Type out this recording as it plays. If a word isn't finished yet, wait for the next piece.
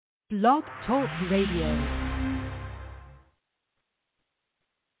Blog Talk Radio.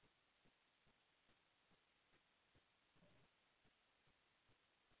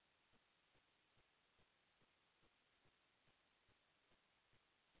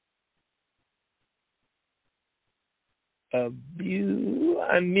 I'm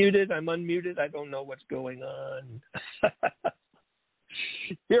muted. I'm unmuted. I don't know what's going on.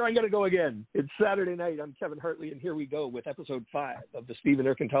 Here I'm going to go again. It's Saturday night. I'm Kevin Hartley, and here we go with episode 5 of the Stephen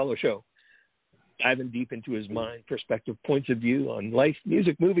Erkintalo Show. Diving deep into his mind, perspective, points of view on life,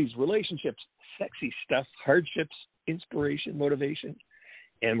 music, movies, relationships, sexy stuff, hardships, inspiration, motivation.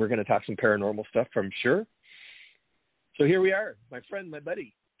 And we're going to talk some paranormal stuff, I'm sure. So here we are, my friend, my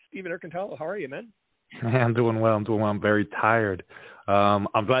buddy, Stephen Erkintalo. How are you, man? I'm doing well. I'm very tired. I'm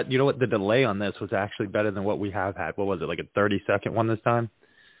glad. You know what? The delay on this was actually better than what we have had. What was it, like a 30-second one this time?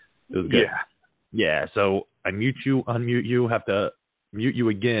 It was good. Yeah. So I mute you, unmute you, have to mute you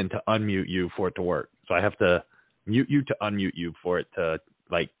again to unmute you for it to work. So I have to mute you to unmute you for it to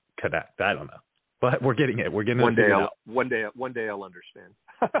like connect. I don't know, but we're getting it. We're getting one it. One day I'll understand.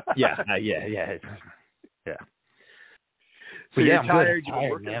 Yeah. So yeah, you're tired. I'm You're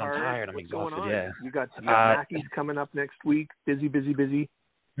tired, working man. hard. I'm tired. I'm What's exhausted. Going on? Yeah. You got Mackey's coming up next week. Busy.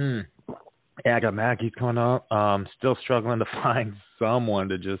 Yeah, I got Mackey's coming up. Still struggling to find someone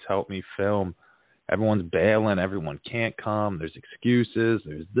to just help me film. Everyone's bailing. Everyone can't come. There's excuses.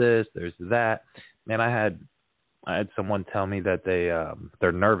 There's this. There's that. Man, I had someone tell me that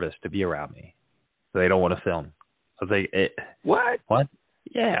they're nervous to be around me, so they don't want to film. I was like, What?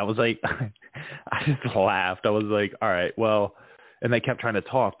 Yeah, I was like, I just laughed. I was like, all right, well, and they kept trying to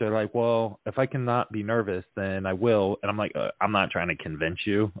talk. They're like, well, if I cannot be nervous, then I will. And I'm like, I'm not trying to convince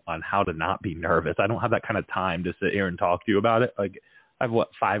you on how to not be nervous. I don't have that kind of time to sit here and talk to you about it. Like, I have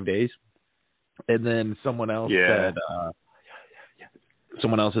 5 days? And then someone else said,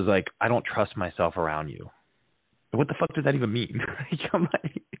 someone else is like, I don't trust myself around you. What the fuck does that even mean? I'm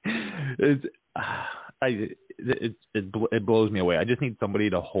like, it blows me away. I just need somebody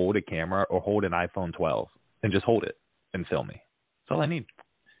to hold a camera or hold an iPhone 12 and just hold it and film me. That's all I need.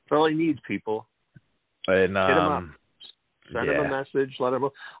 That's all he needs, people. And hit him up. Send him a message. Let him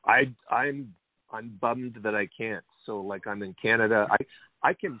know. I'm bummed that I can't. So like I'm in Canada.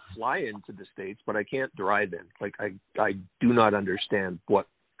 I can fly into the States, but I can't drive in. Like I do not understand what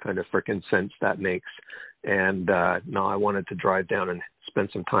kind of frickin' sense that makes. And no, I wanted to drive down and spend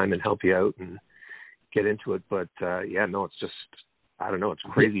some time and help you out and get into it. But it's just, I don't know. It's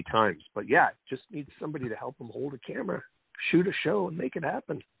crazy times. But yeah, just need somebody to help them hold a camera, shoot a show, and make it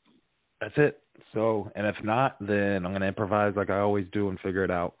happen. That's it. So, and if not, then I'm going to improvise like I always do and figure it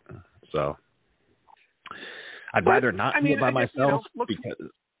out. So I'd rather not do it by myself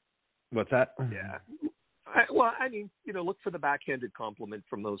because what's that? Yeah. Look for the backhanded compliment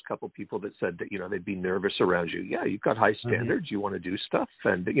from those couple people that said that, they'd be nervous around you. Yeah, you've got high standards. You want to do stuff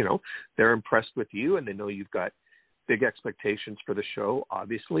and, they're impressed with you and they know you've got big expectations for the show,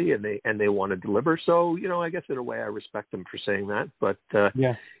 obviously, and they want to deliver. So, I guess in a way I respect them for saying that. But,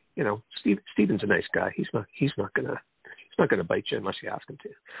 Stephen's a nice guy. He's not going to bite you unless you ask him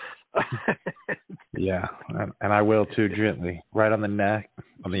to. Yeah, and I will too, gently, right on the neck,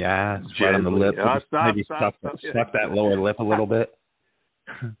 on the ass, right on the lip. Maybe suck that lower lip a little bit.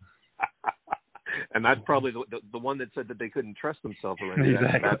 And that's probably the one that said that they couldn't trust themselves around.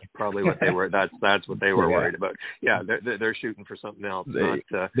 Exactly. That's probably what they were. That's what they were worried about. Yeah, they're shooting for something else. Not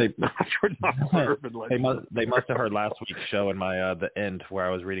for urban legend. They must have heard last week's show in my the end where I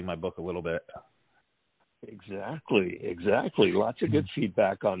was reading my book a little bit. Exactly. Lots of good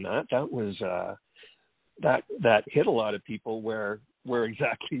feedback on that. That was that hit a lot of people where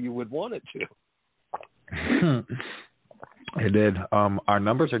exactly you would want it to. It did. Our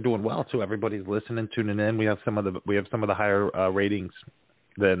numbers are doing well too. Everybody's listening, tuning in. We have some of the higher ratings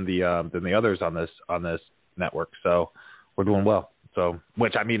than the others on this network. So we're doing well. So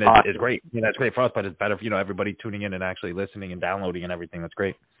which I mean is great. That's great for us, but it's better for everybody tuning in and actually listening and downloading and everything. That's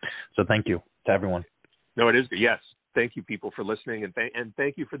great. So thank you to everyone. No, it is. Yes. Thank you, people, for listening, and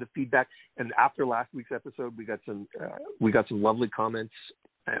thank you for the feedback. And after last week's episode, we got some lovely comments.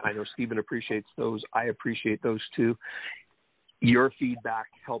 I know Stephen appreciates those. I appreciate those too. Your feedback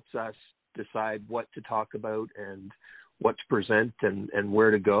helps us decide what to talk about and what to present and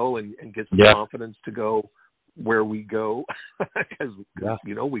where to go and get some confidence to go where we go because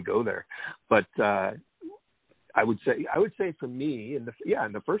we go there. But I would say for me in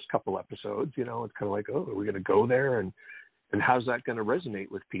the first couple episodes, it's kind of like, oh, are we going to go there and how's that going to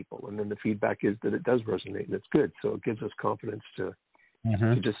resonate with people? And then the feedback is that it does resonate and it's good. So it gives us confidence to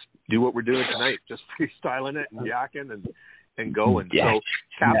just do what we're doing tonight, just freestyling it and yakking and going. Yeah. So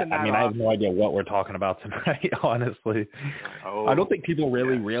capping that I have no idea what we're talking about tonight, honestly. I don't think people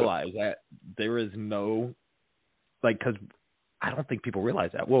really realize that there is no, like, because I don't think people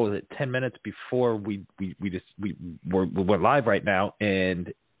realize that. What was it, 10 minutes before we're live right now,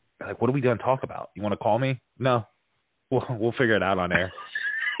 and like, what are we going to talk about? You want to call me? No. We'll figure it out on air.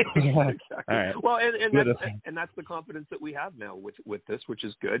 Exactly. All right. Well, and that's the confidence that we have now with this, which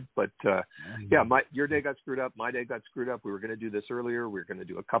is good. But your day got screwed up. My day got screwed up. We were going to do this earlier. We were going to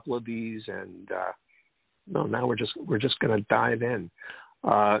do a couple of these, and now we're just going to dive in.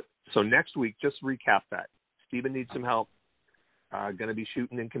 So next week, just recap that. Stephen needs some help. Going to be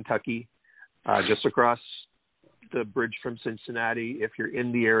shooting in Kentucky, just across the bridge from Cincinnati. If you're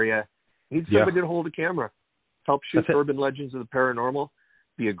in the area, need somebody to hold a camera, help shoot urban legends of the paranormal.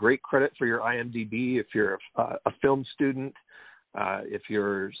 Be a great credit for your IMDb if you're a film student, if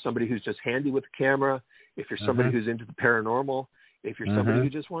you're somebody who's just handy with the camera, if you're somebody who's into the paranormal, if you're somebody who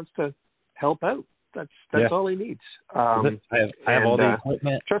just wants to help out. That's all he needs. I have all the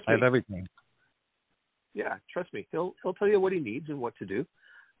equipment. Trust me. I have everything. Yeah, trust me. He'll tell you what he needs and what to do.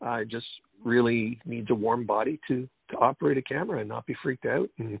 Just really needs a warm body to operate a camera and not be freaked out.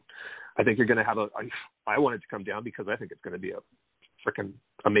 And I think you're going to have I wanted to come down because I think it's going to be a freaking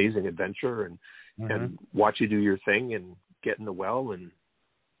amazing adventure and watch you do your thing and get in the well and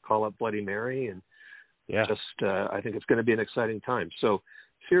call up Bloody Mary and I think it's going to be an exciting time. So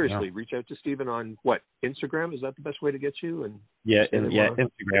seriously, reach out to Stephen on Instagram? Is that the best way to get you? And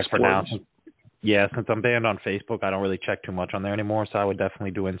Instagram for now. Yeah, since I'm banned on Facebook, I don't really check too much on there anymore, so I would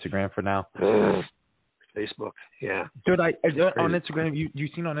definitely do Instagram for now. Facebook, yeah. Dude, I on Instagram, you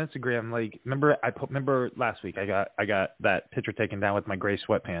seen on Instagram, like, remember last week I got that picture taken down with my gray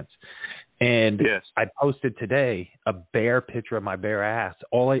sweatpants, and I posted today a bare picture of my bare ass.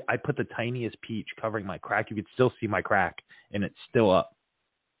 I put the tiniest peach covering my crack. You could still see my crack, and it's still up.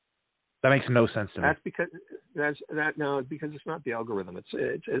 That makes no sense to me. Because it's not the algorithm.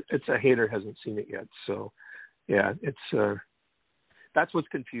 It's a hater hasn't seen it yet. So, yeah, it's that's what's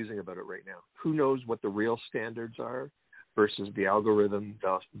confusing about it right now. Who knows what the real standards are versus the algorithm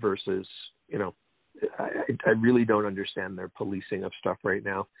versus I really don't understand their policing of stuff right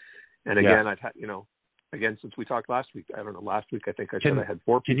now. And again, I've had since we talked last week. I don't know. Last week I think I said I had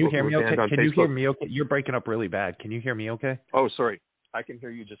 4 people. Can you hear me okay? Can you hear me okay? You're breaking up really bad. Can you hear me okay? Oh, sorry. I can hear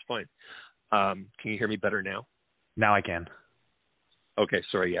you just fine. Can you hear me better now? Now I can. Okay,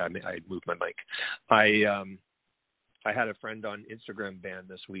 sorry. Yeah, I moved my mic. I had a friend on Instagram ban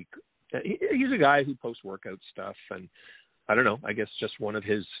this week. He's a guy who posts workout stuff, and I don't know. I guess just one of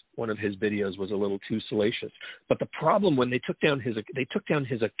his videos was a little too salacious. But the problem when they took down his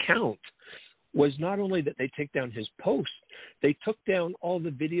account was not only that they take down his post, they took down all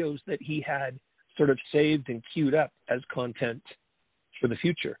the videos that he had sort of saved and queued up as content for the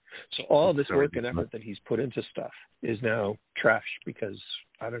future. So all this work and effort that he's put into stuff is now trash because,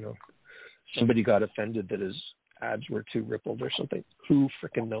 I don't know, somebody got offended that his ads were too rippled or something. Who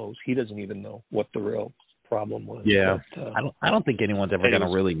freaking knows? He doesn't even know what the real problem was. Yeah. But, I don't think anyone's ever going to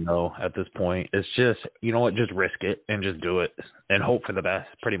really know at this point. It's just, you know what, just risk it and just do it and hope for the best,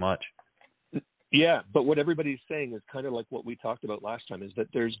 pretty much. Yeah, but what everybody's saying is kind of like what we talked about last time, is that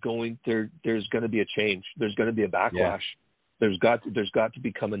there's going to be a change. There's going to be a backlash. Yeah. There's got to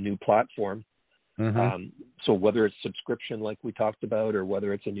become a new platform. So whether it's subscription like we talked about, or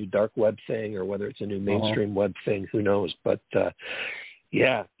whether it's a new dark web thing, or whether it's a new mainstream web thing, who knows? But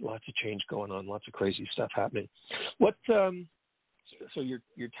lots of change going on, lots of crazy stuff happening. What? So you're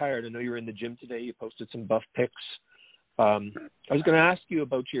tired. I know you were in the gym today. You posted some buff pics. I was going to ask you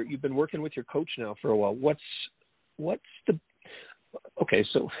about you've been working with your coach now for a while. Okay,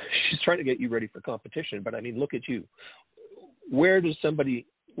 so she's trying to get you ready for competition, but I mean, look at you. Where do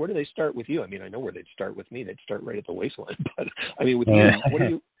they start with you? I mean, I know where they'd start with me. They'd start right at the waistline. But I mean, with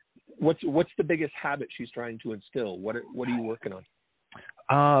you, what's the biggest habit she's trying to instill? What are you working on?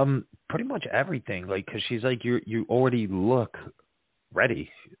 Pretty much everything. Like, cause she's like, you already look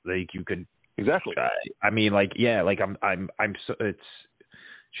ready. Like you could. Exactly. I mean, like, yeah, like I'm so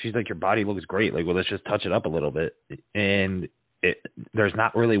she's like, your body looks great. Like, well, let's just touch it up a little bit. And there's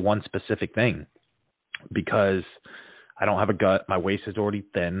not really one specific thing, because I don't have a gut. My waist is already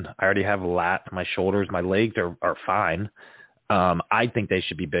thin. I already have lats. My shoulders, my legs are fine. I think they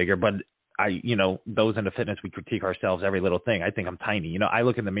should be bigger, but those in the fitness, we critique ourselves every little thing. I think I'm tiny. I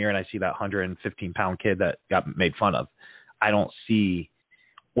look in the mirror and I see that 115-pound kid that got made fun of. I don't see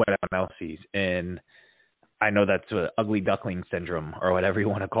what everyone else sees. And I know that's ugly duckling syndrome or whatever you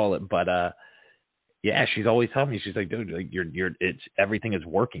want to call it. But yeah, she's always telling me, she's like, dude, like everything is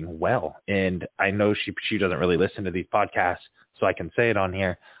working well. And I know she doesn't really listen to these podcasts, so I can say it on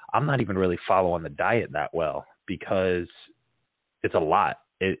here. I'm not even really following the diet that well because it's a lot.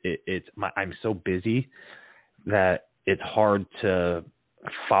 I'm so busy that it's hard to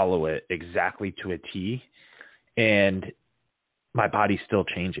follow it exactly to a T, and my body's still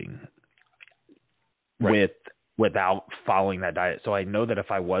changing without following that diet. So I know that if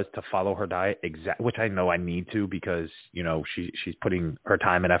I was to follow her diet which I know I need to, because, you know, she's putting her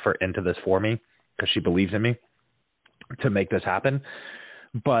time and effort into this for me because she believes in me to make this happen.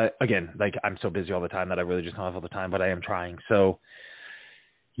 But again, like, I'm so busy all the time that I really just don't have all the time, but I am trying. So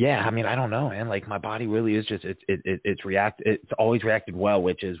yeah, I mean, I don't know, man. Like, my body really is just, it's always reacted well,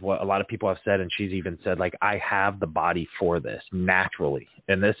 which is what a lot of people have said. And she's even said, like, I have the body for this naturally.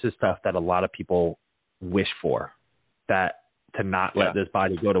 And this is stuff that a lot of people wish for, that to not let this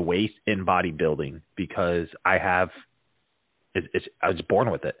body go to waste in bodybuilding, because I was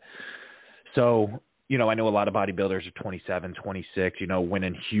born with it. So, you know, I know a lot of bodybuilders are 27, 26, you know,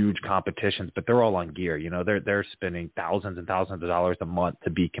 winning huge competitions, but they're all on gear. You know, they're spending thousands and thousands of dollars a month to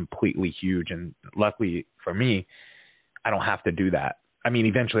be completely huge. And luckily for me, I don't have to do that. I mean,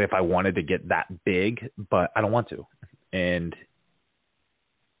 eventually if I wanted to get that big, but I don't want to. And,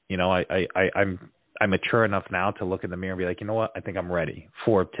 you know, I'm mature enough now to look in the mirror and be like, you know what, I think I'm ready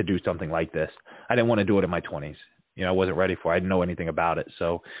to do something like this. I didn't want to do it in my 20s. You know, I wasn't ready for it. I didn't know anything about it.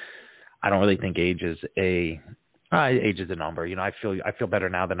 So I don't really think age is a number. You know, I feel better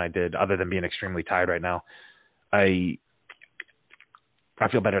now than I did, other than being extremely tired right now. I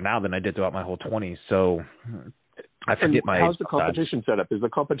feel better now than I did throughout my whole 20s. So I forget my age. How's the competition set up? Is the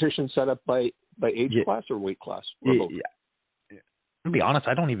competition set up by age class or weight class? Or both? Yeah. To be honest,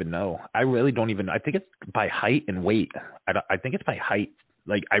 I don't even know. I really don't even. I think it's by height and weight. I think it's by height.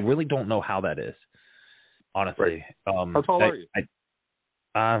 Like, I really don't know how that is, honestly. Right. How tall are you?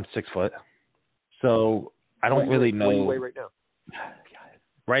 I'm 6 foot. So I don't really know. What do you weigh right now?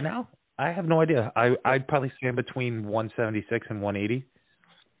 Right now? I have no idea. I'd probably stand between 176 and 180.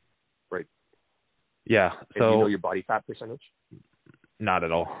 Right. Yeah. And do you know your body fat percentage? Not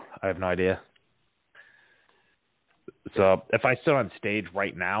at all. I have no idea. So if I stood on stage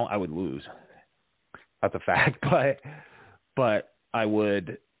right now, I would lose. That's a fact. But I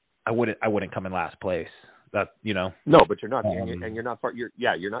wouldn't come in last place. That, you know. No, but you're not, and you're not far. You're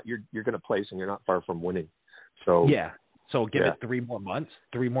going to place, and you're not far from winning. So yeah. So give it 3 more months,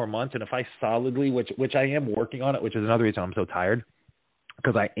 and if I solidly, which I am working on it, which is another reason I'm so tired,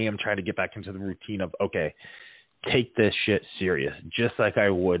 because I am trying to get back into the routine of, okay, take this shit serious, just like I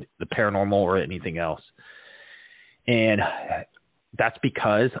would the paranormal or anything else. And that's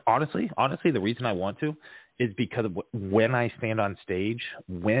because honestly, the reason I want to is because when I stand on stage,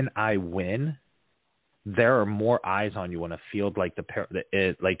 when I win, there are more eyes on you in a field like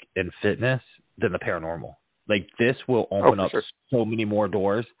like in fitness than the paranormal. Like, this will open up so many more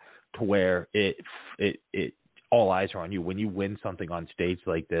doors to where it all eyes are on you. When you win something on stage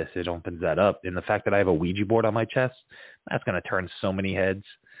like this, it opens that up. And the fact that I have a Ouija board on my chest, that's going to turn so many heads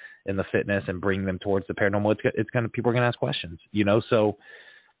in the fitness and bring them towards the paranormal. People are going to ask questions, you know? So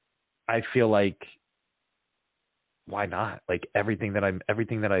I feel like, why not? Like, everything that I've,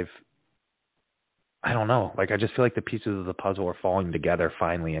 I don't know. Like, I just feel like the pieces of the puzzle are falling together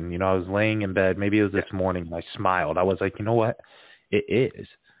finally. And, you know, I was laying in bed, maybe it was this morning, and I smiled. I was like, you know what? It is.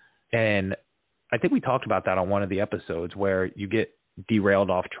 And I think we talked about that on one of the episodes, where you get derailed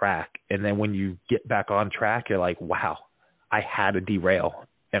off track. And then when you get back on track, you're like, wow, I had to derail.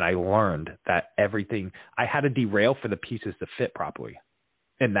 And I learned that I had to derail for the pieces to fit properly.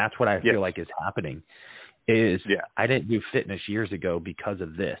 And that's what I feel like is happening. I didn't do fitness years ago because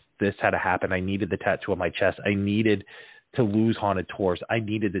of this. This had to happen. I needed the tattoo on my chest. I needed to lose haunted tours. I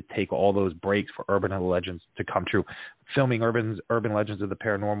needed to take all those breaks for urban legends to come true. Filming urban legends of the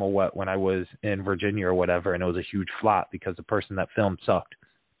paranormal when I was in Virginia or whatever, and it was a huge flop because the person that filmed sucked.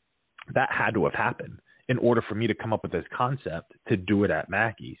 That had to have happened in order for me to come up with this concept to do it at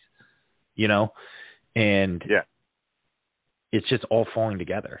Mackey's, you know? And it's just all falling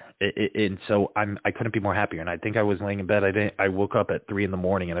together. And so I couldn't be more happier. And I think I was laying in bed. I woke up at 3 a.m,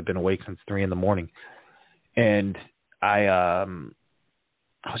 and I've been awake since 3 a.m. And I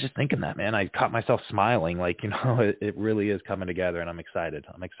was just thinking that, man, I caught myself smiling, like, you know, it really is coming together, and I'm excited.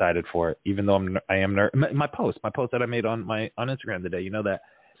 I'm excited for it, even though I am my post that I made on Instagram today, you know, that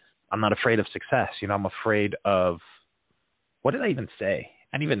I'm not afraid of success. You know, I'm afraid of, what did I even say?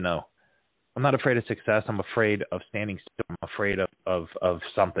 I didn't even know. I'm not afraid of success. I'm afraid of standing still. I'm afraid of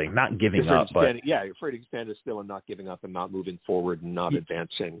something, not giving up. You're afraid of standing still and not giving up and not moving forward and not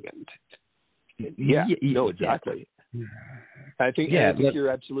advancing. And No, exactly. I think you're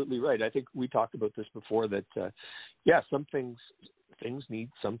absolutely right. I think we talked about this before that, some things need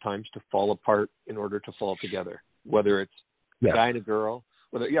sometimes to fall apart in order to fall together, whether it's a guy and a girl,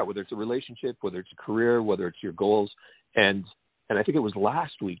 whether it's a relationship, whether it's a career, whether it's your goals. And I think it was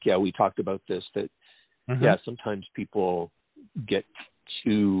last week, we talked about this, that, sometimes people get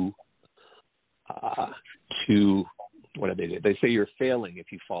too what do they do? They say you're failing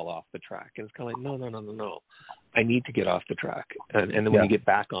if you fall off the track. And it's kind of like, no. I need to get off the track. And then when you get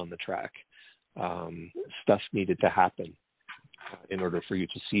back on the track, stuff needed to happen in order for you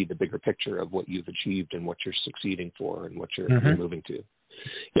to see the bigger picture of what you've achieved and what you're succeeding for and what you're moving to.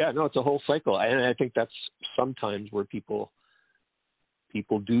 Yeah, no, it's a whole cycle. And I think that's sometimes where people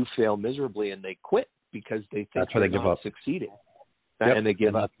do fail miserably and they quit because they think they're not succeeding. And they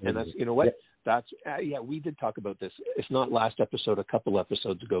give up. And that's, you know what? Yep. That's, we did talk about this. It's not last episode, a couple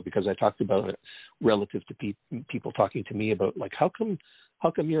episodes ago, because I talked about it relative to people talking to me about, like, how come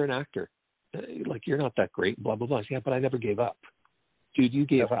you're an actor? Like, you're not that great, blah, blah, blah. Yeah, but I never gave up. Dude, you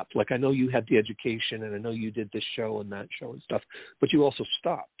gave up. Like, I know you had the education and I know you did this show and that show and stuff, but you also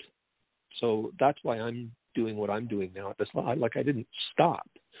stopped. So that's why I'm doing what I'm doing now at this level. Like, I didn't stop.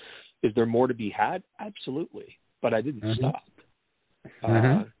 Is there more to be had? Absolutely. But I didn't stop.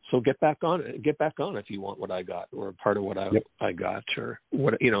 So get back on it. Get back on if you want what I got, or a part of what I got, or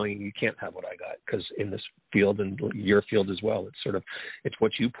what, you can't have what I got, because in this field and your field as well, it's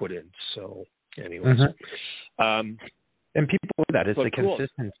what you put in. So anyways, and people with that, it's the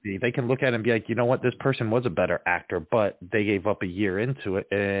consistency. They can look at it and be like, you know what, this person was a better actor, but they gave up a year into it,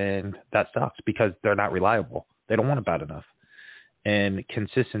 and that sucks because they're not reliable. They don't want it bad enough. And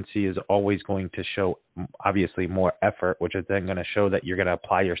consistency is always going to show, obviously, more effort, which is then going to show that you're going to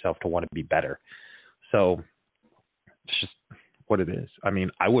apply yourself to want to be better. So it's just what it is. I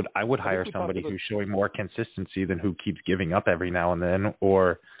mean, I would hire somebody who's showing more consistency than who keeps giving up every now and then,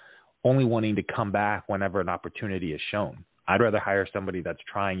 or only wanting to come back whenever an opportunity is shown. I'd rather hire somebody that's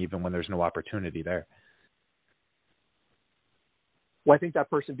trying even when there's no opportunity there. Well, I think that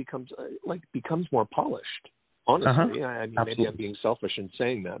person becomes more polished. Honestly, I mean, maybe I'm being selfish in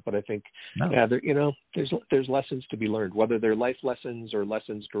saying that, but I think, there's lessons to be learned, whether they're life lessons or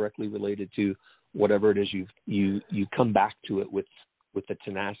lessons directly related to whatever it is you come back to it with the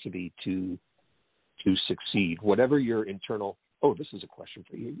tenacity to succeed. Whatever your internal. Oh, this is a question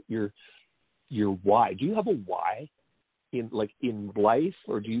for you. Your why. Do you have a why in life,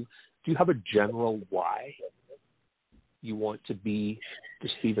 or do you have a general why you want to be the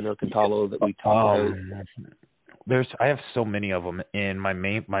Stephen Erkintalo that we talk about? I have so many of them, and my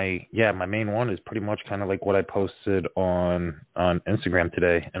main one is pretty much kind of like what I posted on Instagram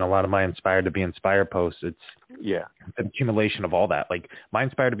today, and a lot of my Inspired to Be Inspired posts. It's an accumulation of all that. Like, my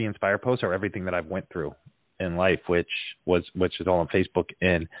Inspired to Be Inspired posts are everything that I've went through in life, which is all on Facebook,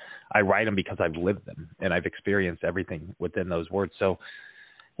 and I write them because I've lived them and I've experienced everything within those words. So,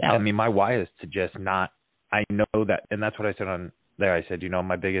 I mean, my why is to just not. I know that, and that's what I said on there. I said,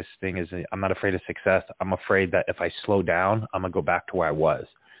 my biggest thing is I'm not afraid of success. I'm afraid that if I slow down, I'm going to go back to where I was.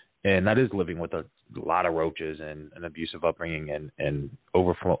 And that is living with a lot of roaches and an abusive upbringing and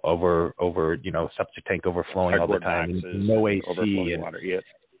over septic tank overflowing all the time. And no AC. And water,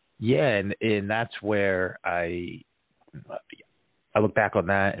 and that's where I look back on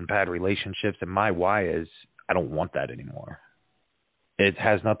that and bad relationships. And my why is I don't want that anymore. It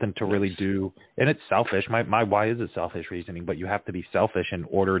has nothing to really do, and it's selfish. My why is a selfish reasoning, but you have to be selfish in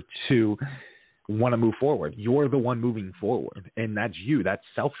order to want to move forward. You're the one moving forward, and that's you. That's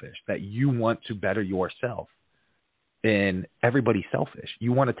selfish, that you want to better yourself. And everybody's selfish.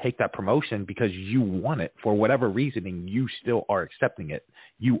 You want to take that promotion because you want it. For whatever reasoning, you still are accepting it.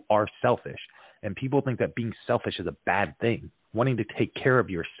 You are selfish. And people think that being selfish is a bad thing. Wanting to take care of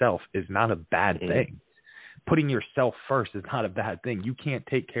yourself is not a bad thing. Putting yourself first is not a bad thing. You can't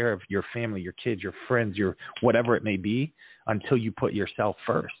take care of your family, your kids, your friends, your whatever it may be until you put yourself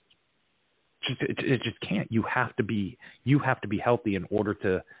first. It just can't. You have to be healthy in order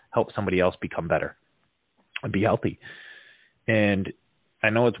to help somebody else become better and be healthy. And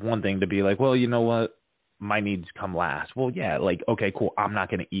I know it's one thing to be like, well, you know what? My needs come last. Well, yeah, like, okay, cool. I'm not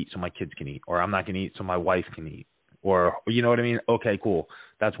going to eat so my kids can eat, or I'm not going to eat so my wife can eat. Or, you know what I mean? Okay, cool.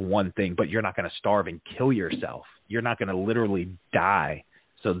 That's one thing, but you're not going to starve and kill yourself. You're not going to literally die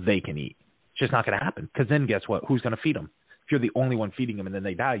so they can eat. It's just not going to happen, because then guess what? Who's going to feed them? If you're the only one feeding them and then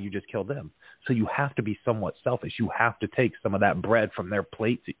they die, you just kill them. So you have to be somewhat selfish. You have to take some of that bread from their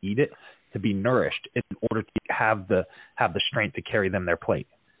plate to eat it, to be nourished in order to have the strength to carry them their plate.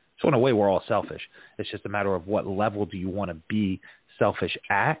 So in a way, we're all selfish. It's just a matter of what level do you want to be selfish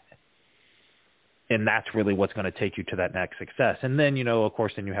at, And that's really what's going to take you to that next success. And then, of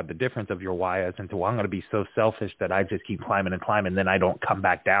course, then you have the difference of your why as into, well, I'm going to be so selfish that I just keep climbing and climbing. Then I don't come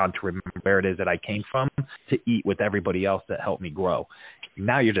back down to remember where it is that I came from to eat with everybody else that helped me grow.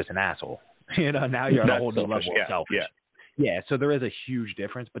 Now you're just an asshole. Now you're at a whole new level of selfish. Yeah. So there is a huge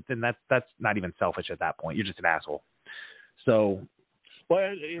difference, but then that's not even selfish at that point. You're just an asshole. So.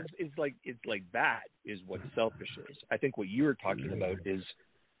 Well, it's like that is what selfish is. I think what you were talking about is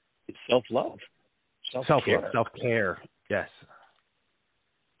self-love. Self-care. Yes.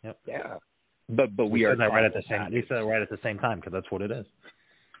 Yep. Yeah. But we are right at the same. We said it right at the same time because that's what it is.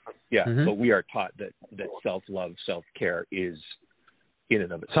 Yeah. But we are taught that self-love, self-care is in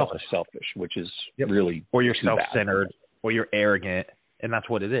and of itself selfish, which is really or you're self-centered bad. Or you're arrogant, and that's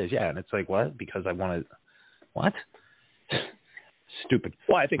what it is. Yeah. And it's like what? Because I want to. What? Stupid.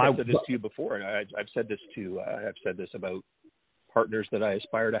 Well, I think I've said this to you before, and I've said this about partners that I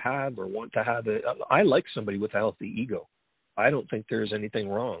aspire to have or want to have. I like somebody with a healthy ego. I don't think there's anything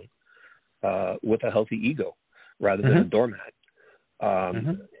wrong with a healthy ego rather than a doormat.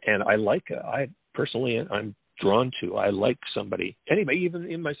 And I personally, I'm drawn to. I like somebody. Anybody, even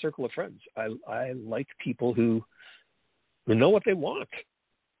in my circle of friends, I like people who know what they want.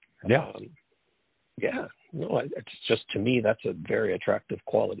 Yeah. Yeah. No, it's just, to me, that's a very attractive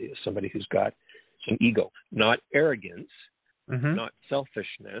quality, is somebody who's got some ego, not arrogance, not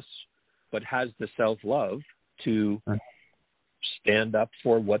selfishness, but has the self-love to stand up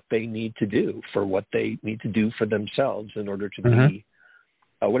for what they need to do, for themselves in order to be,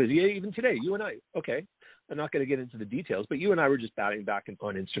 what is it? Even today, you and I, okay, I'm not going to get into the details, but you and I were just batting back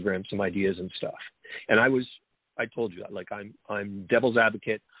on Instagram some ideas and stuff. And I told you that, like, I'm devil's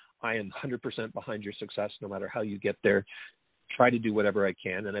advocate. I am 100% behind your success, no matter how you get there. Try to do whatever I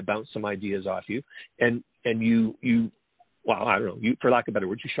can, and I bounce some ideas off you. And you, well, I don't know, you, for lack of better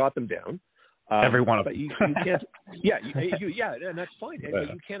words, you shot them down. Every one of them. But you can't. Yeah, and that's fine. And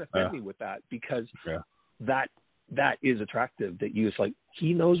you can't offend me with that, because that is attractive. That it's like,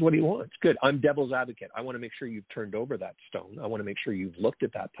 he knows what he wants. Good. I'm devil's advocate. I want to make sure you've turned over that stone. I want to make sure you've looked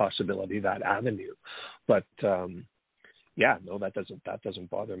at that possibility, that avenue. But that doesn't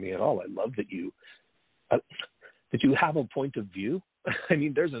bother me at all. I love that you have a point of view. I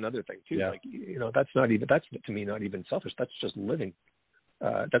mean, there's another thing too. Yeah. Like, that's to me not even selfish. That's just living.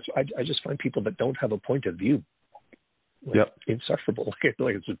 I just find people that don't have a point of view insufferable.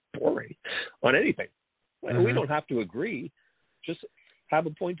 Like it's just boring on anything. Like, we don't have to agree. Just have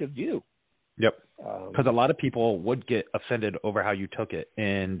a point of view. Yep. Because a lot of people would get offended over how you took it,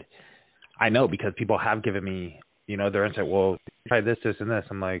 and I know, because people have given me, their insight. Well, try this, and this.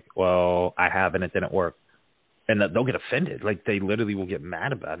 I'm like, well, I have, and it didn't work. And they'll get offended. Like, they literally will get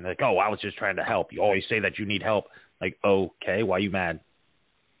mad about it. And they're like, oh, I was just trying to help. You always say that you need help. Like, okay, why are you mad?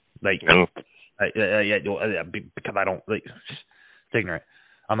 Like, because I don't, like, it's ignorant.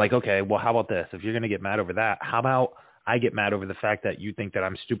 I'm like, okay, well, how about this? If you're going to get mad over that, how about I get mad over the fact that you think that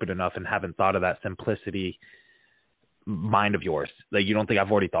I'm stupid enough and haven't thought of that simplicity mind of yours? Like, you don't think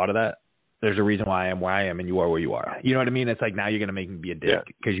I've already thought of that? There's a reason why I am where I am and you are where you are. You know what I mean? It's like, now you're going to make me be a dick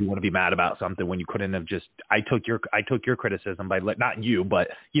because you want to be mad about something when you couldn't have just, I took your criticism by not you, but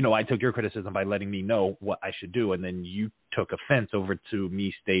I took your criticism by letting me know what I should do. And then you took offense over to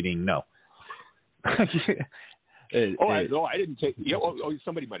me stating no. I didn't take,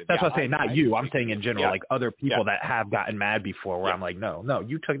 somebody might have. That's what I'm saying. Not you. I'm saying in general, like other people that have gotten mad before where I'm like, no,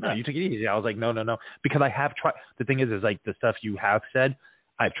 you took it easy. I was like, no. Because I have tried. The thing is like the stuff you have said,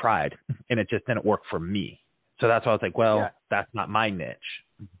 I've tried, and it just didn't work for me. So that's why I was like, well, that's not my niche.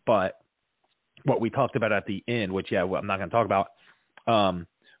 But what we talked about at the end, which, I'm not going to talk about,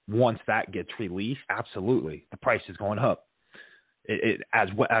 once that gets released, absolutely, the price is going up. It as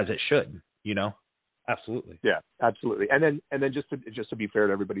it should, Absolutely. Yeah, absolutely. And then just to be fair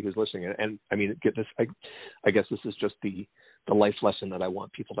to everybody who's listening, and I mean, get this, I guess this is just the life lesson that I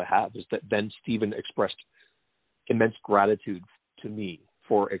want people to have, is that then Stephen expressed immense gratitude to me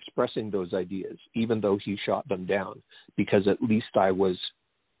for expressing those ideas, even though he shot them down, because at least I was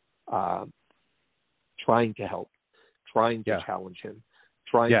trying to help, trying to challenge him,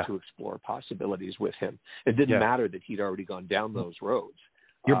 trying to explore possibilities with him. It didn't matter that he'd already gone down those roads.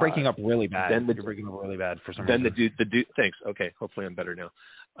 You're breaking up really bad. You're breaking up really bad for some reason. Then the dude, thanks. Okay, hopefully I'm better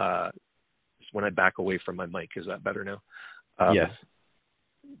now. When I back away from my mic, is that better now? Yes.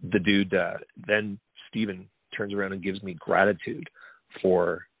 The dude, then Stephen turns around and gives me gratitude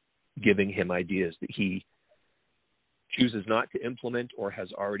for giving him ideas that he chooses not to implement or has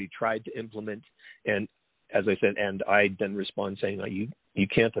already tried to implement. And as I said, and I then respond saying, you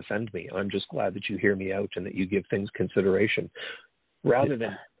can't offend me. I'm just glad that you hear me out and that you give things consideration. Rather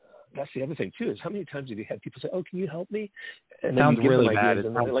than that's the other thing too, is how many times have you had people say, "Oh, can you help me?" And then Sounds you give really them bad. ideas,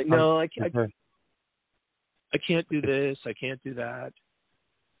 and they're like, "No, I can't do this. I can't do that."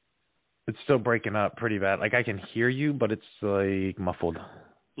 It's still breaking up pretty bad. Like, I can hear you, but it's like muffled.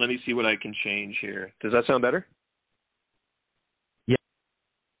 Let me see what I can change here. Does that sound better? Yeah.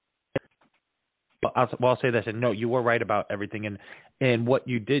 But I'll say this, and no, you were right about everything. And what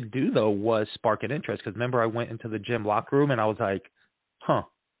you did do, though, was spark an interest. Because remember, I went into the gym locker room, and I was like, huh.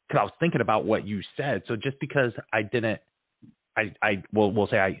 Because I was thinking about what you said. So just because I didn't, we'll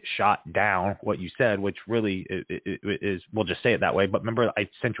say I shot down what you said, which really is, we'll just say it that way. But remember, I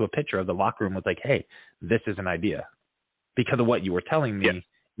sent you a picture of the locker room, was like, hey, this is an idea. Because of what you were telling me, yes,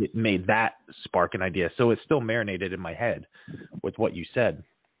 it made that spark an idea. So it's still marinated in my head with what you said.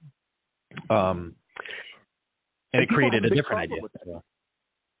 And it created a different idea.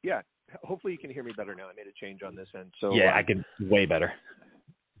 Yeah. Hopefully you can hear me better now. I made a change on this end. So yeah, I can way better.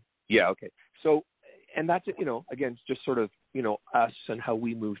 Yeah. Okay. So, and that's, again, just sort of, us and how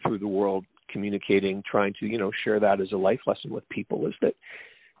we move through the world, communicating, trying to, share that as a life lesson with people, is that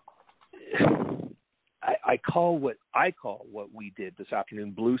I call what we did this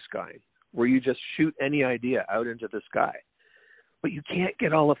afternoon blue sky, where you just shoot any idea out into the sky, but you can't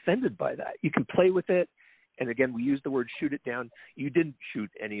get all offended by that. You can play with it. And again, we use the word shoot it down. You didn't shoot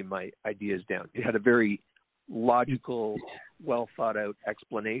any of my ideas down. You had a very logical, well thought out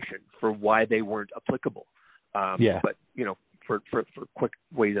explanation for why they weren't applicable. But, for quick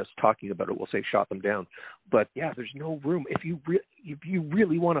way of talking about it, we'll say shot them down. But yeah, there's no room. If you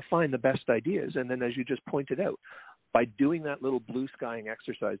really want to find the best ideas, and then as you just pointed out, by doing that little blue skying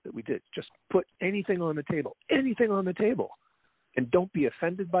exercise that we did, just put anything on the table. And don't be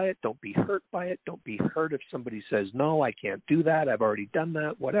offended by it. Don't be hurt by it. Don't be hurt if somebody says, no, I can't do that. I've already done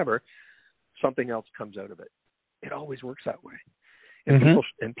that, whatever. Something else comes out of it. It always works that way.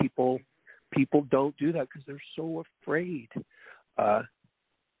 And people don't do that because they're so afraid.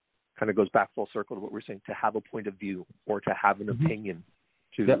 Kind of goes back full circle to what we're saying, to have a point of view or to have an opinion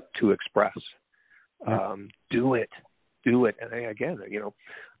to express. Do it. And again,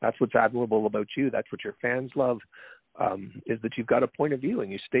 that's what's admirable about you. That's what your fans love. Is that you've got a point of view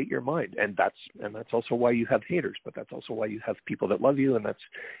and you state your mind, and that's also why you have haters, but that's also why you have people that love you, and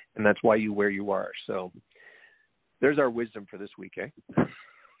that's why you where you are. So there's our wisdom for this week, eh?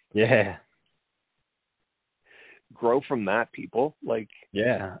 Yeah. Grow from that, people. Like,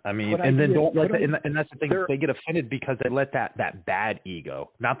 yeah, I mean, and then don't let that, and that's the thing. They get offended because they let that bad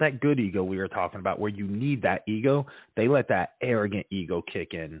ego, not that good ego we were talking about, where you need that ego. They let that arrogant ego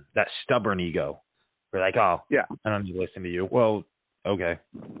kick in, that stubborn ego. We're like, oh, yeah, I don't need to listen to you. Well, okay.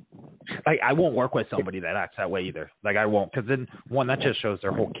 I won't work with somebody that acts that way either. Like, I won't, because then, one, that just shows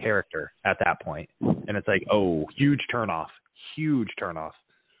their whole character at that point. And it's like, oh, huge turnoff.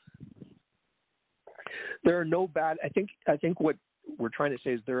 There are no bad, I think what we're trying to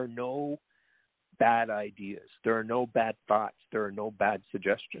say is there are no bad ideas. There are no bad thoughts. There are no bad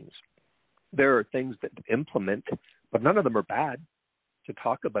suggestions. There are things that implement, but none of them are bad to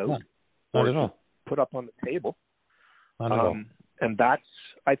talk about. Not at all. Put up on the table. And that's,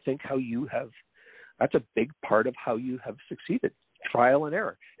 I think, that's a big part of how you have succeeded. Trial and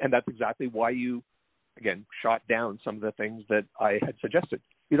error. And that's exactly why you, again, shot down some of the things that I had suggested.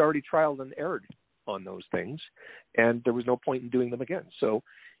 You'd already trialed and errored on those things, and there was no point in doing them again. So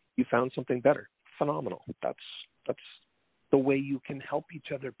you found something better. Phenomenal. That's the way you can help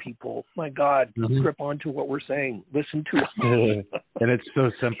each other, people. My God, grip onto what we're saying. Listen to us. And it's so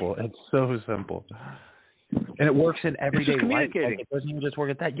simple. And it works in everyday life. Like, it doesn't even just work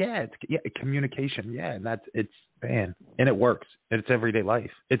at that. Yeah, it's communication. Yeah, and and it works. It's everyday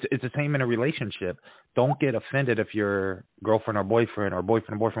life. It's the same in a relationship. Don't get offended if your girlfriend or boyfriend,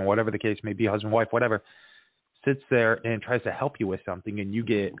 whatever the case may be, husband, wife, whatever, sits there and tries to help you with something, and you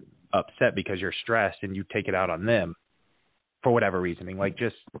get upset because you're stressed and you take it out on them for whatever reasoning. Like,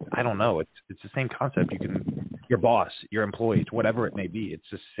 just, I don't know. It's the same concept. Your boss, your employees, whatever it may be, it's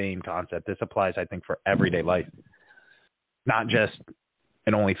the same concept. This applies, I think, for everyday life, not just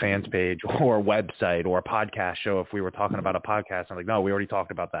an OnlyFans page or a website or a podcast show. If we were talking about a podcast, I'm like, no, we already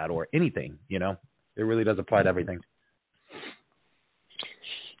talked about that, or anything, it really does apply to everything.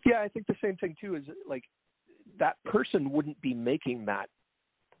 Yeah, I think the same thing too is, like, that person wouldn't be making that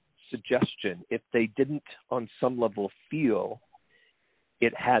suggestion if they didn't on some level feel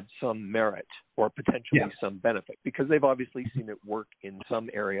it had some merit or potentially some benefit, because they've obviously seen it work in some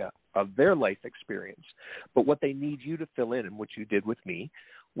area of their life experience. But what they need you to fill in, and what you did with me,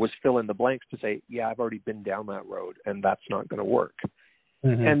 was fill in the blanks to say, yeah, I've already been down that road and that's not going to work.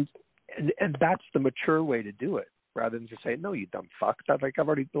 And that's the mature way to do it. rather than just say, no, you dumb fuck. That, like, I've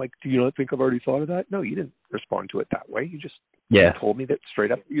already, like, do you not think I've already thought of that? No, you didn't respond to it that way. You just told me that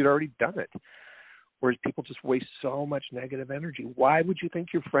straight up you'd already done it. Whereas people just waste so much negative energy. Why would you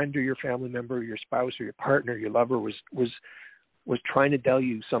think your friend or your family member or your spouse or your partner or your lover was trying to tell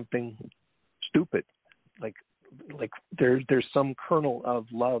you something stupid? Like there's some kernel of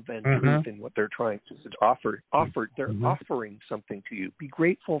love and truth in what they're trying to offer. They're offering something to you. Be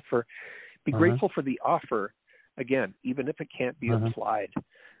grateful for the offer. Again, even if it can't be applied.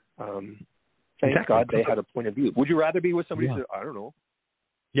 Thank God they had a point of view. Would you rather be with somebody who said, I don't know?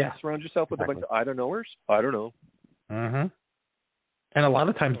 Yeah. Surround yourself with a bunch of I don't knowers? I don't know. And a lot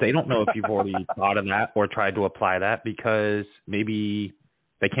of times they don't know if you've already thought of that or tried to apply that because maybe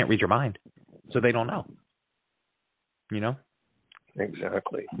they can't read your mind. So they don't know. You know?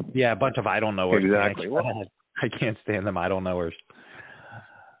 Exactly. Yeah, a bunch of I don't knowers. Exactly. I can't stand them I don't knowers.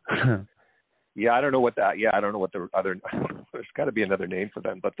 Yeah, I don't know what that. Yeah, I don't know what the other. There's got to be another name for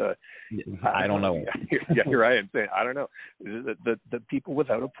them, but I don't know. Yeah, you're right. I'm saying I don't know. The people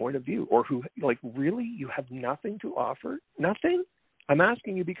without a point of view, or who, like, really, you have nothing to offer. Nothing. I'm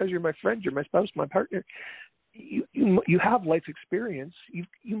asking you because you're my friend, you're my spouse, my partner. You have life experience.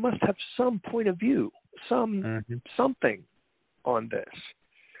 You must have some point of view, something on this.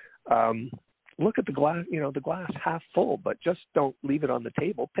 Look at the glass, the glass half full, but just don't leave it on the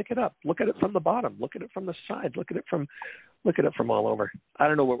table. Pick it up. Look at it from the bottom. Look at it from the side. Look at it from all over. I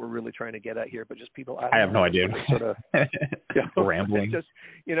don't know what we're really trying to get at here, but just people. I have no idea. Sort of Rambling. Just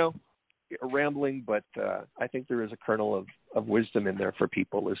rambling, but I think there is a kernel of wisdom in there for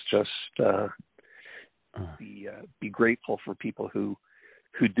people. Is just be grateful for people who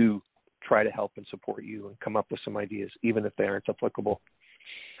do try to help and support you and come up with some ideas, even if they aren't applicable.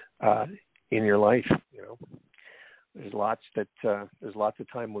 In your life, there's lots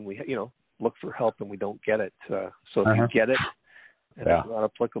of time when we, look for help and we don't get it. So if you get it and it's not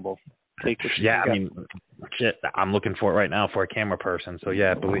applicable, take it. Yeah, I mean, shit, I'm looking for it right now for a camera person. So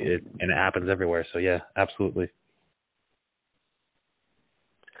yeah, believe it, and it happens everywhere. So yeah, absolutely.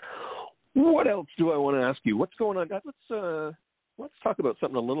 What else do I want to ask you? What's going on? Let's talk about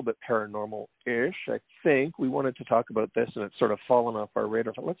something a little bit paranormal-ish. I think we wanted to talk about this, and it's sort of fallen off our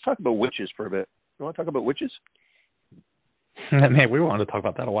radar. Let's talk about witches for a bit. You want to talk about witches? Man, we wanted to talk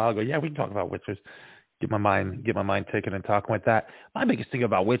about that a while ago. Yeah, we can talk about witches. Get my mind ticking and talking with that. My biggest thing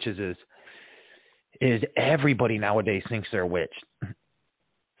about witches is everybody nowadays thinks they're a witch.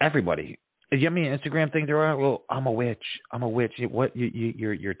 Everybody. You have any Instagram thing there are? Well, I'm a witch. What?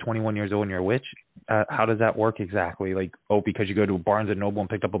 You're 21 years old and you're a witch? How does that work exactly? Like, because you go to Barnes & Noble and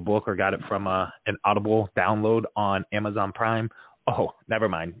picked up a book or got it from an Audible download on Amazon Prime? Oh, never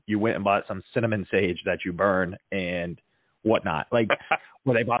mind. You went and bought some cinnamon sage that you burn and whatnot. Like,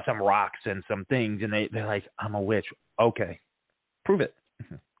 well, they bought some rocks and some things, and they're like, I'm a witch. Okay, prove it.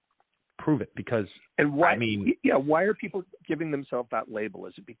 Prove it, because why are people giving themselves that label?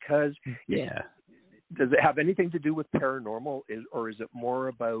 Is it because does it have anything to do with paranormal, or is it more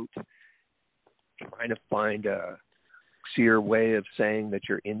about trying to find a sincere way of saying that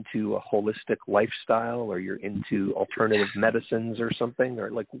you're into a holistic lifestyle, or you're into alternative medicines or something,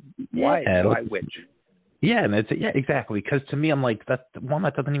 or like why witch? Yeah, and exactly. Because to me, I'm like, that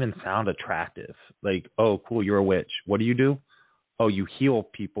doesn't even sound attractive. Like, oh, cool, you're a witch. What do you do? Oh, you heal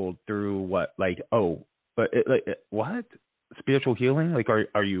people through what? Like, what? Spiritual healing? Like,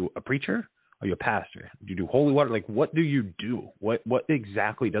 are you a preacher? Are you a pastor? Do you do holy water? Like, what do you do? What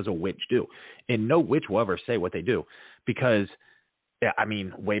exactly does a witch do? And no witch will ever say what they do, because, I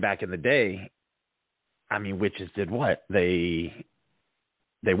mean, way back in the day, I mean, witches did what? They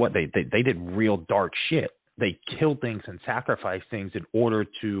did real dark shit. They killed things and sacrificed things in order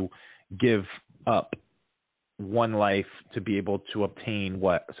to give up one life to be able to obtain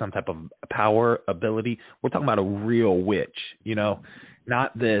some type of power, ability. We're talking about a real witch,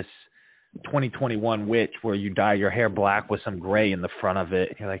 not this 2021 witch where you dye your hair black with some gray in the front of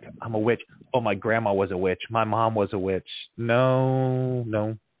it. You're like, I'm a witch. Oh, my grandma was a witch. My mom was a witch. No.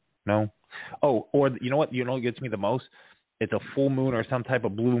 Oh, or you know what gets me the most? It's a full moon or some type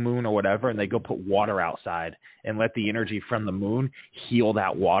of blue moon or whatever, and they go put water outside and let the energy from the moon heal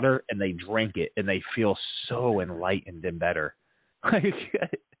that water, and they drink it, and they feel so enlightened and better.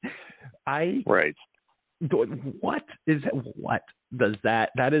 Right. What does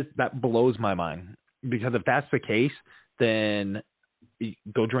that blows my mind, because if that's the case, then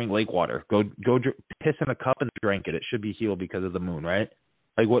go drink lake water. Go piss in a cup and drink it. It should be healed because of the moon, right?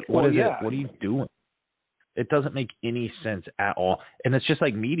 Like, what is it? What are you doing? It doesn't make any sense at all. And it's just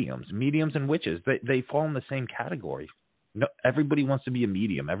like mediums and witches. They fall in the same category. No, everybody wants to be a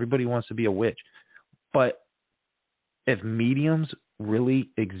medium. Everybody wants to be a witch. But if mediums really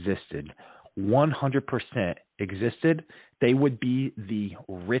existed, 100% existed, they would be the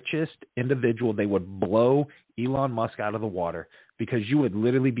richest individual. They would blow Elon Musk out of the water, because you would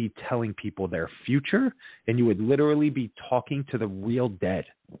literally be telling people their future, and you would literally be talking to the real dead.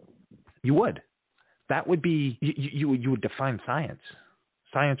 You would. That would be, you would define science.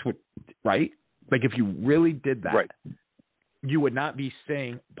 Science would, right? Like if you really did that, right. You would not be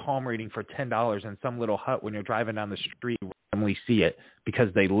saying palm reading for $10 in some little hut when you're driving down the street, randomly see it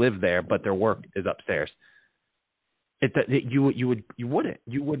because they live there, but their work is upstairs. You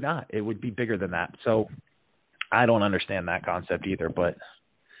would not. It would be bigger than that. So I don't understand that concept either, but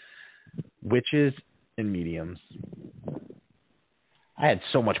witches and mediums. I had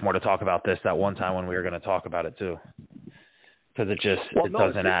so much more to talk about this that one time when we were going to talk about it too, because it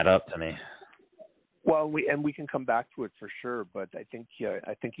doesn't add up to me. Well, we can come back to it for sure, but I think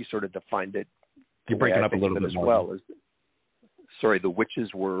you sort of defined it. You're breaking up a little bit as more. Well. Sorry, the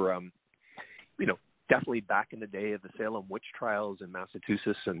witches were, definitely back in the day of the Salem witch trials in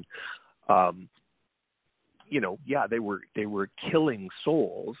Massachusetts, and they were killing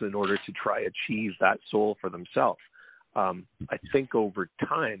souls in order to try achieve that soul for themselves. I think over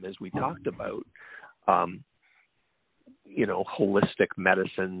time, as we talked about, holistic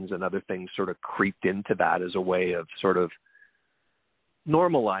medicines and other things sort of creeped into that as a way of sort of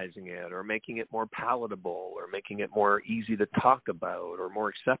normalizing it, or making it more palatable, or making it more easy to talk about, or more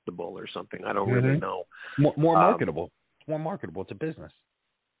acceptable, or something. I don't really know. More marketable. More marketable. It's a business.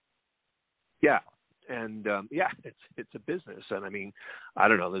 Yeah. And it's a business. And I mean, I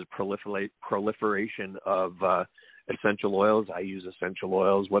don't know, there's proliferation of essential oils. I use essential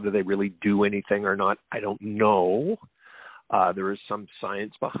oils. Whether they really do anything or not, I don't know. There is some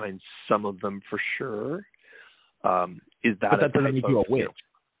science behind some of them for sure. Is that doesn't make you a witch?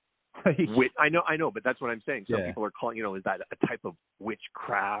 I know, but that's what I'm saying. Some people are calling, is that a type of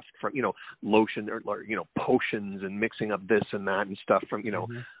witchcraft from, lotion or potions and mixing up this and that and stuff from,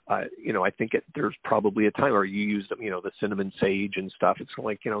 I think there's probably a time where you use them, the cinnamon sage and stuff. It's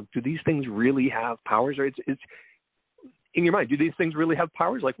like, do these things really have powers? Or it's in your mind, do these things really have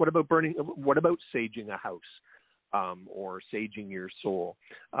powers? Like what about saging a house, or saging your soul?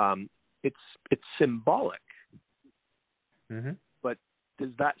 It's symbolic. Mm-hmm. But does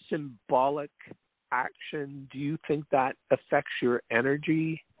that symbolic action, do you think that affects your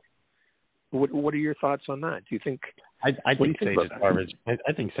energy? What are your thoughts on that? Do you think? I think sage is garbage.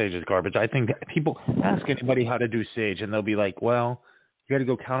 I think sage is garbage. I think people ask anybody how to do sage, and they'll be like, well, you got to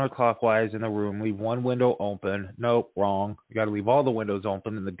go counterclockwise in the room, leave one window open. Nope, wrong. You got to leave all the windows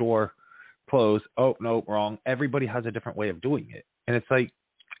open and the door closed. Oh, nope, wrong. Everybody has a different way of doing it. And it's like,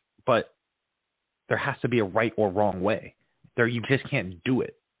 but there has to be a right or wrong way. You just can't do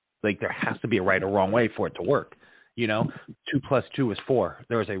it. Like there has to be a right or wrong way for it to work. 2 + 2 is 4.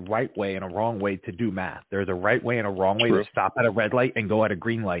 There is a right way and a wrong way to do math. There is a right way and a wrong way to stop at a red light and go at a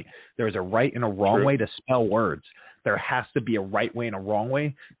green light. There is a right and a wrong way to spell words. There has to be a right way and a wrong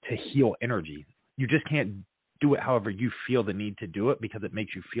way to heal energy. You just can't do it however you feel the need to do it because it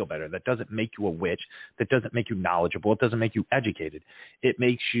makes you feel better. That doesn't make you a witch. That doesn't make you knowledgeable. It doesn't make you educated. It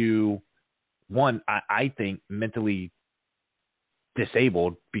makes you, I think, mentally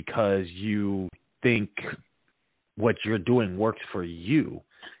disabled because you think what you're doing works for you,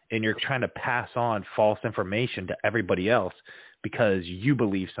 and you're trying to pass on false information to everybody else because you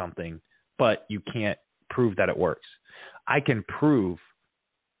believe something, but you can't prove that it works. I can prove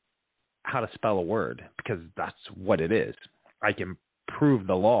how to spell a word because that's what it is. I can prove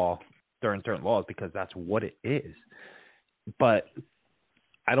the law during certain laws because that's what it is. But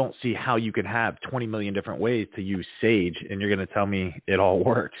I don't see how you can have 20 million different ways to use sage, and you're going to tell me it all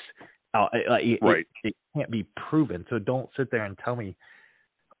works. It can't be proven. So don't sit there and tell me,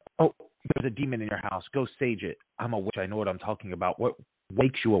 oh, there's a demon in your house. Go sage it. I'm a witch. I know what I'm talking about. What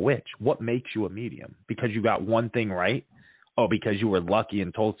makes you a witch? What makes you a medium? Because you got one thing right? Oh, because you were lucky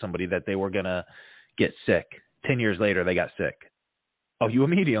and told somebody that they were going to get sick. 10 years later, they got sick. Oh, you a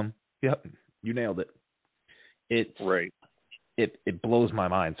medium? Yep. You nailed it. It's right. It blows my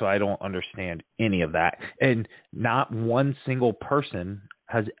mind. So I don't understand any of that. And not one single person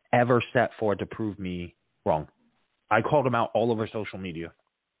has ever set forward to prove me wrong. I called them out all over social media.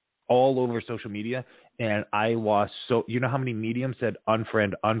 And I lost. So you know how many mediums said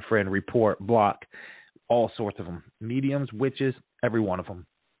unfriend, report, block, all sorts of them. Mediums, witches, every one of them,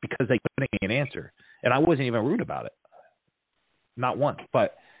 because they couldn't get an answer. And I wasn't even rude about it. Not once.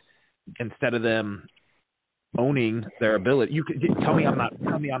 But instead of them owning their ability. You could tell me I'm not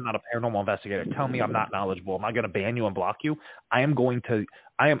a paranormal investigator. Tell me I'm not knowledgeable. Am I going to ban you and block you? I am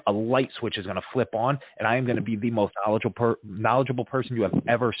a light switch is going to flip on, and I am going to be the most knowledgeable person you have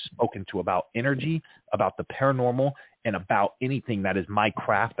ever spoken to about energy, about the paranormal, and about anything that is my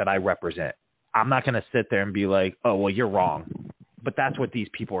craft that I represent. I'm not going to sit there and be like, oh, well, you're wrong. But that's what these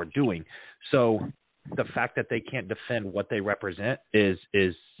people are doing. So the fact that they can't defend what they represent it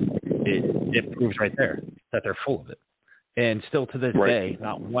proves right there that they're full of it. And still to this day,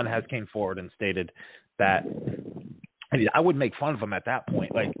 not one has came forward and stated that. I mean, I would make fun of them at that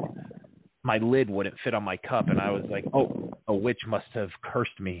point. Like, my lid wouldn't fit on my cup, and I was like, oh, a witch must have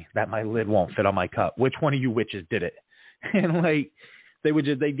cursed me that my lid won't fit on my cup. Which one of you witches did it? And like,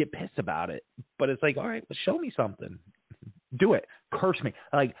 they'd get pissed about it. But it's like, all right, well, show me something. Do it. Curse me.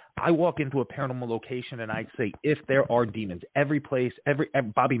 Like, I walk into a paranormal location and I say, if there are demons, every place, every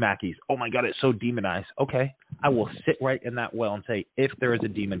Bobby Mackey's, oh my God, it's so demonized. Okay. I will sit right in that well and say, if there is a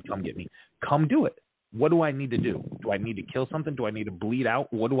demon, come get me. Come do it. What do I need to do? Do I need to kill something? Do I need to bleed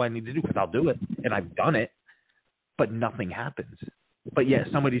out? What do I need to do? Because I'll do it. And I've done it, but nothing happens. But yet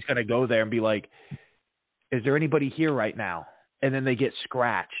somebody's going to go there and be like, is there anybody here right now? And then they get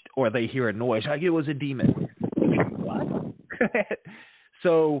scratched or they hear a noise. Like, it was a demon. What?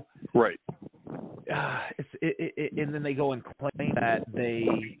 So, right. And then they go and claim that they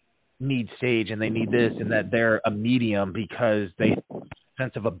need sage and they need this and that they're a medium because they have a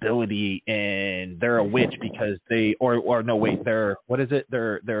sense of ability and they're a witch because they're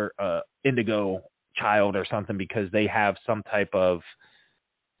indigo child or something because they have some type of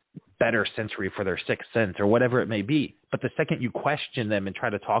better sensory for their sixth sense or whatever it may be. But the second you question them and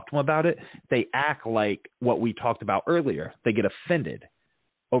try to talk to them about it, they act like what we talked about earlier. They get offended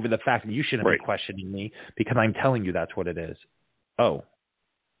over the fact that you shouldn't be questioning me because I'm telling you that's what it is. Oh,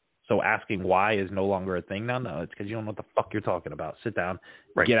 so asking why is no longer a thing now? No, it's because you don't know what the fuck you're talking about. Sit down,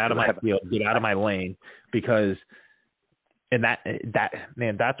 get out of my field, get out of my lane, because and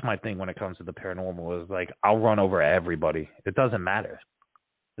that's my thing when it comes to the paranormal is like, I'll run over everybody. It doesn't matter.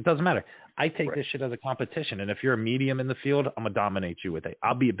 It doesn't matter. I take this shit as a competition. And if you're a medium in the field, I'm going to dominate you with it.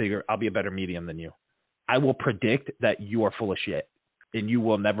 I'll be a better medium than you. I will predict that you are full of shit and you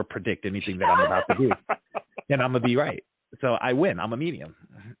will never predict anything that I'm about to do. And I'm going to be right. So I win. I'm a medium.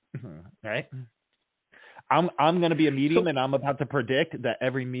 Right? I'm going to be a medium and I'm about to predict that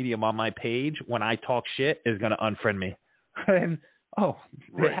every medium on my page, when I talk shit, is going to unfriend me. And,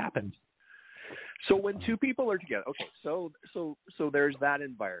 it happens. So when two people are together, okay, so there's that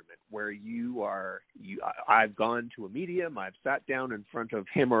environment where I've gone to a medium, I've sat down in front of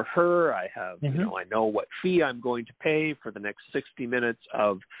him or her, I have, I know what fee I'm going to pay for the next 60 minutes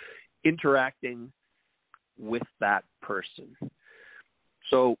of interacting with that person.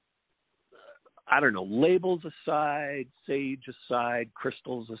 So, I don't know, labels aside, sage aside,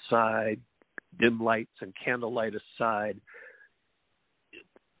 crystals aside, dim lights and candlelight aside,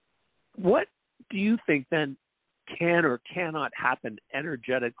 what do you think then can or cannot happen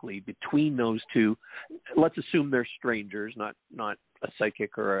energetically between those two? Let's assume they're strangers, not a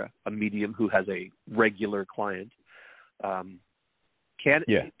psychic or a medium who has a regular client. Can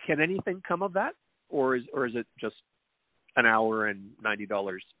anything come of that, or is it just an hour and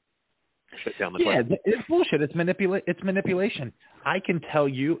 $90 shit down the toilet? Yeah, it's bullshit. It's manipulation. I can tell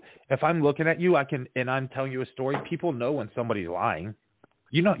you if I'm looking at you, and I'm telling you a story. People know when somebody's lying.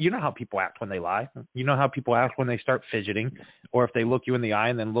 You know how people act when they lie. You know how people act when they start fidgeting, or if they look you in the eye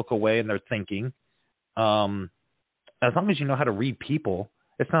and then look away and they're thinking. As long as you know how to read people,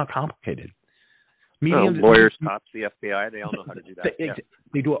 it's not complicated. Mediums, lawyers, cops, the FBI, they all know how to do that.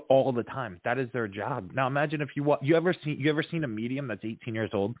 They do it all the time. That is their job. Now imagine if you ever seen a medium that's 18 years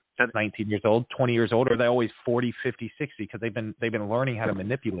old, 19 years old, 20 years old, or they're always 40, 50, 60 because they've been learning how to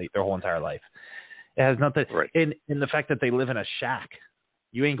manipulate their whole entire life. It has nothing in the fact that they live in a shack.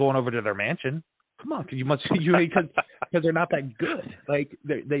 You ain't going over to their mansion. Come on, because they're not that good. Like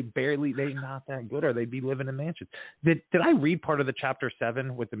they're not that good, or they'd be living in mansions. Did I read part of the chapter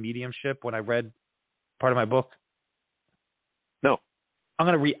 7 with the mediumship when I read part of my book? No. I'm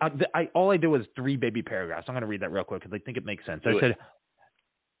gonna read. All I did was 3 baby paragraphs. I'm gonna read that real quick because I think it makes sense. I said,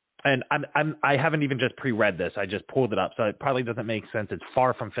 and I haven't even just pre-read this. I just pulled it up, so it probably doesn't make sense. It's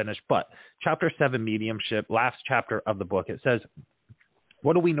far from finished. But chapter 7, mediumship, last chapter of the book, it says,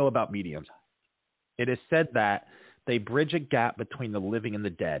 what do we know about mediums? It is said that they bridge a gap between the living and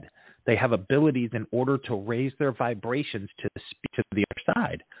the dead. They have abilities in order to raise their vibrations to speak to the other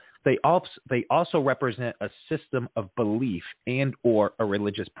side. They also represent a system of belief and or a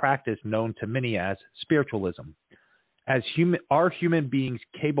religious practice known to many as spiritualism. Are human beings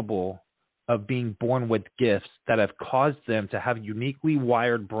capable of being born with gifts that have caused them to have a uniquely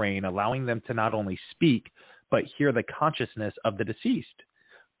wired brain, allowing them to not only speak, but hear the consciousness of the deceased.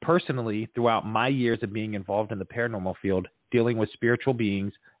 Personally, throughout my years of being involved in the paranormal field, dealing with spiritual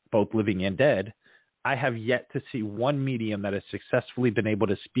beings, both living and dead, I have yet to see one medium that has successfully been able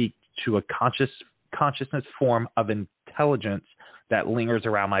to speak to a consciousness form of intelligence that lingers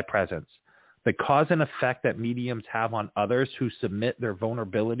around my presence. The cause and effect that mediums have on others who submit their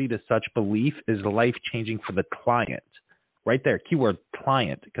vulnerability to such belief is life-changing for the client. Right there, keyword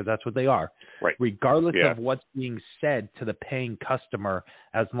client, because that's what they are. Right. Regardless of what's being said to the paying customer,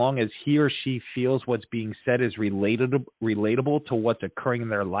 as long as he or she feels what's being said is relatable to what's occurring in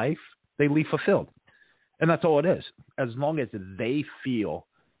their life, they leave fulfilled. And that's all it is. As long as they feel,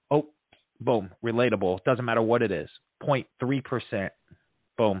 oh, boom, relatable. Doesn't matter what it is. 0.3%.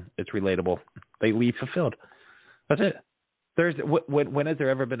 Boom, it's relatable. They leave fulfilled. That's it. When has there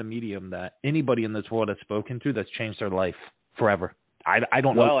ever been a medium that anybody in this world has spoken to that's changed their life forever? I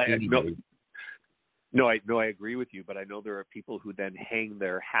don't know anybody. I agree with you, but I know there are people who then hang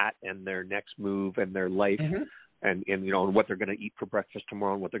their hat and their next move and their life and what they're going to eat for breakfast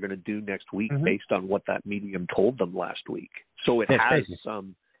tomorrow and what they're going to do next week based on what that medium told them last week. So it has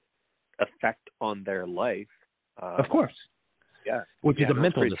some effect on their life. Of course. Yeah. Which is a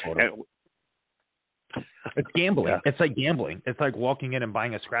mental disorder. It's gambling. Yeah. It's like gambling. It's like walking in and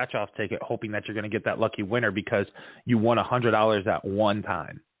buying a scratch-off ticket, hoping that you're going to get that lucky winner because you won $100 at one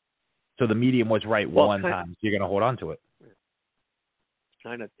time. So the medium was right one time. So you're going to hold on to it.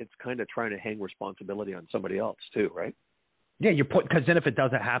 It's kind of trying to hang responsibility on somebody else too, right? Yeah, because then if it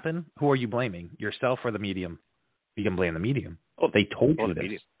doesn't happen, who are you blaming? Yourself or the medium? You can blame the medium. They told you this.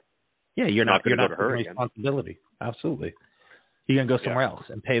 Medium. Yeah, you're not taking responsibility. Absolutely. You're going to go somewhere else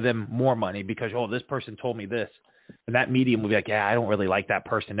and pay them more money because, this person told me this. And that medium will be like, I don't really like that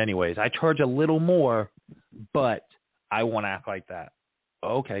person anyways. I charge a little more, but I want to act like that.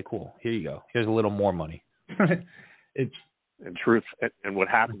 Okay, cool. Here you go. Here's a little more money. In truth, and what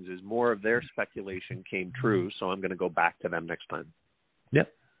happens is more of their speculation came true, so I'm going to go back to them next time.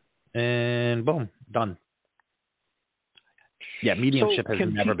 Yep. And boom, done. Yeah, mediumship has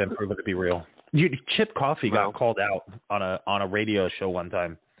never been proven to be real. Chip Coffey got called out on a radio show one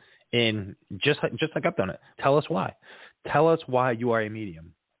time, and just like I've done it. Tell us why. Tell us why you are a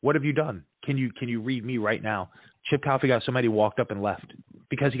medium. What have you done? Can you read me right now? Chip Coffey got somebody walked up and left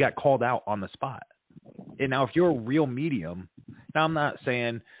because he got called out on the spot. And now, if you're a real medium, now I'm not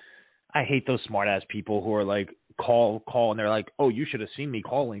saying I hate those smart ass people who are like call and they're like, oh, you should have seen me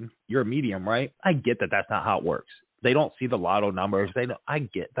calling. You're a medium, right? I get that that's not how it works. They don't see the lotto numbers. I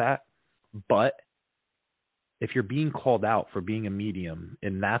get that. But if you're being called out for being a medium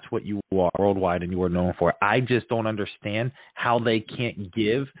and that's what you are worldwide and you are known for, I just don't understand how they can't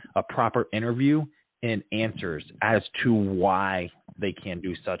give a proper interview and answers as to why they can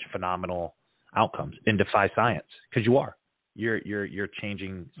do such phenomenal outcomes and defy science. Because you're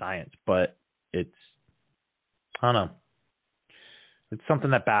changing science, but I don't know. It's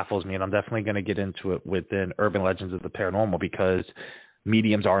something that baffles me, and I'm definitely going to get into it within Urban Legends of the Paranormal because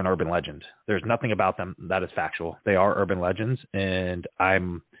mediums are an urban legend. There's nothing about them that is factual. They are urban legends, and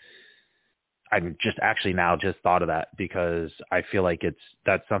I'm just actually now just thought of that because I feel like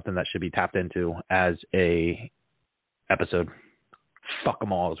that's something that should be tapped into as a episode. Fuck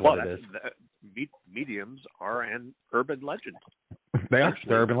them all is what it is. Mediums are an urban legend. They are.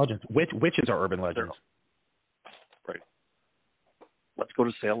 They're urban legends. Witches are urban legends. Right. Let's go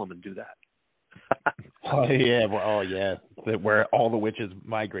to Salem and do that. Oh yeah, where all the witches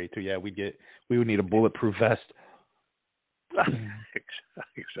migrate to. Yeah, we would need a bulletproof vest.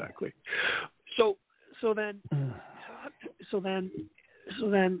 Exactly. So then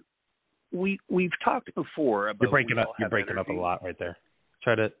we've talked before about. You're breaking up a lot right there.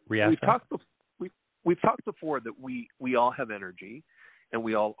 Try to react. We've talked before that we all have energy, and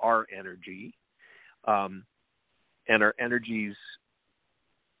we all are energy, and our energies.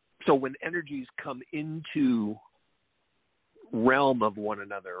 So when energies come into realm of one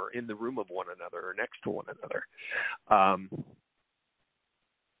another, or in the room of one another, or next to one another,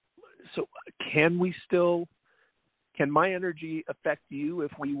 so can my energy affect you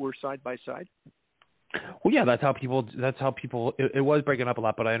if we were side by side? Well, yeah, that's how people, it was breaking up a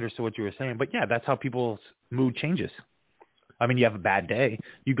lot, but I understood what you were saying. But yeah, that's how people's mood changes. I mean, you have a bad day,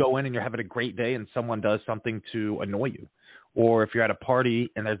 you go in and you're having a great day and someone does something to annoy you. Or if you're at a party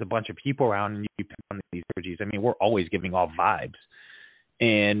and there's a bunch of people around and you pick on these energies, I mean, we're always giving off vibes.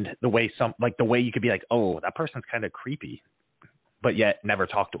 And the way you could be like, oh, that person's kind of creepy, but yet never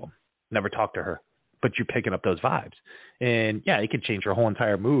talk to them, never talk to her, but you're picking up those vibes. And yeah, it could change your whole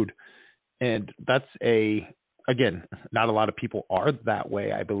entire mood. And that's again, not a lot of people are that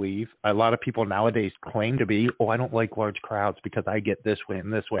way, I believe. A lot of people nowadays claim to be, I don't like large crowds because I get this way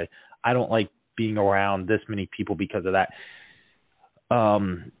and this way. I don't like being around this many people because of that.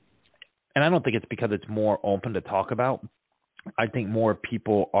 And I don't think it's because it's more open to talk about. I think more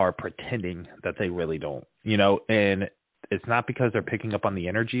people are pretending that they really don't, and it's not because they're picking up on the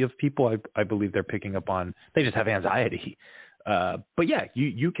energy of people. I believe they're picking up on, they just have anxiety. But yeah,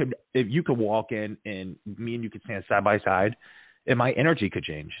 you could, if you could walk in and me and you could stand side by side and my energy could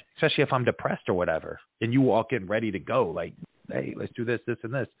change, especially if I'm depressed or whatever. And you walk in ready to go, like, hey, let's do this, this,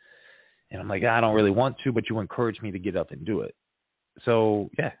 and this. And I'm like, I don't really want to, but you encourage me to get up and do it. So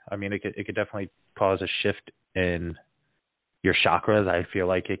yeah, I mean, it could definitely cause a shift in your chakras. I feel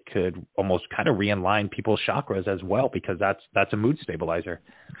like it could almost kind of realign people's chakras as well, because that's a mood stabilizer.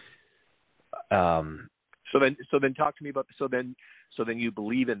 So then talk to me about, so then you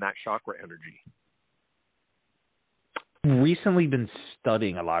believe in that chakra energy. Recently been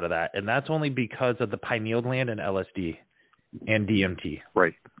studying a lot of that, and that's only because of the pineal gland and LSD and DMT.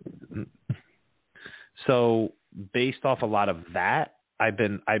 Right. So based off a lot of that, I've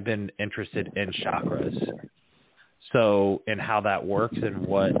been interested in chakras. So, and how that works and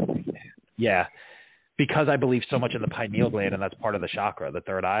because I believe so much in the pineal gland, and that's part of the chakra, the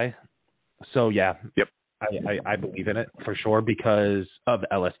third eye. So yeah. Yep. I believe in it for sure because of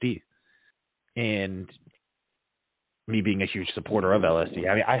LSD and me being a huge supporter of LSD.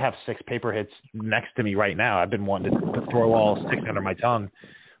 I mean, I have 6 paper hits next to me right now. I've been wanting to throw all 6 under my tongue,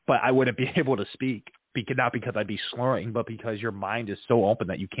 but I wouldn't be able to speak, not because I'd be slurring, but because your mind is so open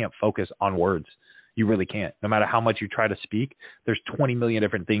that you can't focus on words. You really can't. No matter how much you try to speak, there's 20 million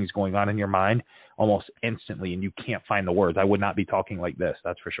different things going on in your mind almost instantly, and you can't find the words. I would not be talking like this,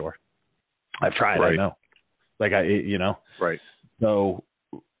 that's for sure. I've tried, right. I know. Like Right. So,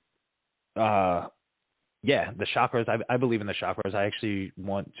 the chakras, I believe in the chakras. I actually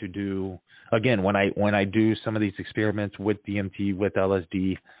want to do, again, when I do some of these experiments with DMT, with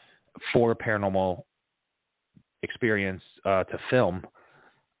LSD for paranormal experience to film,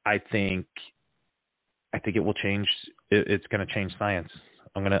 I think it will change. It's going to change science.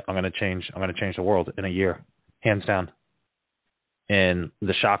 I'm going to change the world in a year, hands down. And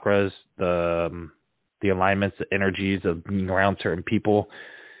the chakras, the alignments, the energies of being around certain people,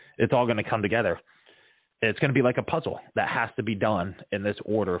 it's all going to come together. It's going to be like a puzzle that has to be done in this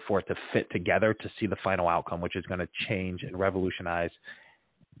order for it to fit together to see the final outcome, which is going to change and revolutionize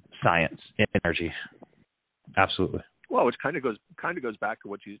science and energy. Absolutely. Well, which kind of goes back to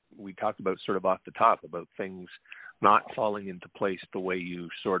what we talked about sort of off the top about things not falling into place the way you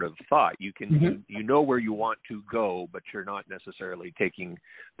sort of thought. You can you know where you want to go, but you're not necessarily taking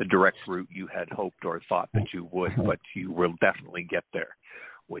the direct route you had hoped or thought that you would, but you will definitely get there,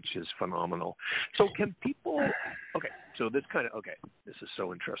 which is phenomenal. So can people this is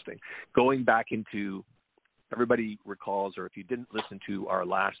so interesting. Going back into, everybody recalls, or if you didn't listen to our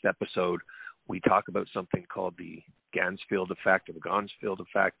last episode, we talk about something called the Gansfield effect or the Gansfield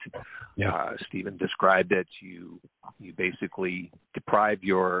effect. Yeah. Stephen described it. You basically deprive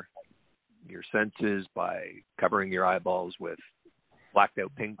your senses by covering your eyeballs with blacked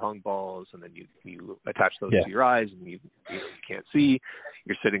out ping pong balls, and then you attach those to your eyes, and you can't see.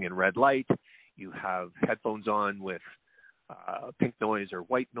 You're sitting in red light. You have headphones on with pink noise or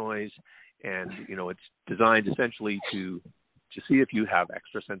white noise, and it's designed essentially to see if you have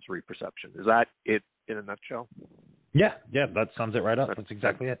extrasensory perception. Is that it in a nutshell? Yeah, that sums it right up. That's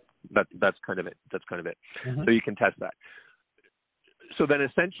exactly it. That's kind of it. Mm-hmm. So you can test that. So then,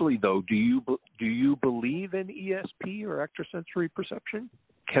 essentially, though, do you believe in ESP or extrasensory perception?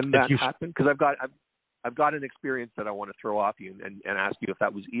 Can that happen? Because I've got an experience that I want to throw off you and ask you if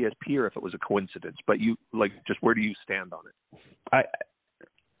that was ESP or if it was a coincidence. But just where do you stand on it?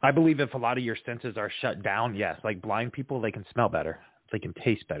 I believe if a lot of your senses are shut down, yes. Like blind people, they can smell better, they can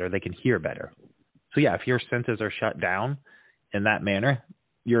taste better, they can hear better. So yeah, if your senses are shut down in that manner,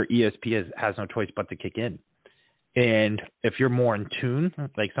 your ESP has no choice but to kick in. And if you're more in tune,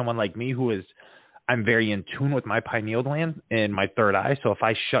 like someone like me I'm very in tune with my pineal gland and my third eye. So if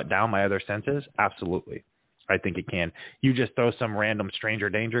I shut down my other senses, absolutely, I think it can. You just throw some random stranger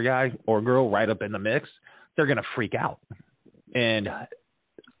danger guy or girl right up in the mix, they're going to freak out and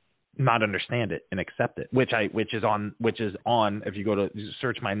not understand it and accept it, which is on, if you go to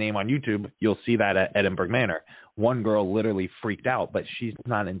search my name on YouTube, you'll see that at Edinburgh Manor. One girl literally freaked out, but she's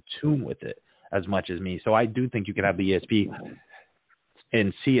not in tune with it as much as me. So I do think you can have the ESP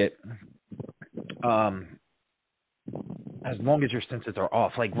and see it as long as your senses are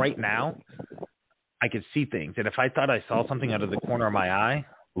off. Like right now, I could see things. And if I thought I saw something out of the corner of my eye,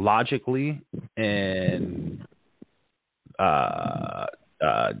 logically and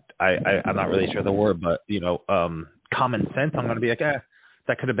I'm not really sure the word, but common sense, I'm going to be like,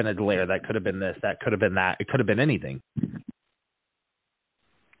 that could have been a glare, that could have been this, that could have been that, it could have been anything.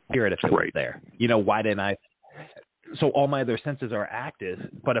 Hear it if it was there. Why didn't I? So all my other senses are active,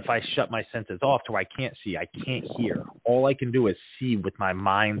 but if I shut my senses off to where I can't see, I can't hear. All I can do is see with my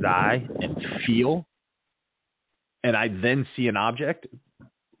mind's eye and feel, and I then see an object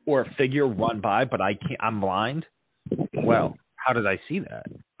or a figure run by, but I can't. I'm blind. Well, how did I see that?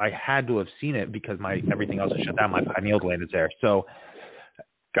 I had to have seen it because everything else is shut down. My pineal gland is there. So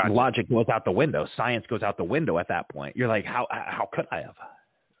logic goes out the window. Science goes out the window at that point. You're like, how could I have?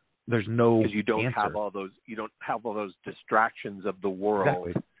 There's no because you don't answer. have all those distractions of the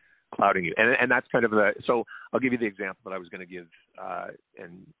world clouding you, and that's kind of so I'll give you the example that I was going to give,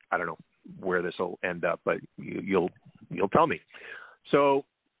 and I don't know where this will end up, but you'll tell me. So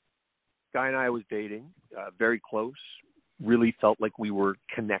guy and I was dating, very close, really felt like we were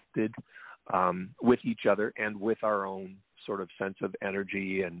connected with each other and with our own sort of sense of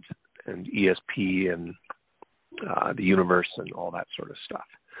energy and ESP and the universe and all that sort of stuff.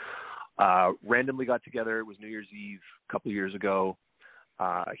 Randomly got together. It was New Year's Eve a couple of years ago.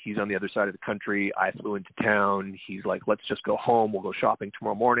 He's on the other side of the country. I flew into town. He's like, let's just go home. We'll go shopping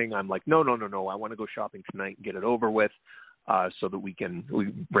tomorrow morning. I'm like, no. I want to go shopping tonight and get it over with so that we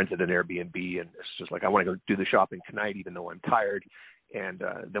rented an Airbnb. And it's just like, I want to go do the shopping tonight, even though I'm tired. And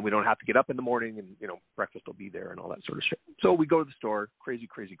then we don't have to get up in the morning and, breakfast will be there and all that sort of shit. So we go to the store. Crazy.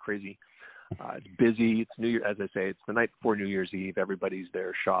 It's busy. It's New Year, as I say, it's the night before New Year's Eve. Everybody's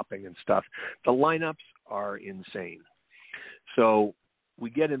there shopping and stuff. The lineups are insane. So we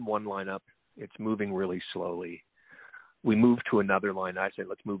get in one lineup. It's moving really slowly. We move to another line. I say,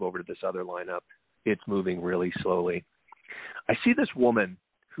 let's move over to this other lineup. It's moving really slowly. I see this woman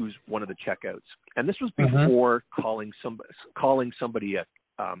who's one of the checkouts, and this was before calling somebody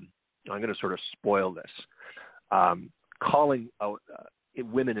I'm going to sort of spoil this. Calling out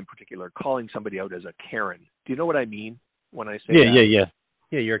women in particular, calling somebody out as a Karen. Do you know what I mean when I say that?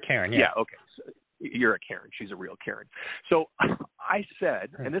 Yeah, you're a Karen. Yeah, okay. So you're a Karen. She's a real Karen. So I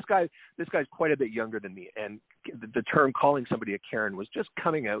said, and this guy's quite a bit younger than me, and the term calling somebody a Karen was just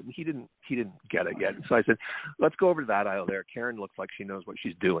coming out, and he didn't get it yet. So I said, let's go over to that aisle there. Karen looks like she knows what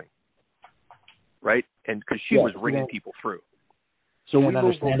she's doing, right? And because she was ringing people through. So we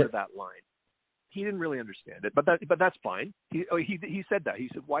moved over to that line. He didn't really understand it, but that's fine. He said that. He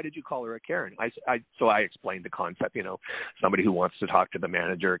said, "Why did you call her a Karen?" So I explained the concept. Somebody who wants to talk to the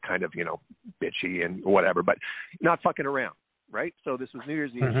manager, kind of bitchy and whatever, but not fucking around, right? So this was New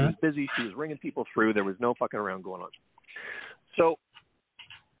Year's Eve. She was busy. She was ringing people through. There was no fucking around going on. So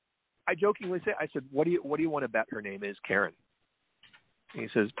I jokingly said, "I said, what do you want to bet her name is, Karen?" And he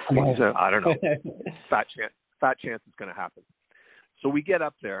says, "I don't know. Fat chance it's going to happen." So we get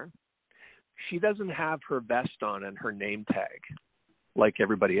up there. She doesn't have her vest on and her name tag like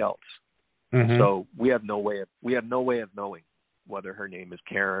everybody else. So we have no way of knowing whether her name is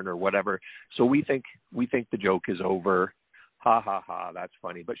Karen or whatever. So we think the joke is over. Ha ha ha, that's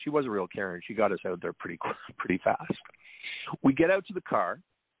funny. But she was a real Karen. She got us out there pretty fast. We get out to the car,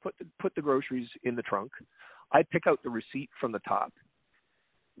 put the groceries in the trunk. I pick out the receipt from the top.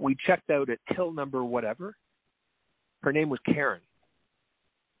 We checked out at till number whatever. Her name was Karen.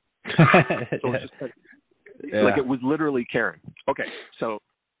 So it's just like it was literally Karen. Okay, so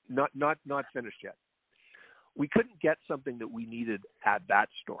not finished yet. We couldn't get something that we needed at that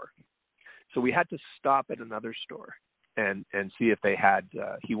store, so we had to stop at another store and see if they had.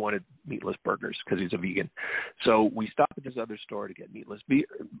 He wanted meatless burgers because he's a vegan, so we stopped at this other store to get meatless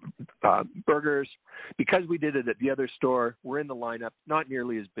burgers. Because we did it at the other store, we're in the lineup. Not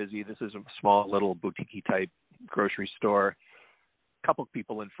nearly as busy. This is a small little boutique type grocery store. Couple of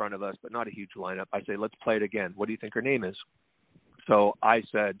people in front of us, but not a huge lineup. I say, let's play it again. What do you think her name is? So I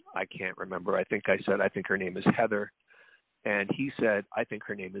said, I can't remember. I think her name is Heather. And he said, I think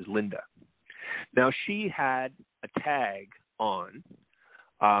her name is Linda. Now she had a tag on,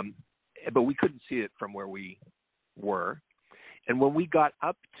 but we couldn't see it from where we were. And when we got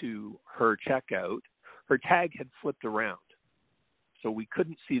up to her checkout, her tag had flipped around. So we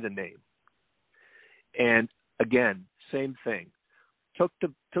couldn't see the name. And again, same thing. Took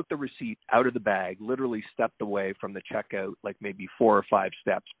the receipt out of the bag, literally stepped away from the checkout, like maybe 4 or 5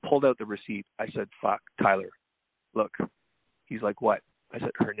 steps, pulled out the receipt. I said, fuck, Tyler, look. He's like, what? I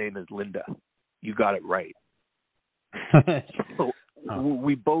said, her name is Linda. You got it right. So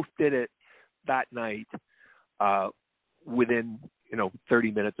we both did it that night within,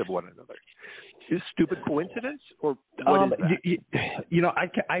 30 minutes of one another. stupid coincidence, or what is that? You know,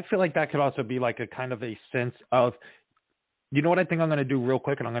 I feel like that could also be like a kind of a sense of, you know what I think I'm going to do real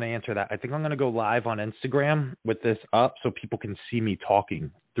quick, and I'm going to answer that. I think I'm going to go live on Instagram with this up so people can see me talking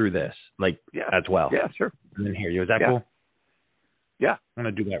through this, like, as well. Yeah, sure. And then hear you. Is that cool? Yeah. I'm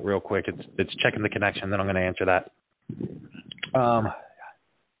going to do that real quick. It's checking the connection, then I'm going to answer that.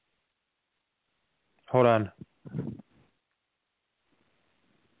 Hold on.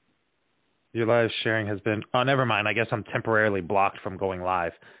 Your live sharing has been... Oh, never mind. I guess I'm temporarily blocked from going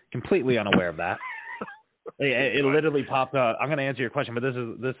live. Completely unaware of that. It literally popped up. I'm going to answer your question, but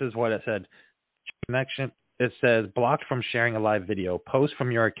this is what it said. Connection. It says, blocked from sharing a live video. Posts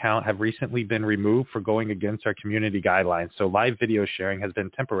from your account have recently been removed for going against our community guidelines. So live video sharing has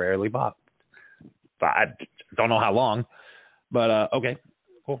been temporarily blocked. But I don't know how long. But, okay.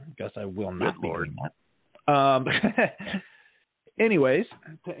 Cool. Guess I will not be doing that. Anyways,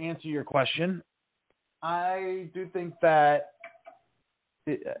 to answer your question, I do think that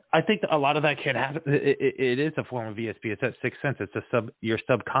I think a lot of that can happen. It is a form of ESP. It's that sixth sense. It's your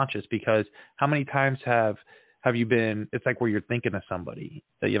subconscious, because how many times have you been, it's like where you're thinking of somebody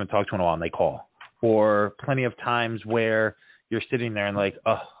that you haven't talked to in a while and they call, or plenty of times where you're sitting there and like,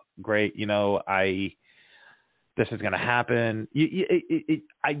 oh, great. You know, this is going to happen.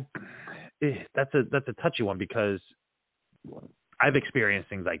 That's a touchy one, because I've experienced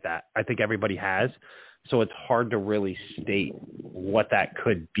things like that. I think everybody has. So it's hard to really state what that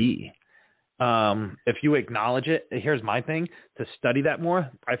could be. If you acknowledge it, here's my thing, to study that more.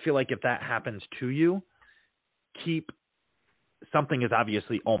 I feel like if that happens to you, something is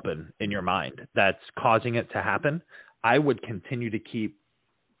obviously open in your mind that's causing it to happen. I would continue to keep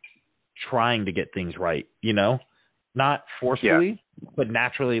trying to get things right, you know, not forcefully, but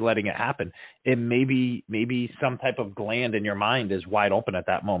naturally letting it happen. And maybe some type of gland in your mind is wide open at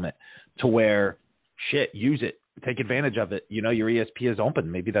that moment to where, shit, use it, take advantage of it. You know, your ESP is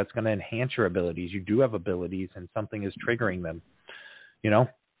open. Maybe that's going to enhance your abilities. You do have abilities and something is triggering them, you know?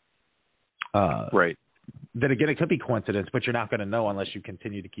 Right. Then again, it could be coincidence, but you're not going to know unless you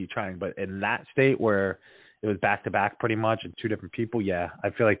continue to keep trying. But in that state where it was back to back pretty much and two different people, I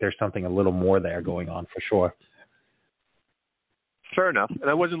feel like there's something a little more there going on for sure. Fair enough. And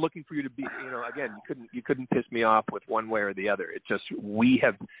I wasn't looking for you to be, you know, again, you couldn't piss me off with one way or the other. It's just,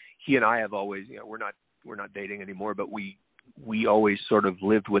 he and I have always, you know, we're not dating anymore, but we always sort of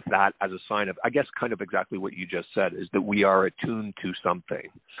lived with that as a sign of, I guess, kind of exactly what you just said, is that we are attuned to something,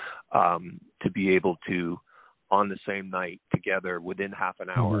 to be able to, on the same night together within half an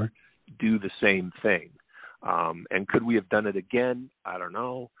hour, do the same thing. And could we have done it again? I don't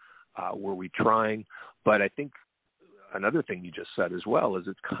know. Were we trying? But I think another thing you just said as well is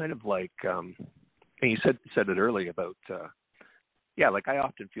it's kind of like, and you said it earlier about, like I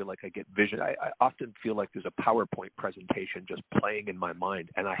often feel like I get vision. I often feel like there's a PowerPoint presentation just playing in my mind,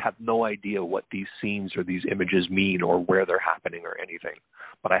 and I have no idea what these scenes or these images mean or where they're happening or anything.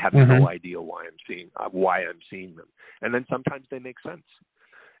 But I have no idea why I'm seeing them. And then sometimes they make sense.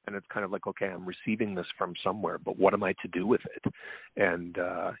 And it's kind of like, okay, I'm receiving this from somewhere, but what am I to do with it? And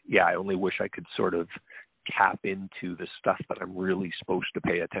I only wish I could sort of tap into the stuff that I'm really supposed to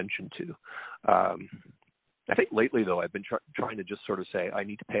pay attention to. I think lately, though, I've been trying to just sort of say I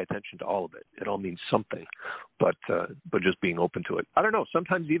need to pay attention to all of it. It all means something, but just being open to it. I don't know.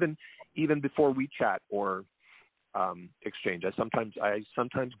 Sometimes even before we chat or exchange, I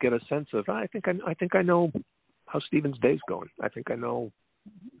sometimes get a sense of I think I know how Stephen's day's going. I think I know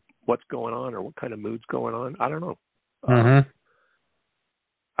what's going on or what kind of mood's going on. I don't know. I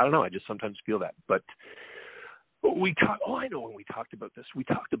don't know. I just sometimes feel that. But I know when we talked about this. We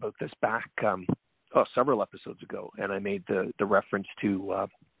talked about this back several episodes ago, and I made the reference to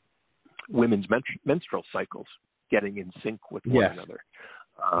women's menstrual cycles getting in sync with one another.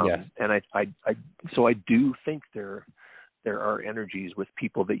 And I do think there are energies with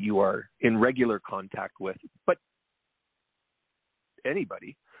people that you are in regular contact with, but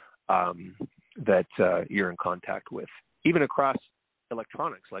anybody that you're in contact with, even across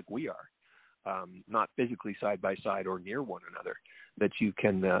electronics like we are, not physically side by side or near one another, that you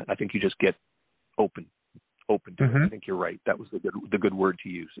can, I think you just get open to it. I think you're right. That was the good word to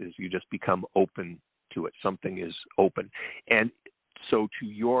use, is you just become open to it. Something is open. And so to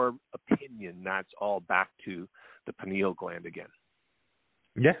your opinion, that's all back to the pineal gland again.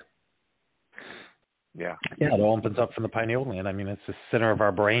 Yeah. Yeah, it all opens up from the pineal gland. I mean, it's the center of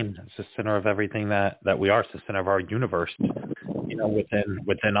our brain. It's the center of everything that we are. It's the center of our universe, you know,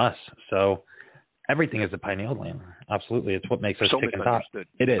 within us. So everything is the pineal gland. Absolutely. It's what makes us tick and talk.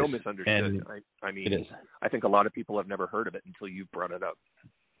 It is. So misunderstood. I mean, it is. I think a lot of people have never heard of it until you brought it up.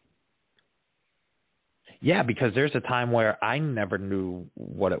 Yeah, because there's a time where I never knew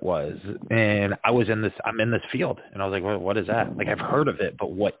what it was, and I'm in this field, and I was like, well, what is that? Like, I've heard of it,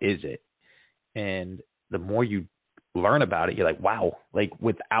 but what is it? And the more you learn about it, you're like, wow, like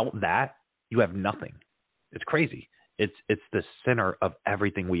without that, you have nothing. It's crazy. It's the center of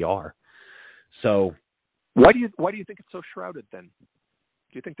everything we are. So why do you think it's so shrouded then?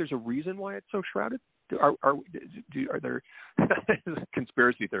 Do you think there's a reason why it's so shrouded? Are there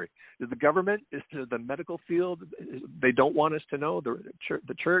conspiracy theory? Is the government, is the medical field, they don't want us to know?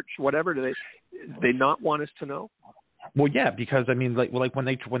 The church, whatever, do they not want us to know? Well, yeah, because I mean, like when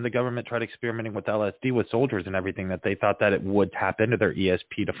the government tried experimenting with LSD with soldiers and everything, that they thought that it would tap into their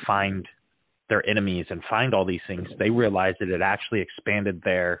ESP to find their enemies and find all these things. They realized that it actually expanded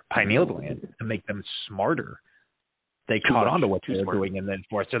their pineal gland to make them smarter. They caught on to what they were doing, and then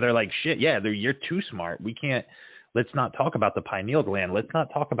so they're like, shit, yeah, you're too smart. We can't. Let's not talk about the pineal gland. Let's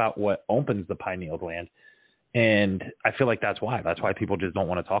not talk about what opens the pineal gland. And I feel like that's why people just don't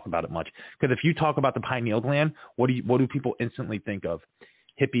want to talk about it much. Because if you talk about the pineal gland, what do people instantly think of?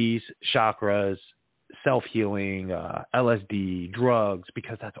 Hippies, chakras, self-healing, LSD, drugs,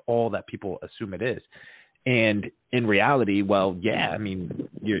 because that's all that people assume it is. And in reality, well, yeah, I mean,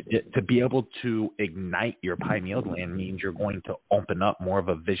 to be able to ignite your pineal gland means you're going to open up more of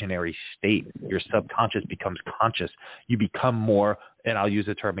a visionary state. Your subconscious becomes conscious. You become more, and I'll use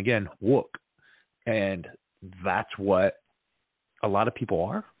the term again, woke. And that's what a lot of people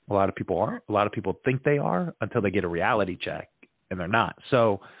are. A lot of people think they are until they get a reality check, and they're not.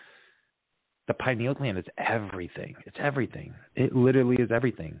 So the pineal gland is everything. It's everything. It literally is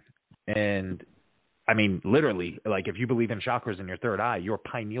everything. And I mean, literally, like if you believe in chakras in your third eye, your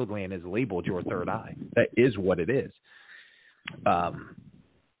pineal gland is labeled your third eye. That is what it is. I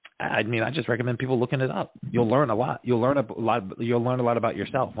mean, I just recommend people looking it up. You'll learn a lot. You'll learn a lot about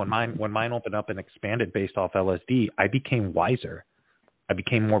yourself. When mine opened up and expanded based off LSD, I became wiser. I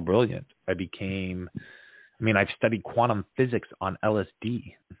became more brilliant. I've studied quantum physics on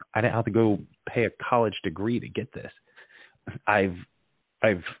LSD. I didn't have to go pay a college degree to get this. I've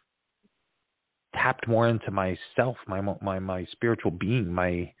tapped more into myself, my spiritual being,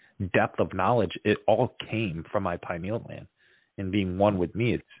 my depth of knowledge. It all came from my pineal gland and being one with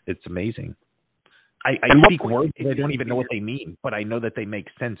me. It's amazing. I speak words that I don't even know what they mean, but I know that they make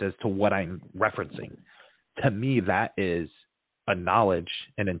sense as to what I'm referencing. To me, that is a knowledge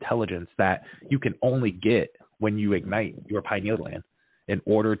and intelligence that you can only get when you ignite your pineal gland in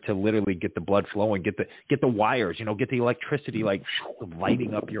order to literally get the blood flowing, get the wires, get the electricity like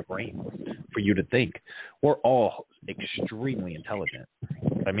lighting up your brain for you to think. We're all extremely intelligent.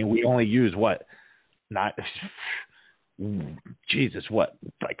 I mean, we only use what 5%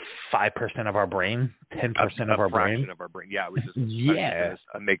 of our brain, 10% of our brain. Of our brain. Yeah, I was just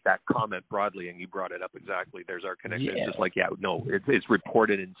make that comment broadly, and you brought it up exactly. There's our connection. Yeah. It's just like, it's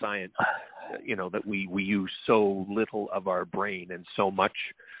reported in science, that we use so little of our brain and so much.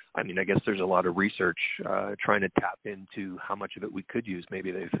 I mean, I guess there's a lot of research trying to tap into how much of it we could use.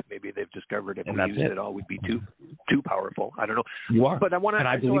 Maybe they've discovered if we used it all, we'd be too powerful. I don't know. You are. But I want to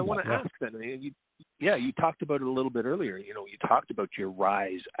ask then. I mean, you talked about it a little bit earlier. You talked about your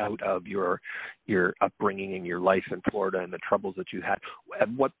rise out of your upbringing and your life in Florida and the troubles that you had. At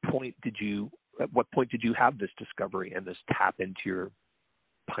what point did you have this discovery and this tap into your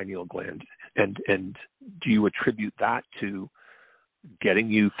pineal gland? And do you attribute that to getting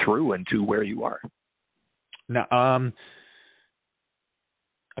you through and to where you are? No, I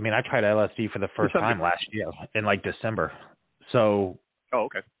mean, I tried LSD for the first time last year in like December. So,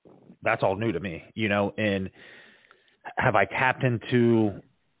 okay, that's all new to me, and have I tapped into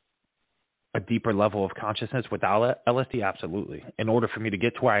a deeper level of consciousness without LSD? Absolutely. In order for me to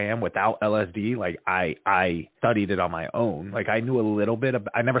get to where I am without LSD, like I studied it on my own. Like I knew a little bit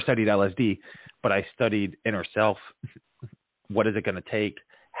I never studied LSD, but I studied inner self. What is it going to take?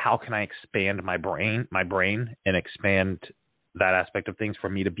 How can I expand my brain and expand that aspect of things for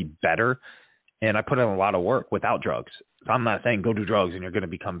me to be better? And I put in a lot of work without drugs. So I'm not saying go do drugs and you're going to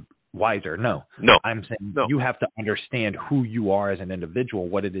become wiser. No. I'm saying you have to understand who you are as an individual,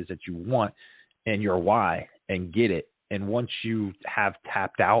 what it is that you want and your why, and get it. And once you have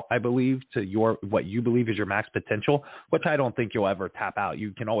tapped out, I believe, to what you believe is your max potential, which I don't think you'll ever tap out.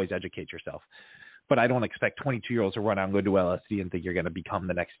 You can always educate yourself. But I don't expect 22-year-olds to run out and go do LSD and think you're going to become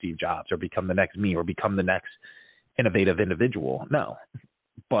the next Steve Jobs or become the next me or become the next innovative individual. No.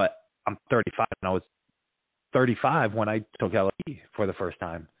 But I'm 35, and I was 35 when I took LSD for the first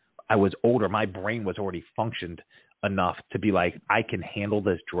time. I was older. My brain was already functioned enough to be like, I can handle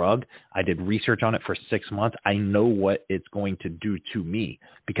this drug. I did research on it for 6 months. I know what it's going to do to me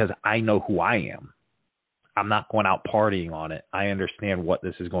because I know who I am. I'm not going out partying on it. I understand what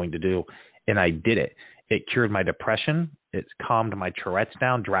this is going to do. And I did it. It cured my depression. It's calmed my Tourette's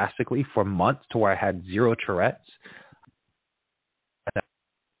down drastically for months to where I had 0 Tourette's.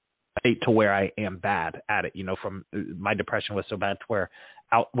 To where I am bad at it, from my depression was so bad to where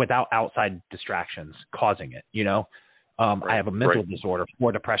without outside distractions causing it, I have a mental disorder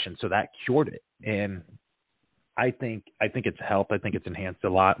for depression. So that cured it. And I think it's helped. I think it's enhanced a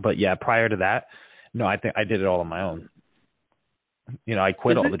lot, but yeah, prior to that, no, I think I did it all on my own. I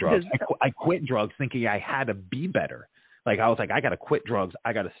quit all the drugs. I quit drugs thinking I had to be better. Like I was like, I got to quit drugs.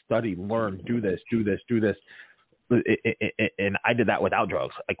 I got to study, learn, do this. And I did that without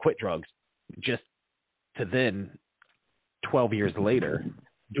drugs. I quit drugs just to then 12 years later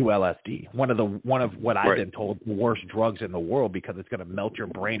do LSD. One of what I've been told the worst drugs in the world because it's going to melt your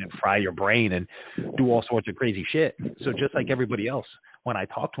brain and fry your brain and do all sorts of crazy shit. So just like everybody else, when I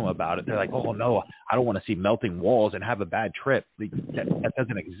talk to them about it, they're like, oh no, I don't want to see melting walls and have a bad trip. That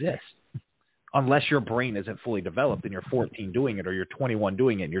doesn't exist. Unless your brain isn't fully developed and you're 14 doing it or you're 21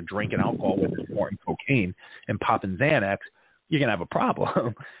 doing it and you're drinking alcohol with snorting cocaine and popping Xanax, you're going to have a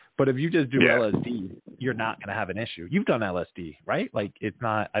problem. But if you just do LSD, you're not going to have an issue. You've done LSD, right? Like it's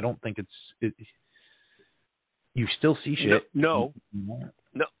not, I don't think you still see shit. No. You've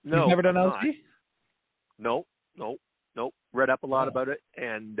never done LSD? No. Read up a lot about it.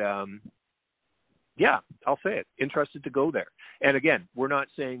 And, yeah, I'll say it. Interested to go there. And again, we're not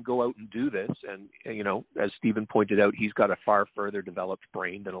saying go out and do this. And as Stephen pointed out, he's got a far further developed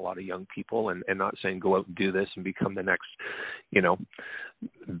brain than a lot of young people and not saying go out and do this and become the next,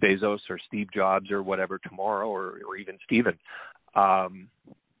 Bezos or Steve Jobs or whatever tomorrow or even Stephen.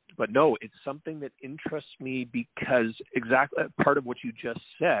 But no, it's something that interests me because exactly part of what you just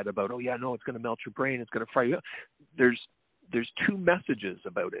said about, it's going to melt your brain. It's going to fry you up. There's 2 messages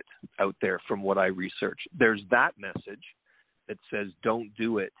about it out there from what I researched. There's that message that says don't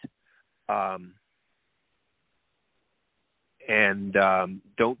do it, and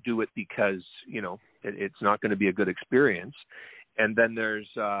don't do it because it's not going to be a good experience. And then there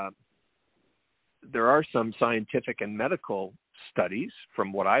are some scientific and medical studies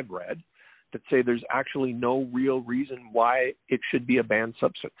from what I've read that say there's actually no real reason why it should be a banned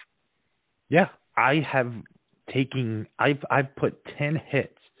substance. Yeah, I've put 10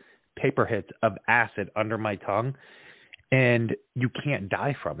 paper hits of acid under my tongue, and you can't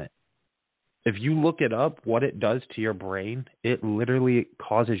die from it. If you look it up, what it does to your brain, it literally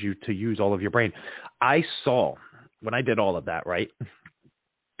causes you to use all of your brain. I saw, when I did all of that, right,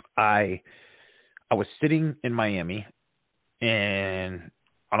 I was sitting in Miami and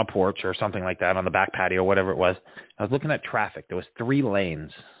on a porch or something like that, on the back patio, whatever it was. I was looking at traffic. There was 3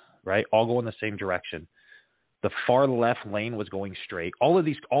 lanes, right, all going the same direction. The far left lane was going straight. All of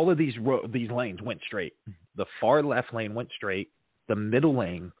these lanes went straight. The far left lane went straight. The middle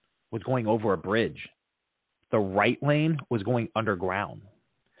lane was going over a bridge. The right lane was going underground.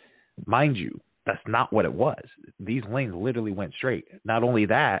 Mind you, that's not what it was. These lanes literally went straight. Not only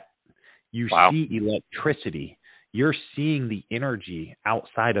that, you see electricity. You're seeing the energy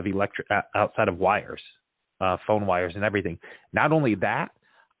outside of wires, phone wires and everything. Not only that,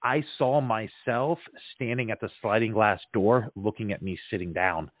 I saw myself standing at the sliding glass door looking at me sitting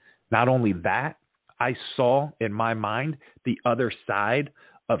down. Not only that, I saw in my mind the other side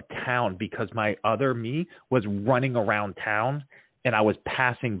of town because my other me was running around town and I was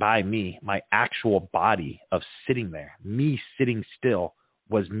passing by me, my actual body of sitting there. Me sitting still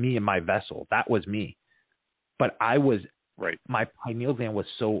was me in my vessel. That was me. But I was, my pineal gland was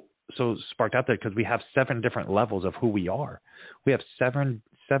so sparked out there because we have 7 different levels of who we are. We have seven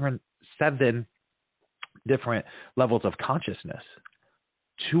different levels of consciousness.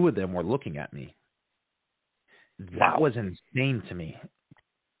 2 of them were looking at me. That was insane to me.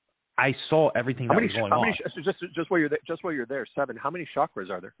 I saw everything that was going on. Just while you're there, 7. How many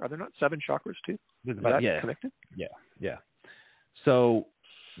chakras are there? Are there not 7 chakras too? Is that connected? Yeah. So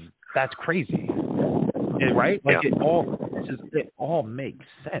that's crazy, right? Like it all makes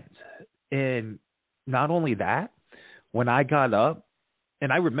sense. And not only that, when I got up,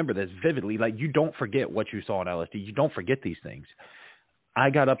 and I remember this vividly, like you don't forget what you saw on LSD. You don't forget these things.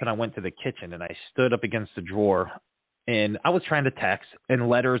 I got up and I went to the kitchen and I stood up against the drawer and I was trying to text and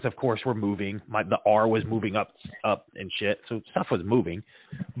letters, of course, were moving. The R was moving up and shit. So stuff was moving,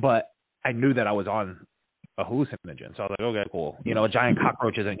 but I knew that I was on a hallucinogen. So I was like, okay, cool. A giant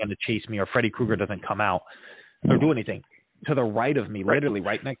cockroach isn't going to chase me or Freddy Krueger doesn't come out or do anything. To the right of me, literally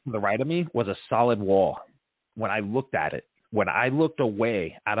right next to the right of me was a solid wall. When I looked at it, when I looked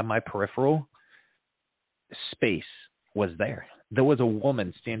away out of my peripheral, space was there. there was a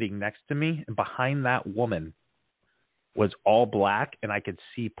woman standing next to me, and behind that woman was all black, and I could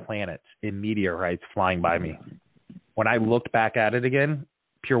see planets and meteorites flying by me. When I looked back at it again,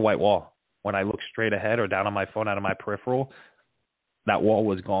 pure white wall. When I looked straight ahead or down on my phone out of my peripheral, that wall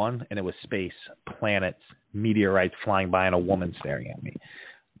was gone, and it was space, planets, meteorites flying by, and a woman staring at me.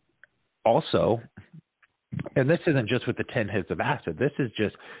 Also, and this isn't just with the 10 hits of acid. This is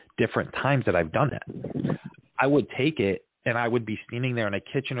just different times that I've done that. I would take it, and I would be standing there in a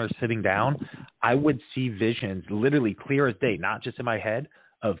kitchen or sitting down. I would see visions, literally clear as day, not just in my head,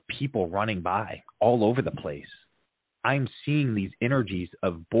 of people running by all over the place. I'm seeing these energies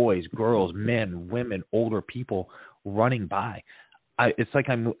of boys, girls, men, women, older people running by. It's like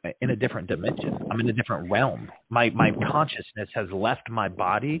I'm in a different dimension. I'm in a different realm. My consciousness has left my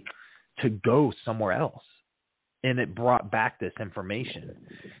body to go somewhere else. And it brought back this information.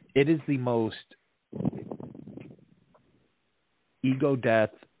 It is the most ego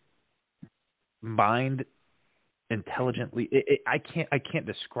death, mind intelligently. I can't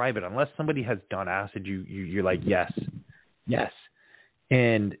describe it unless somebody has done acid. You're like, yes.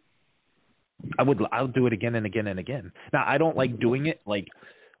 And I'll do it again and again and again. Now, I don't like doing it like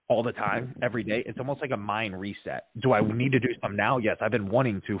all the time, every day. It's almost like a mind reset. Do I need to do something now? Yes, I've been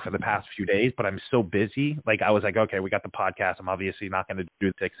wanting to for the past few days, but I'm so busy. Like, I was like, okay, we got the podcast. I'm obviously not going to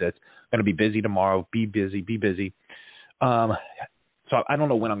do 6 hits. I'm going to be busy tomorrow. Be busy. So I don't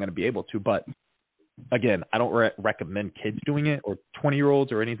know when I'm going to be able to, but again, I don't recommend kids doing it or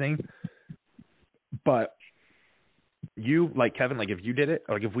 20-year-olds or anything. But you, like Kevin, like if you did it,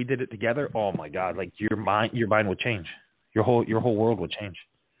 like if we did it together, oh my God, like your mind would change. Your whole world would change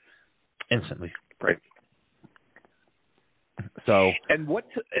instantly. Right. So what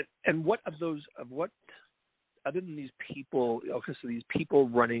other than these people, okay, so these people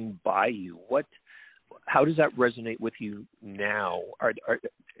running by you, how does that resonate with you now?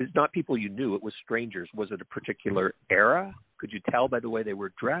 It's not people you knew, it was strangers. Was it a particular era? Could you tell by the way they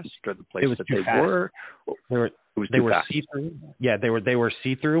were dressed or the place that they were? They were see-through. Yeah, they were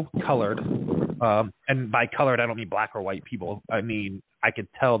see-through, colored. And by colored, I don't mean black or white people. I mean, I could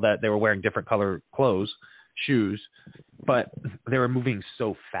tell that they were wearing different color clothes, shoes, but they were moving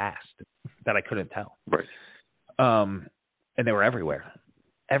so fast that I couldn't tell. Right. And they were everywhere.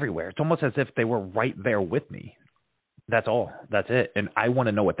 It's almost as if they were right there with me. That's all. That's it. And I want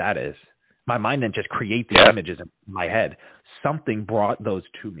to know what that is. My mind didn't just create the images in my head. Something brought those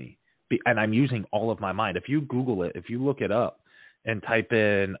to me. And I'm using all of my mind. If you Google it, if you look it up and type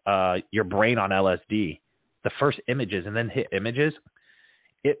in your brain on LSD, the first images, and then hit images,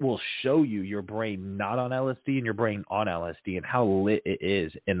 it will show you your brain not on LSD and your brain on LSD and how lit it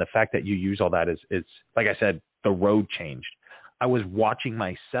is. And the fact that you use all that is like I said, the road changed. I was watching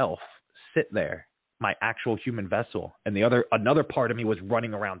myself sit there, my actual human vessel, and another part of me was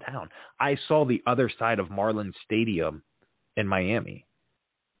running around town. I saw the other side of Marlins Stadium in Miami.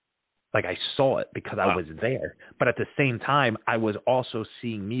 Like I saw it because I was there. But at the same time, I was also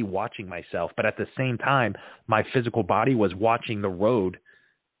seeing me watching myself. But at the same time, my physical body was watching the road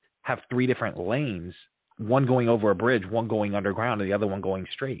have 3 different lanes, one going over a bridge, one going underground, and the other one going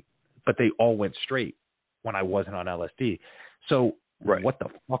straight. But they all went straight when I wasn't on LSD. So What the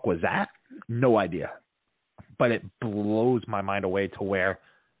fuck was that? No idea. But it blows my mind away to where,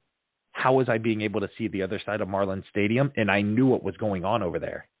 how was I being able to see the other side of Marlins Stadium? And I knew what was going on over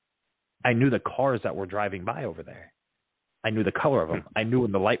there. I knew the cars that were driving by over there. I knew the color of them. I knew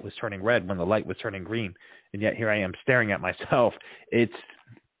when the light was turning red, when the light was turning green. And yet here I am staring at myself. It's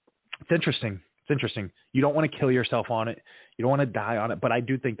interesting. It's interesting. You don't want to kill yourself on it. You don't want to die on it. But I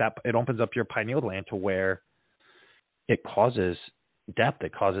do think that it opens up your pineal gland to where it causes depth.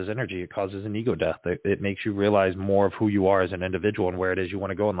 It causes energy. It causes an ego death. It makes you realize more of who you are as an individual and where it is you want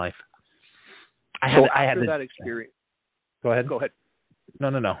to go in life. I had that experience. Go ahead.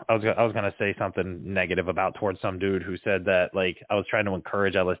 No. I was gonna say something negative towards some dude who said that, like, I was trying to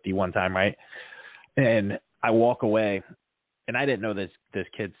encourage LSD one time, right? And I walk away, and I didn't know this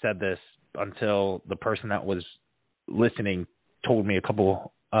kid said this until the person that was listening told me a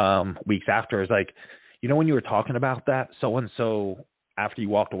couple weeks after. It's like, you know, when you were talking about that, so and so after you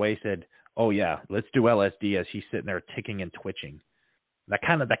walked away said, "Oh yeah, let's do LSD," as he's sitting there ticking and twitching. That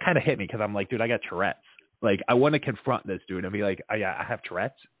kind of hit me because I'm like, dude, I got Tourette's. Like, I want to confront this dude and be like, I have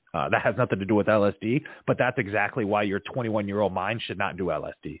Tourette's. That has nothing to do with LSD, but that's exactly why your 21-year-old mind should not do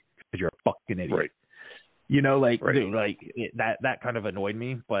LSD, because you're a fucking idiot. Right. You know, like, right. Dude, like that kind of annoyed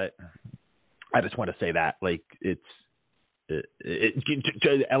me, but I just want to say that, like,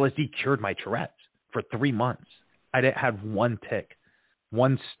 LSD cured my Tourette's for 3 months. I didn't have one tick,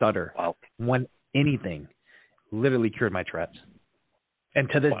 one stutter, one anything. Literally cured my Tourette's. And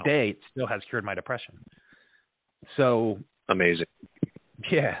to this Wow. day, it still has cured my depression. So Amazing.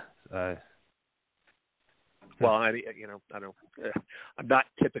 yeah. Well, I don't. I'm not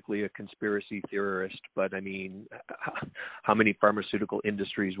typically a conspiracy theorist, but I mean, how many pharmaceutical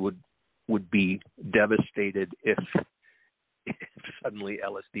industries would be devastated if suddenly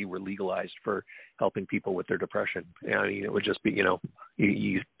LSD were legalized for helping people with their depression? I mean, it would just be,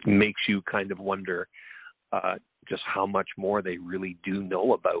 it makes you kind of wonder just how much more they really do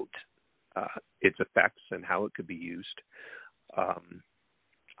know about its effects and how it could be used.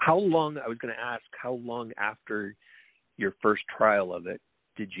 I was going to ask, how long after your first trial of it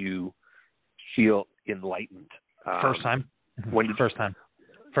did you feel enlightened? First time. When did First time.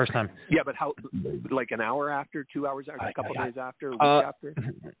 Yeah, but how? Like an hour after, 2 hours after, a couple days after, a week after?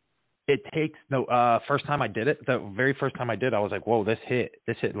 It takes first time I did it, the very first time I did, I was like, whoa, this hit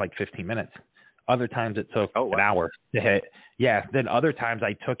in like 15 minutes. Other times it took an hour to hit. Yeah. Then other times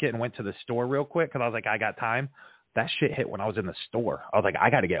I took it and went to the store real quick because I was like, I got time. That shit hit when I was in the store. I was like, I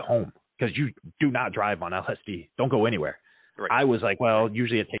got to get home because you do not drive on LSD. Don't go anywhere. Right. I was like, well,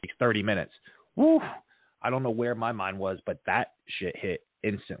 usually it takes 30 minutes. Woo. I don't know where my mind was, but that shit hit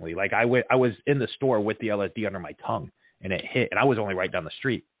instantly. Like I was in the store with the LSD under my tongue and it hit, and I was only right down the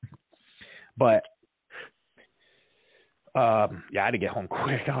street. But I had to get home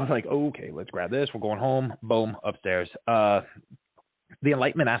quick. I was like, okay, let's grab this. We're going home. Boom, upstairs. The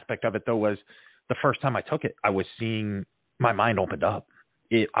enlightenment aspect of it, though, was the first time I took it, I was seeing my mind opened up.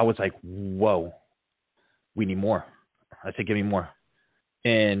 I was like, whoa, we need more. I said, give me more.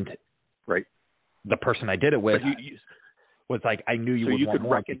 And right, the person I did it with was like, I knew you would want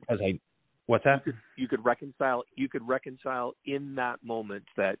more because what's that? You could reconcile in that moment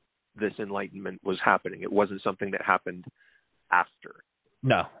that this enlightenment was happening. It wasn't something that happened after.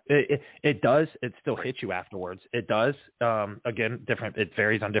 No, it does. It still hits you afterwards. It does. Again, different. It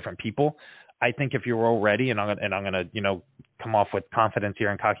varies on different people. I think if you're already, and I'm gonna come off with confidence here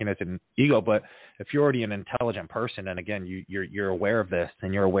and cockiness and ego, but if you're already an intelligent person, and again you're aware of this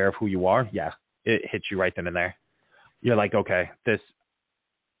and you're aware of who you are, yeah, it hits you right then and there. You're like, okay, this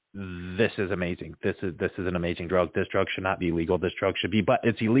is amazing. This is an amazing drug. This drug should not be illegal. This drug should be, but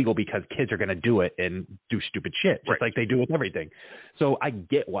it's illegal because kids are going to do it and do stupid shit, just like they do with everything. So I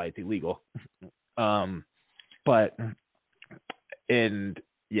get why it's illegal. The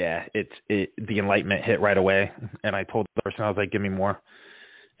enlightenment hit right away. And I told the person, I was like, give me more.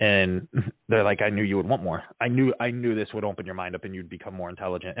 And they're like, I knew you would want more. I knew this would open your mind up and you'd become more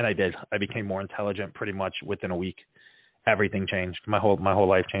intelligent. And I did. I became more intelligent pretty much within a week. Everything changed. My whole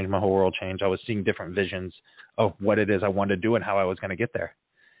life changed. My whole world changed. I was seeing different visions of what it is I wanted to do and how I was going to get there.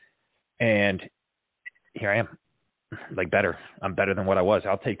 And here I am, like better. I'm better than what I was.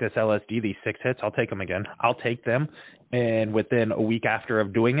 I'll take this LSD, these 6 hits. I'll take them again. I'll take them. And within a week after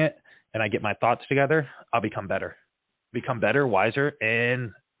of doing it, and I get my thoughts together, I'll become better, wiser,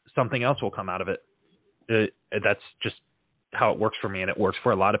 and something else will come out of it. That's just how it works for me. And it works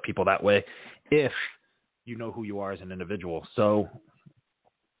for a lot of people that way. If you know who you are as an individual. So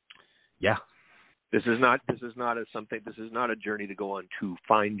yeah, this is not a journey to go on to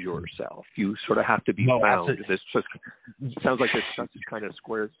find yourself. You sort of have to be found. This just sounds like this kind of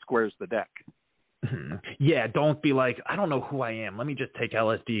squares the deck. Yeah. Don't be like, I don't know who I am. Let me just take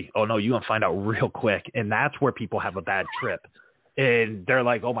LSD. Oh no, you're going to find out real quick. And that's where people have a bad trip. And they're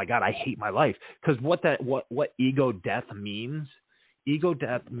like, oh my God, I hate my life. Because what ego death means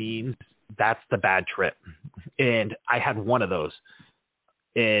that's the bad trip. And I had one of those.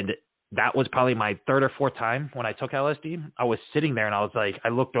 And that was probably my 3rd or 4th time when I took LSD. I was sitting there and I was like, I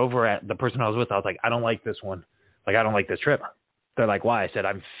looked over at the person I was with. I was like, I don't like this one. Like, I don't like this trip. They're like, why? I said,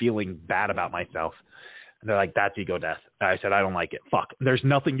 I'm feeling bad about myself. And they're like, that's ego death. And I said, I don't like it. Fuck. There's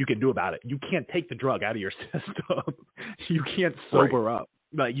nothing you can do about it. You can't take the drug out of your system. You can't sober up.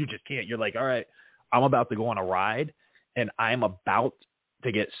 Like, you just can't. You're like, all right, I'm about to go on a ride and I'm about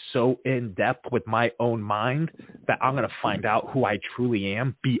to get so in depth with my own mind that I'm going to find out who I truly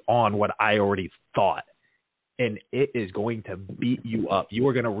am beyond what I already thought. And it is going to beat you up. You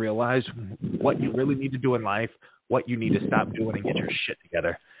are going to realize what you really need to do in life, what you need to stop doing and get your shit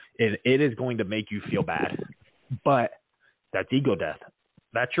together. And it is going to make you feel bad. But that's ego death.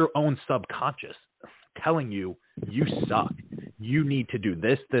 That's your own subconscious telling you, you suck. You need to do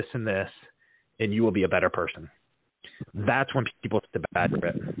this, this, and this, and you will be a better person. That's when people take the bad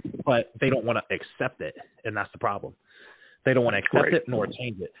trip, but they don't want to accept it, and that's the problem. They don't want to accept it nor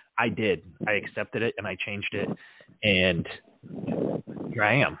change it. I did. I accepted it and I changed it, and here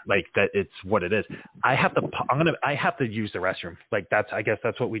I am. Like that, it's what it is. I have to use the restroom. Like I guess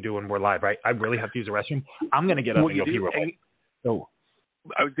that's what we do when we're live, right? I really have to use the restroom. I'm gonna get up and go pee real quick. So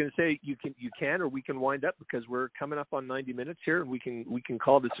I was going to say you can, or we can wind up because we're coming up on 90 minutes here, and we can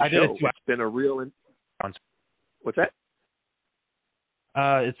call this a show. It's been a real. What's that?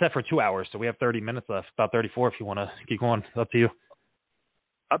 It's set for 2 hours, so we have 30 minutes left. About 34 if you want to keep going. Up to you.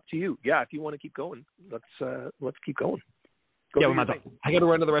 Up to you. Yeah, if you want to keep going, let's keep going. Yeah, we're not done. I got to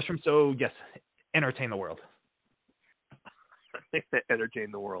run to the restroom, so yes, entertain the world.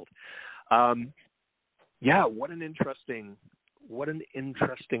 Entertain the world. Yeah, what an interesting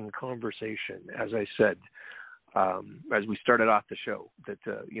conversation. As I said, as we started off the show, that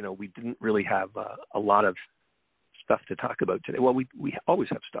we didn't really have a lot of stuff to talk about today. Well, we always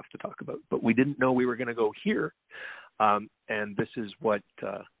have stuff to talk about, but we didn't know we were going to go here. And this is what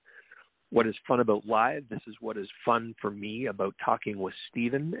is fun about live. This is what is fun for me about talking with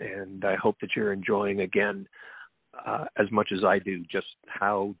Stephen, and I hope that you're enjoying again as much as I do just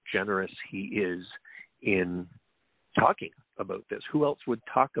how generous he is in talking about this. Who else would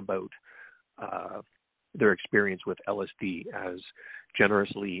talk about their experience with LSD as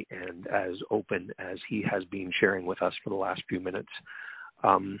generously and as open as he has been sharing with us for the last few minutes?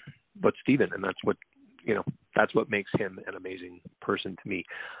 But Stephen, and that's what makes him an amazing person to me.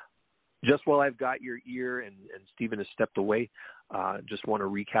 Just while I've got your ear and Stephen has stepped away, just want to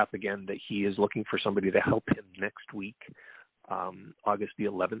recap again that he is looking for somebody to help him next week, August the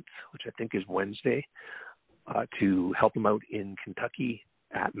 11th, which I think is Wednesday, to help him out in Kentucky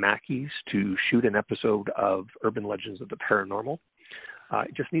at Mackey's to shoot an episode of Urban Legends of the Paranormal.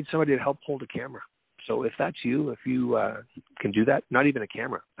 Just need somebody to help hold a camera. So if that's you, if you can do that, not even a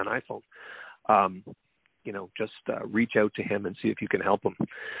camera, an iPhone, just reach out to him and see if you can help him.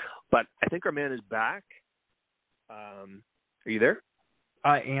 But I think our man is back. Are you there?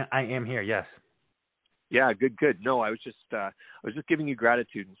 I am here. Yes. Yeah, good. No, I was just giving you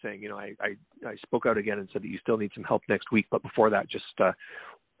gratitude and saying, I spoke out again and said that you still need some help next week. But before that, just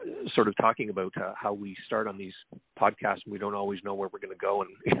sort of talking about how we start on these podcasts and we don't always know where we're going to go,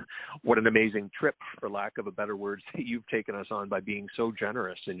 and what an amazing trip, for lack of a better word, that you've taken us on by being so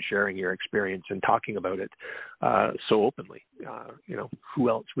generous in sharing your experience and talking about it so openly. Who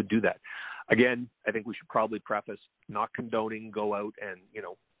else would do that? Again, I think we should probably preface not condoning go out and,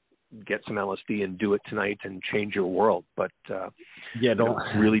 get some LSD and do it tonight and change your world. But don't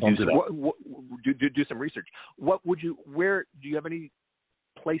really do some research. Where do you have any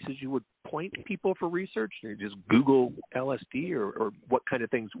places you would point people for research? You just Google LSD, or what kind of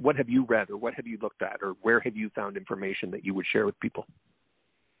things? What have you read, or what have you looked at, or where have you found information that you would share with people?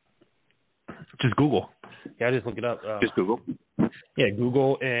 Just Google. Yeah, just look it up. Just Google. Yeah,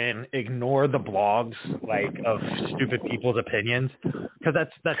 Google, and ignore the blogs of stupid people's opinions, because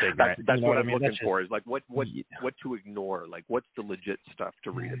that's ignorant. That's what I'm looking for. Is what to ignore. What's the legit stuff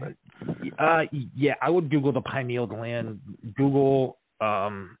to read about? Yeah, I would Google the pineal gland. Google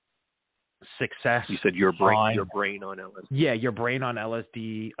success. You said your brain on LSD. Yeah, your brain on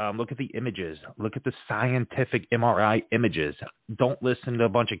LSD. Look at the images. Look at the scientific MRI images. Don't listen to a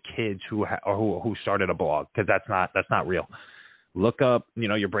bunch of kids who started a blog, because that's not real. Look up,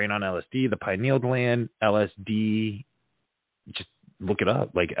 your brain on LSD, the pineal gland, LSD. Just look it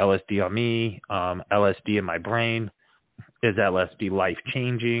up. LSD on me, LSD in my brain. Is LSD life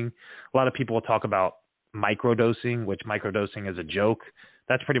changing? A lot of people will talk about microdosing, which microdosing is a joke.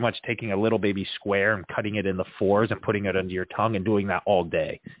 That's pretty much taking a little baby square and cutting it into fours and putting it under your tongue and doing that all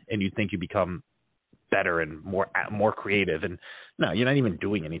day. And you think you become better and more creative. And no, you're not even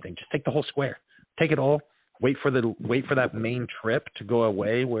doing anything. Just take the whole square. Take it all. Wait for that main trip to go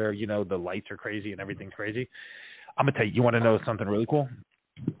away where, the lights are crazy and everything's crazy. I'm going to tell you, you want to know something really cool?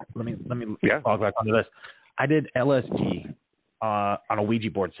 Let me log back onto this. I did LSD on a Ouija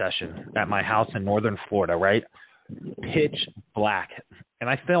board session at my house in northern Florida, right? Pitch black. And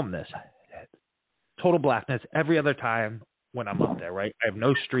I filmed this. Total blackness every other time when I'm up there, right? I have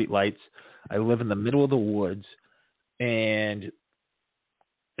no street lights. I live in the middle of the woods, and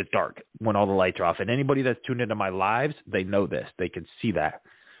it's dark when all the lights are off. And anybody that's tuned into my lives, they know this. They can see that.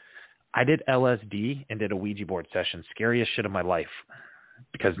 I did LSD and did a Ouija board session. Scariest shit of my life.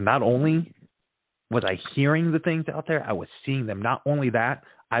 Because not only was I hearing the things out there, I was seeing them. Not only that,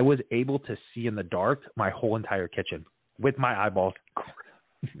 I was able to see in the dark my whole entire kitchen with my eyeballs.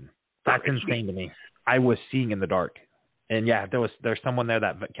 That's insane to me. I was seeing in the dark. And yeah, there's someone there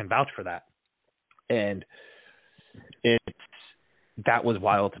that can vouch for that. And that was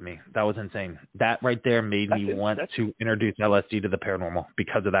wild to me. That was insane. That right there made me want to introduce LSD to the paranormal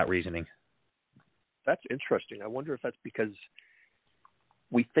because of that reasoning. That's interesting. I wonder if that's because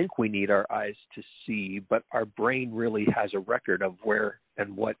we think we need our eyes to see, but our brain really has a record of where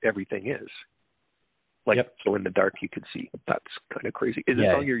and what everything is. Like, so in the dark you could see. That's kind of crazy. Is it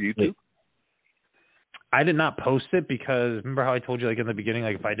on your YouTube? I did not post it because remember how I told you, like in the beginning,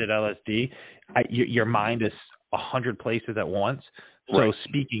 like if I did LSD, your mind is 100 places at once. So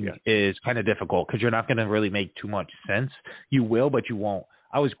speaking is kind of difficult because you're not going to really make too much sense. You will, but you won't.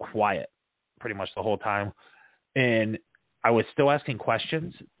 I was quiet pretty much the whole time. And I was still asking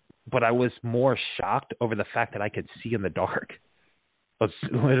questions, but I was more shocked over the fact that I could see in the dark. I was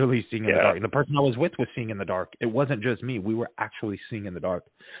literally seeing in the dark. And the person I was with was seeing in the dark. It wasn't just me. We were actually seeing in the dark.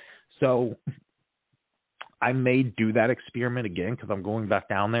 So I may do that experiment again because I'm going back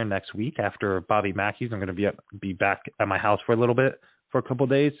down there next week after Bobby Mackey's. I'm going to be back at my house for a little bit, for a couple of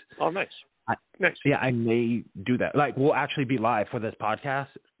days. Oh, nice. Nice. Yeah, I may do that. Like, we'll actually be live for this podcast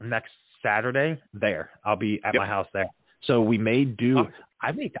next Saturday there. I'll be at my house there. So we may do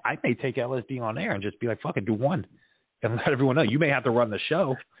I may take LSD on air and just be like, fuck it, do one. And let everyone know. You may have to run the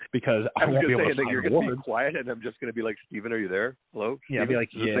show because I won't be able to find you're going to be quiet and I'm just going to be like, Stephen, are you there? Hello? Yeah, I'll be like,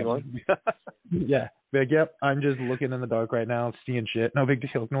 yeah. Be like, yep, I'm just looking in the dark right now, seeing shit. No big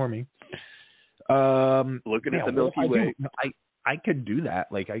deal. Ignore me. Looking at the Milky Way. I could do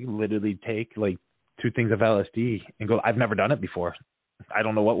that. Like, I could literally take like 2 things of LSD and go, I've never done it before. I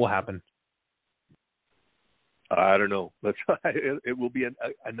don't know what will happen. I don't know. It will be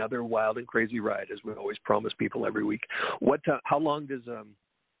another wild and crazy ride, as we always promise people every week. How long does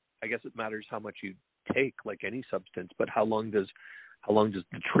I guess it matters how much you take, like any substance, but how long does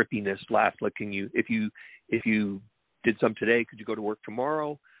the trippiness last? Like, can you, if you did some today, could you go to work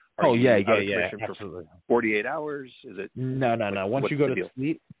tomorrow? Absolutely. 48 hours? Is it? No. Once you go to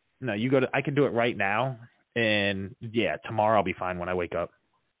sleep, I can do it right now, and tomorrow I'll be fine when I wake up.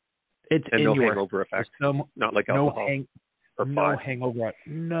 It's and no hangover effect. Not like alcohol. No hangover.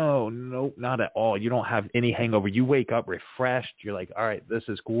 No, not at all. You don't have any hangover. You wake up refreshed. You're like, all right, this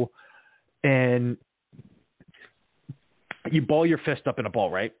is cool. And you ball your fist up in a ball,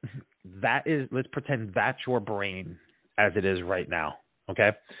 right? Let's pretend that's your brain as it is right now.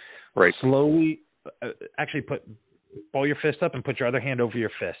 Okay? Right. Slowly, ball your fist up and put your other hand over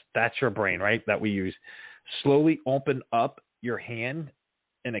your fist. That's your brain, right? That we use. Slowly open up your hand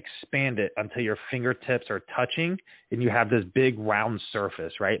and expand it until your fingertips are touching and you have this big round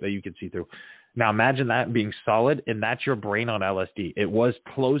surface, right, that you can see through. Now imagine that being solid, and that's your brain on LSD. It was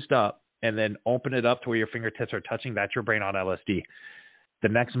closed up, and then open it up to where your fingertips are touching. That's your brain on LSD. The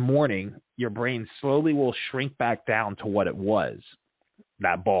next morning, your brain slowly will shrink back down to what it was,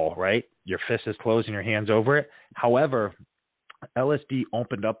 that ball, right? Your fist is closed and your hand's over it. However, LSD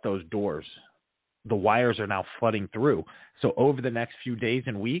opened up those doors. The wires are now flooding through. So over the next few days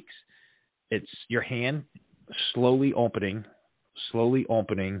and weeks, it's your hand slowly opening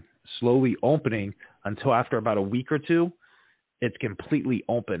until after about a week or two, it's completely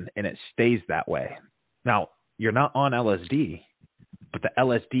open and it stays that way. Now, you're not on LSD, but the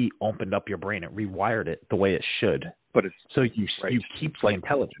LSD opened up your brain. It rewired it the way it should. But it's so you keep like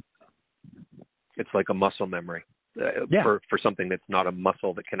intelligent. It's like a muscle memory for something that's not a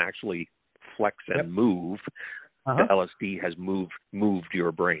muscle that can actually flex and move. The LSD has moved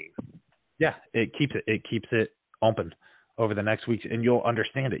your brain. Yeah, it keeps it open over the next weeks, and you'll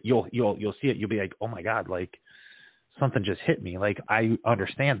understand it. You'll see it. You'll be like, oh my God, like something just hit me. Like I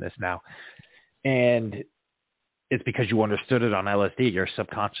understand this now, and it's because you understood it on LSD. Your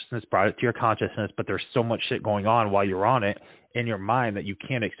subconsciousness brought it to your consciousness, but there's so much shit going on while you're on it in your mind that you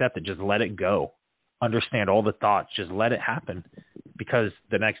can't accept it. Just let it go. Understand all the thoughts. Just let it happen. Because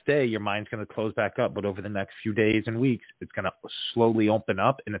the next day, your mind's going to close back up. But over the next few days and weeks, it's going to slowly open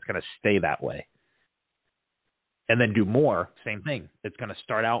up, and it's going to stay that way. And then do more. Same thing. It's going to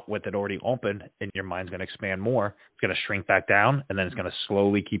start out with it already open, and your mind's going to expand more. It's going to shrink back down, and then it's going to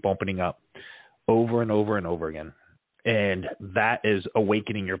slowly keep opening up over and over and over again. And that is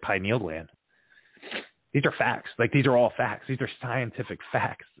awakening your pineal gland. These are facts. Like, these are all facts. These are scientific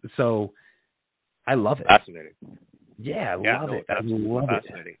facts. So I love it. Fascinating. Yeah, I love it. I love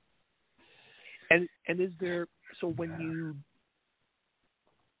fascinating. It. And is there, so when you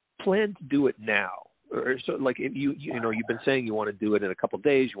plan to do it now, or so like if you've been saying you want to do it in a couple of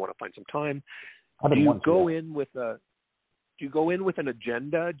days, you want to find some time. Do you go in with an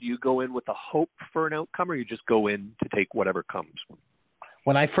agenda? Do you go in with a hope for an outcome, or you just go in to take whatever comes?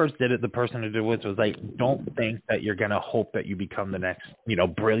 When I first did it, the person who did it was like, don't think that you're going to hope that you become the next,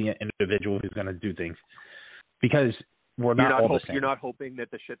 brilliant individual who's going to do things. Because we're not all the same. You're not hoping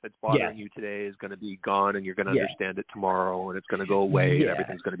that the shit that's bothering you today is going to be gone and you're going to understand it tomorrow and it's going to go away and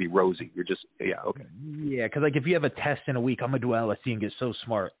everything's going to be rosy. You're just, okay. Yeah, because like if you have a test in a week, I'm going to do LSD and get so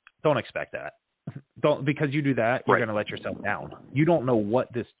smart. Don't expect that. Don't, because you do that, you're Right. going to let yourself down. You don't know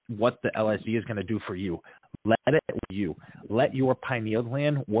what the LSD is going to do for you. Let it for you. Let your pineal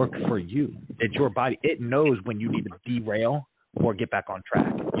gland work for you. It's your body. It knows when you need to derail or get back on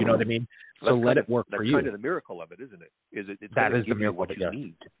track. You know what I mean? So let it work for you. That's kind of the miracle of it, isn't it? It's that is the give you miracle what of it, you yes.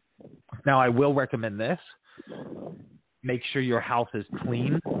 need. Now, I will recommend this. Make sure your house is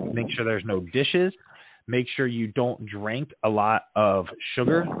clean. Make sure there's no dishes. Make sure you don't drink a lot of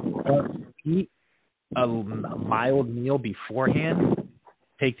sugar. Don't eat a mild meal beforehand.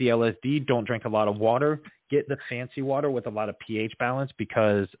 Take the LSD. Don't drink a lot of water. Get the fancy water with a lot of pH balance,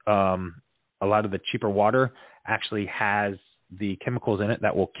 because a lot of the cheaper water actually has the chemicals in it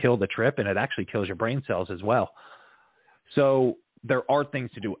that will kill the trip, and it actually kills your brain cells as well. So there are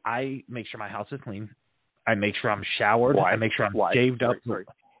things to do. I make sure my house is clean. I make sure I'm showered. Why? I make sure I'm Why? shaved up. Sorry.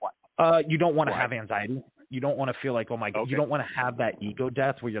 You don't want to Why? have anxiety. You don't want to feel like, oh my God, you don't want to have that ego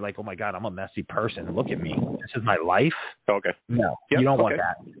death where you're like, oh my God, I'm a messy person. Look at me. This is my life. Okay. No, Yep, you don't want okay.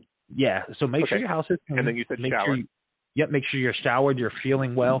 that. Yeah. So make sure your house is clean. And then you said make shower. Sure make sure you're showered. You're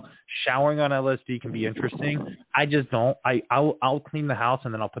feeling well. Showering on LSD can be interesting. I just don't. I'll clean the house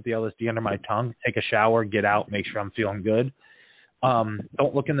and then I'll put the LSD under my tongue, take a shower, get out, make sure I'm feeling good.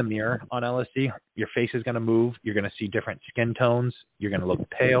 Don't look in the mirror on LSD. Your face is going to move. You're going to see different skin tones. You're going to look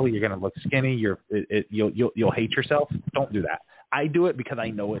pale. You're going to look skinny. You'll hate yourself. Don't do that. I do it because I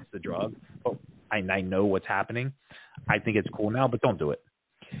know it's the drug. I know what's happening. I think it's cool now, but don't do it.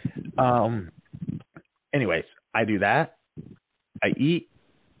 Anyways, I do that. I eat.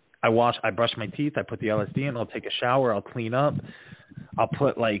 I brush my teeth. I put the LSD in. I'll take a shower. I'll clean up. I'll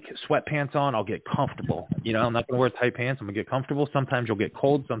put like sweatpants on. I'll get comfortable. You know, I'm not going to wear tight pants. I'm going to get comfortable. Sometimes you'll get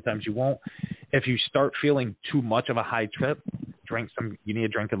cold. Sometimes you won't. If you start feeling too much of a high trip, you need to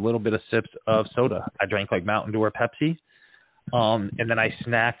drink a little bit of sips of soda. I drank like Mountain Dew or Pepsi. And then I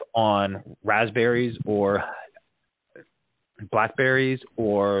snack on raspberries or blackberries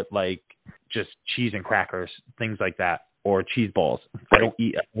or like just cheese and crackers, things like that, or cheese balls. I don't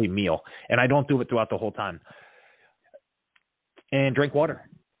eat a meal, and I don't do it throughout the whole time. And drink water.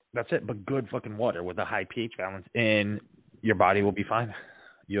 That's it, but good fucking water with a high pH balance, and your body will be fine.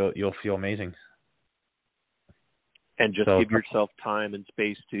 You'll feel amazing. And just give yourself time and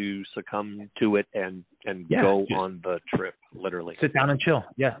space to succumb to it and go on the trip, literally. Sit down and chill.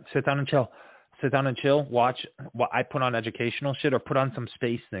 Yeah, sit down and chill. Sit down and chill. Watch. I put on educational shit or put on some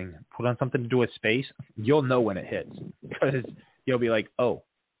space thing. Put on something to do with space. You'll know when it hits, because you'll be like, oh,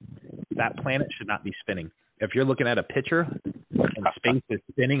 that planet should not be spinning. If you're looking at a picture and space is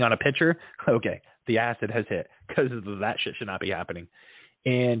spinning on a picture, okay, the acid has hit, because that shit should not be happening.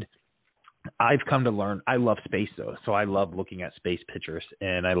 And I've come to learn, I love space though. So I love looking at space pictures,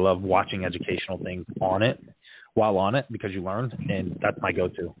 and I love watching educational things while on it, because you learn, and that's my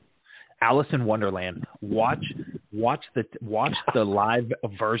go-to. Alice in Wonderland. Watch the live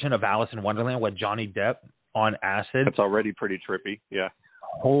version of Alice in Wonderland with Johnny Depp on acid. It's already pretty trippy. Yeah.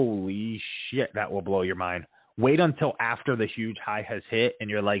 Holy shit, that will blow your mind. Wait until after the huge high has hit and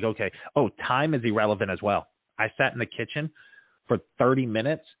you're like, okay, time is irrelevant as well. I sat in the kitchen for 30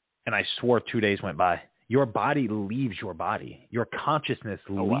 minutes and I swore 2 days went by. Your body leaves your body. Your consciousness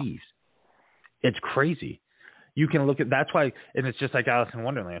leaves. Wow. It's crazy. You can look at, that's why, and it's just like Alice in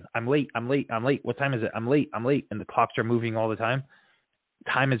Wonderland. I'm late. What time is it? I'm late. And the clocks are moving all the time.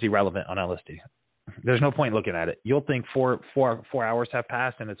 Time is irrelevant on LSD. There's no point looking at it. You'll think four hours have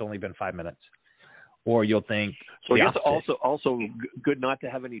passed and it's only been 5 minutes. Or you'll think. So it's also good not to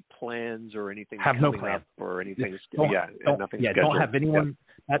have any plans or anything. Have no plan up or anything. Nothing. Don't have anyone.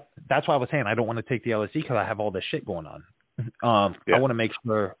 Yeah. That's why I was saying I don't want to take the LSD, because I have all this shit going on. I want to make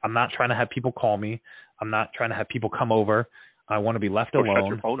sure I'm not trying to have people call me. I'm not trying to have people come over. I want to be left alone. Shut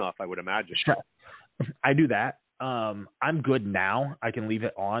your phone off, I would imagine. I do that. I'm good now. I can leave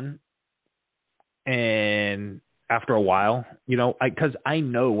it on. And after a while, because I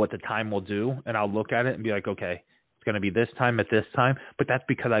know what the time will do, and I'll look at it and be like, okay, it's going to be this time at this time. But that's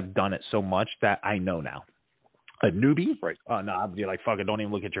because I've done it so much that I know now. A newbie? Right. No, I'd be like, fuck it, don't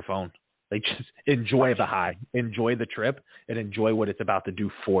even look at your phone. Like, just enjoy the high, enjoy the trip, and enjoy what it's about to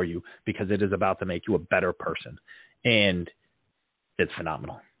do for you, because it is about to make you a better person. And it's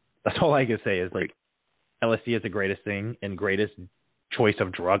phenomenal. That's all I can say is, like, LSD is the greatest thing and greatest choice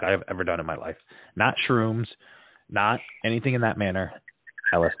of drug I've ever done in my life. Not shrooms, not anything in that manner.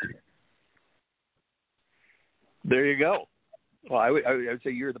 LSD. There you go. Well, I would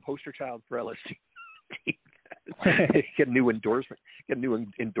say you're the poster child for LSD. Get a new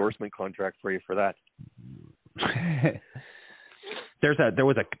endorsement contract for you for that. There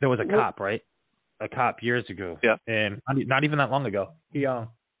was a cop, right? A cop years ago. Yeah. And not even that long ago.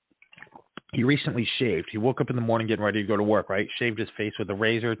 He recently shaved. He woke up in the morning getting ready to go to work, right? Shaved his face with a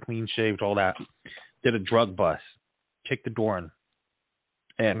razor, clean shaved, all that. Did a drug bust, kicked the door in,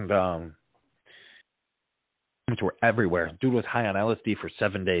 and were everywhere. Dude was high on LSD for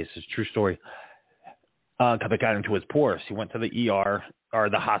 7 days. It's a true story. Because it got into his pores. He went to the ER or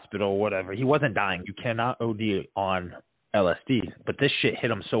the hospital, whatever. He wasn't dying. You cannot OD on LSD. But this shit hit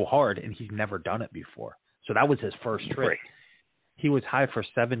him so hard, and he's never done it before. So that was his first trip. Right. He was high for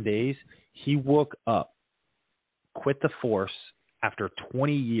 7 days. He woke up, quit the force after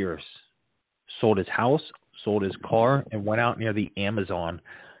 20 years, sold his house, sold his car, and went out near the Amazon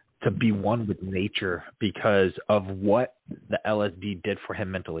to be one with nature because of what the LSD did for him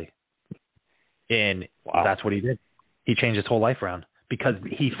mentally. And That's what he did. He changed his whole life around because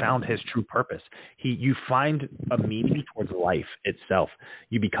he found his true purpose. You find a meaning towards life itself.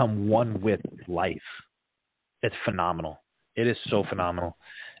 You become one with life. It's phenomenal. It is so phenomenal.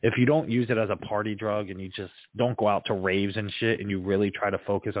 If you don't use it as a party drug and you just don't go out to raves and shit and you really try to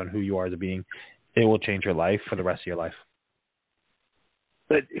focus on who you are as a being, it will change your life for the rest of your life.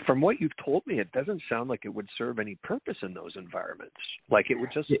 But from what you've told me, it doesn't sound like it would serve any purpose in those environments. Like it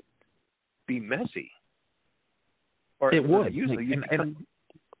would just be messy. Or it would.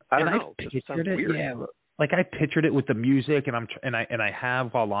 I don't know. It just sounds weird. Yeah. Like I pictured it with the music, and I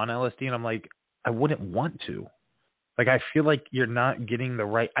have while on LSD, and I'm like, I wouldn't want to. Like I feel like you're not getting the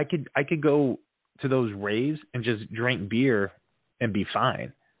right. I could go to those raves and just drink beer and be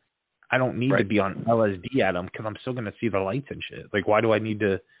fine. I don't need to be on LSD at them because I'm still going to see the lights and shit. Like, why do I need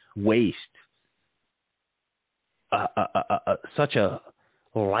to waste such a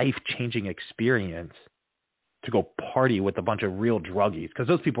life-changing experience to go party with a bunch of real druggies? Because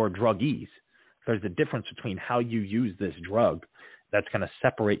those people are druggies. There's a difference between how you use this drug that's going to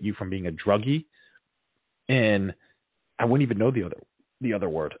separate you from being a druggie, and I wouldn't even know the other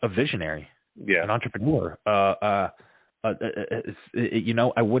word, a visionary, an entrepreneur. I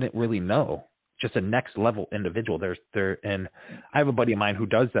wouldn't really know. Just a next level individual. And I have a buddy of mine who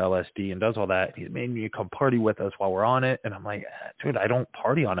does the LSD and does all that. He made me come party with us while we're on it, and I'm like, dude, I don't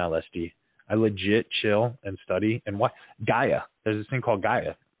party on LSD. I legit chill and study and what Gaia. There's this thing called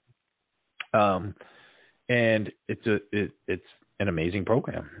Gaia, and it's an amazing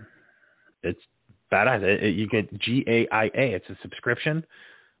program. It's badass. You get GAIA. It's a subscription.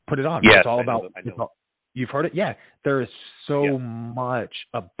 Put it on. Yes, it's all I about. know. You've heard it? Yeah. There is so much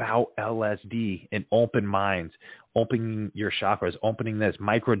about LSD and open minds, opening your chakras, opening this,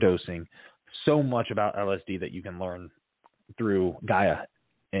 microdosing. So much about LSD that you can learn through Gaia,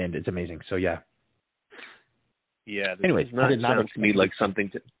 and it's amazing. So, yeah. Yeah. Anyways, does not sound to me like something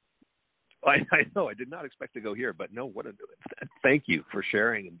to... I know. I did not expect to go here, but no, thank you for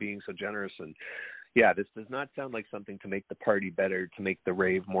sharing and being so generous. And yeah, this does not sound like something to make the party better, to make the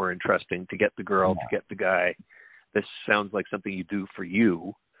rave more interesting, to get the girl, to get the guy. This sounds like something you do for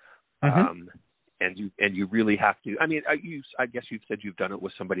you. And you really have to. I mean, I guess you've said you've done it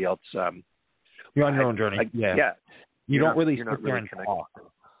with somebody else. You're on your own journey. Yeah. You don't really sit there and talk.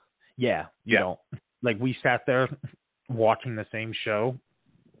 Yeah, you don't. Like we sat there watching the same show,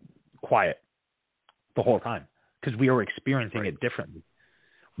 quiet the whole time because we were experiencing it differently.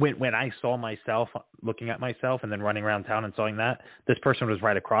 When I saw myself looking at myself and then running around town and seeing that, this person was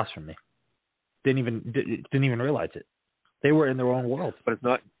right across from me. Didn't even realize it. They were in their own world. But it's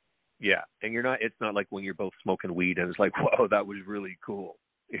not. Yeah, and you're not. It's not like when you're both smoking weed and it's like, whoa, that was really cool.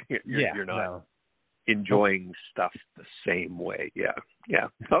 You're not enjoying stuff the same way. Yeah.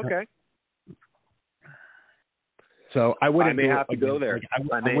 Okay. So I wouldn't. I may have to go there. I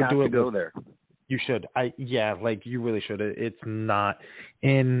may have to go there. You should. You really should. It's not.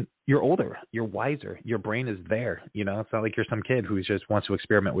 And you're older. You're wiser. Your brain is there. You know, it's not like you're some kid who just wants to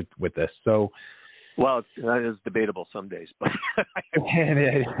experiment with this. So. Well, that is debatable some days, but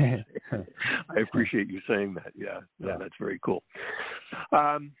I appreciate you saying that. Yeah, that's very cool.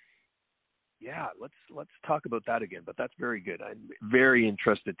 Let's talk about that again, but that's very good. I'm very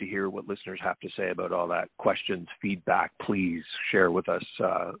interested to hear what listeners have to say about all that. Questions, feedback, please share with us.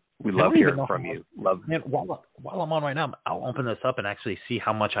 We love hearing from you. Man, while I'm on right now, I'll open this up and actually see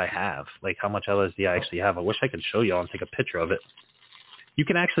how much I have, like how much LSD I actually have. I wish I could show y'all and take a picture of it. You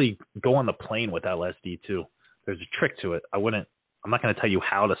can actually go on the plane with LSD too. There's a trick to it. I'm not going to tell you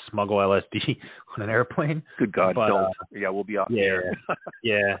how to smuggle LSD on an airplane. Good God, but, don't. We'll be off the air.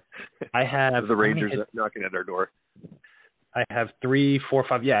 Yeah. I have... The Rangers knocking at our door. I have 3, 4,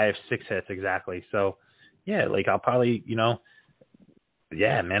 5... Yeah, I have 6 hits, exactly. So, yeah, like I'll probably,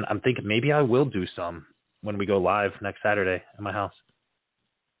 yeah, man, I'm thinking maybe I will do some when we go live next Saturday at my house.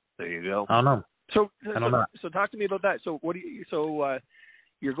 There you go. I don't know. So talk to me about that. So what do you... So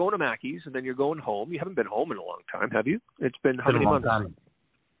you're going to Mackey's, and then you're going home. You haven't been home in a long time, have you? It's been how many months?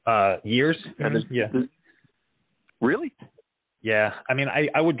 Years. Yeah. Really? Yeah. I mean,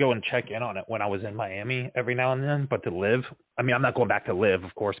 I would go and check in on it when I was in Miami every now and then, but to live, I mean, I'm not going back to live,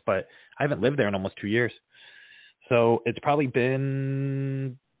 of course, but I haven't lived there in almost 2 years. So it's probably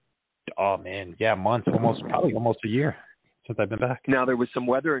been, months, probably almost a year since I've been back. Now, there was some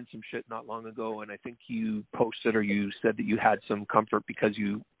weather and some shit not long ago, and I think you posted or you said that you had some comfort because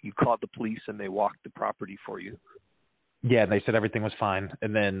you called the police and they walked the property for you. Yeah, they said everything was fine.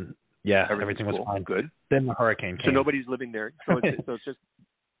 And then, everything was fine. Good. Then the hurricane came. So nobody's living there. So it's just,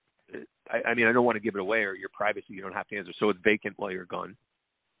 I mean, I don't want to give it away or your privacy. You don't have to answer. So it's vacant while you're gone.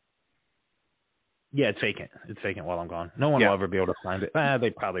 Yeah, it's vacant. It's vacant while I'm gone. No one will ever be able to find it. They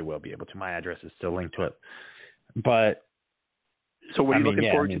probably will be able to. My address is still linked to it. But so what are you looking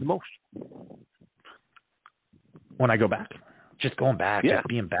forward to the most? When I go back. Just going back, just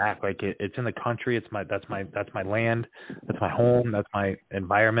being back. Like it's in the country. That's my land. That's my home. That's my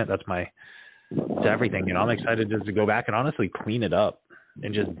environment. It's everything. You know, I'm excited just to go back and honestly clean it up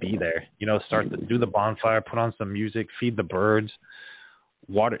and just be there. You know, do the bonfire, put on some music, feed the birds,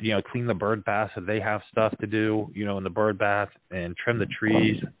 water. You know, clean the bird bath if they have stuff to do. You know, in the bird bath and trim the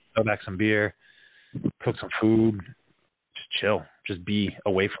trees, throw back some beer, cook some food, just chill. Just be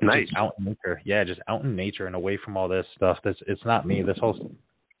away from just out in nature. Yeah, just out in nature and away from all this stuff. It's not me. This whole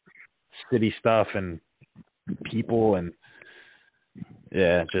city stuff and people and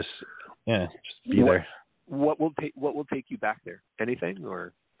just be there. What will take you back there? Anything,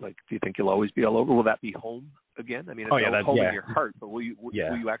 or like, do you think you'll always be all over? Will that be home again? I mean, it's home in your heart, but will you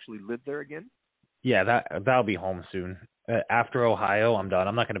actually live there again? Yeah, that'll be home soon. After Ohio, I'm done.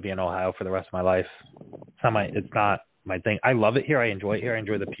 I'm not going to be in Ohio for the rest of my life. It's not my thing. I love it here. I enjoy it here. I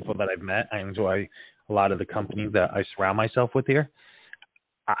enjoy the people that I've met. I enjoy a lot of the companies that I surround myself with here.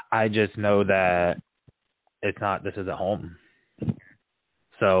 I just know that this isn't home.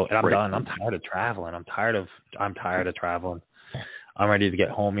 So, and I'm done. I'm tired of traveling. I'm tired of traveling. I'm ready to get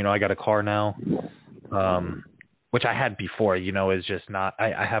home. You know, I got a car now, which I had before, you know, is just not,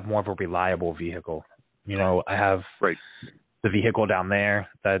 I have more of a reliable vehicle. You know, I have the vehicle down there.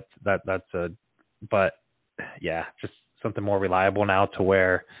 But yeah, just something more reliable now to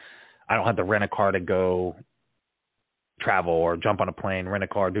where I don't have to rent a car to go travel or jump on a plane, rent a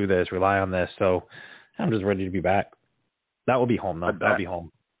car, do this, rely on this. So I'm just ready to be back. That will be home though. That'll be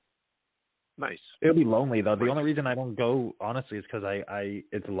home. Nice. It'll be lonely though. The only reason I don't go, honestly, is because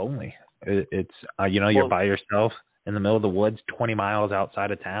it's lonely. It's you're by yourself in the middle of the woods, 20 miles outside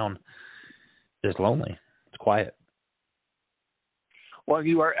of town. It's lonely. It's quiet. Well,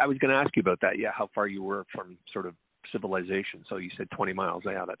 I was going to ask you about that. Yeah, how far you were from sort of civilization. So you said 20 miles.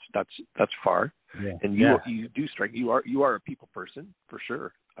 Yeah, that's far. Yeah. And you do strike. You are a people person for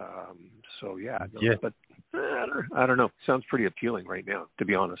sure. But I don't know. Sounds pretty appealing right now, to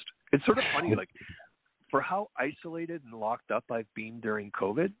be honest. It's sort of funny, like for how isolated and locked up I've been during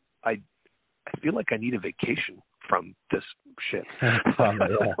COVID. I feel like I need a vacation from this shit.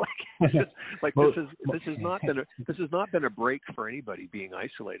 This has not been a break for anybody being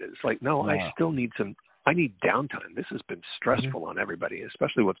isolated. It's like, no, I still need I need downtime. This has been stressful on everybody,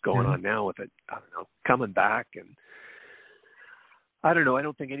 especially what's going on now with it, I don't know, coming back. And I don't know. I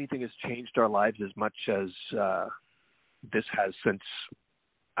don't think anything has changed our lives as much as this has since,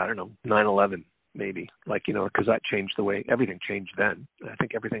 I don't know, 9/11 maybe. Like, you know, because that changed the way everything changed then. I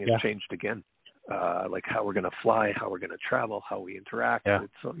think everything has changed again. Like how we're going to fly, how we're going to travel, how we interact. Yeah.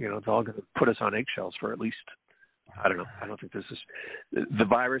 It's all going to put us on eggshells for at least, I don't know. I don't think this is the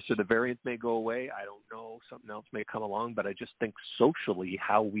virus or the variant may go away. I don't know. Something else may come along, but I just think socially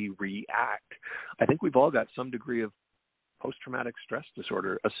how we react. I think we've all got some degree of post-traumatic stress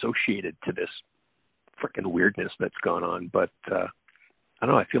disorder associated to this freaking weirdness that's gone on. But I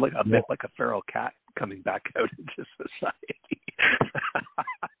don't know. I feel like a bit like a feral cat coming back out into society.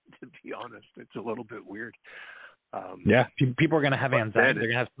 To be honest, it's a little bit weird. People are going to have anxiety. They're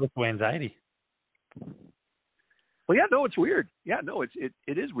going to have social anxiety. Well, yeah, no, it's weird. Yeah, no, it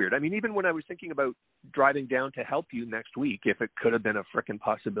is weird. I mean, even when I was thinking about driving down to help you next week, if it could have been a frickin'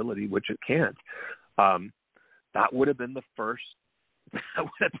 possibility, which it can't, that would have been my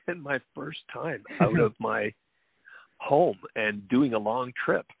first time out of my home and doing a long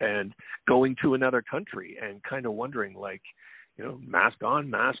trip and going to another country and kind of wondering, like, you know, mask on,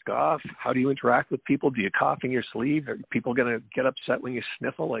 mask off. How do you interact with people? Do you cough in your sleeve? Are people going to get upset when you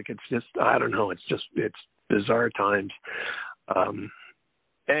sniffle? Like, it's just, I don't know. It's bizarre times.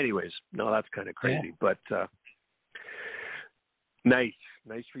 Anyways, no, that's kind of crazy. Yeah. But Nice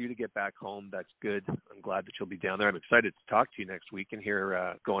for you to get back home. That's good. I'm glad that you'll be down there. I'm excited to talk to you next week and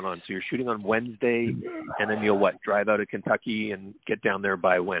hear going on. So you're shooting on Wednesday, and then you'll drive out of Kentucky and get down there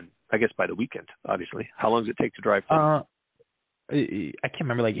by when? I guess by the weekend, obviously. How long does it take to drive? I can't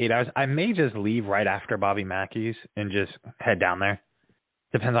remember, like 8 hours. I may just leave right after Bobby Mackey's and just head down there.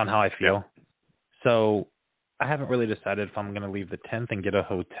 Depends on how I feel. Yeah. So I haven't really decided if I'm going to leave the 10th and get a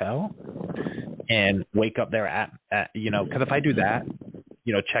hotel and wake up there at because if I do that,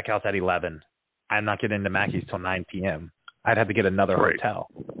 checkout's at 11. I'm not getting into Mackey's till 9 p.m. I'd have to get another hotel.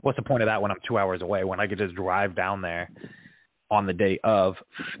 What's the point of that when I'm 2 hours away, when I could just drive down there on the day of,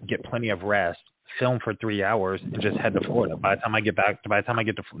 get plenty of rest, film for 3 hours, and just head to Florida. By the time I get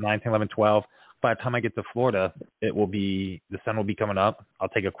to 9, 10, 11, 12, by the time I get to Florida, the sun will be coming up. I'll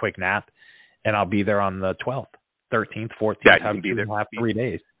take a quick nap, and I'll be there on the 12th, 13th, 14th. Yeah, you can be there. I'll have 3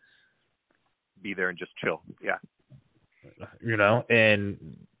 days. Be there and just chill. Yeah. And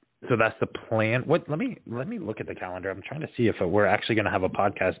so that's the plan. Let me look at the calendar. I'm trying to see if we're actually going to have a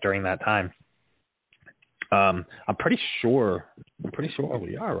podcast during that time. I'm pretty sure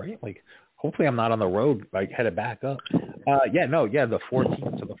we are, right? Like, hopefully I'm not on the road, like headed back up. The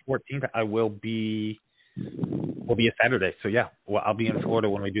 14th. So the 14th will be a Saturday. So yeah, well, I'll be in Florida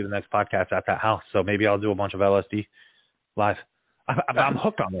when we do the next podcast at that house. So maybe I'll do a bunch of LSD live. I'm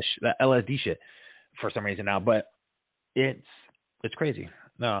hooked on that LSD shit for some reason now, but it's crazy.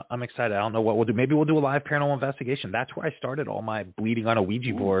 No, I'm excited. I don't know what we'll do. Maybe we'll do a live paranormal investigation. That's where I started all my bleeding on a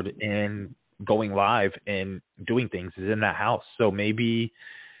Ouija board and going live and doing things is in that house. So maybe,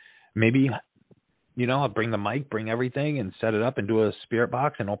 I'll bring the mic, bring everything and set it up and do a spirit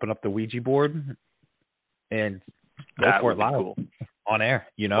box and open up the Ouija board and go for it live on air,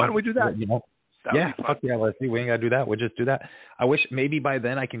 Why don't we do that? Yeah, fuck yeah, let's see. We ain't got to do that. We'll just do that. I wish maybe by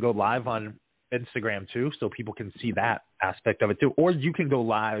then I can go live on Instagram too, so people can see that aspect of it too. Or you can go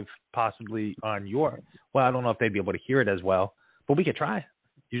live possibly on I don't know if they'd be able to hear it as well, but we could try.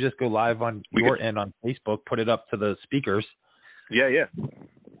 You just go live on your end on Facebook, put it up to the speakers. Yeah.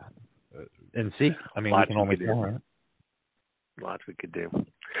 And see. I mean, we can only do. Lots we could do.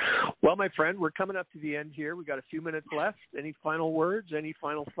 Well, my friend, we're coming up to the end here. We got a few minutes left. Any final words? Any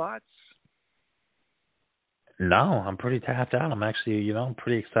final thoughts? No, I'm pretty tapped out. I'm actually, I'm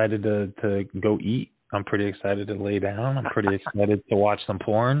pretty excited to go eat. I'm pretty excited to lay down. I'm pretty excited to watch some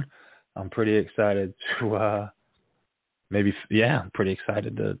porn. I'm pretty excited to I'm pretty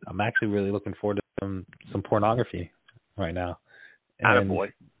excited I'm actually really looking forward to some pornography right now.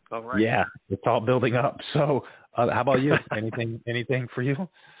 Attaboy. All right. Yeah, it's all building up. So how about you? Anything for you?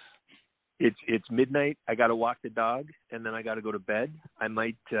 It's midnight. I got to walk the dog, and then I got to go to bed. I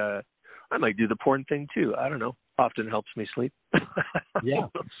might do the porn thing too. I don't know. Often helps me sleep. Yeah.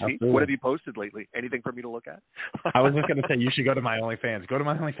 What have you posted lately? Anything for me to look at? I was just going to say you should go to my OnlyFans. Go to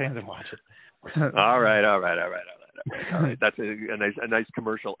my OnlyFans and watch it. All right. That's a nice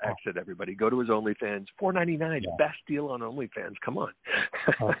commercial exit. Everybody, go to his OnlyFans. $4.99, best deal on OnlyFans. Come on.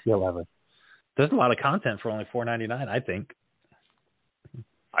 Deal ever. There's a lot of content for only $4.99. I think.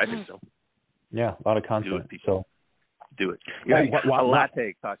 I think so. Yeah, a lot of content. Do it. Yeah, a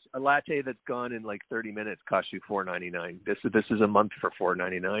latte that's gone in like 30 minutes costs you $4.99. This is a month for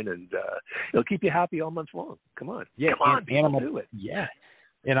 $4.99, and it'll keep you happy all month long. Come on, do it. Yeah,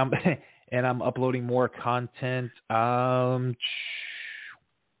 and I'm uploading more content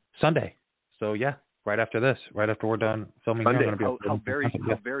Sunday. So yeah, right after we're done filming. Sunday. How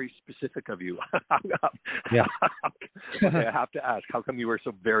very specific of you. Yeah. Okay, I have to ask, how come you were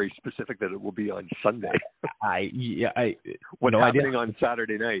so very specific that it will be on Sunday? What's happening on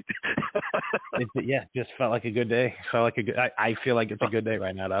Saturday night? Just felt like a good day. I feel like it's a good day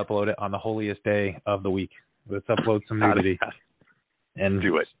right now to upload it on the holiest day of the week. Let's upload some nudity. And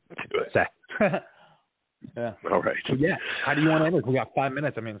do it. Yeah. All right. So yeah. How do you want to end it? We got 5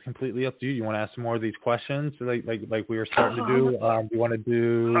 minutes. I mean, it's completely up to you. You want to ask some more of these questions, like we were starting to do? Do you want to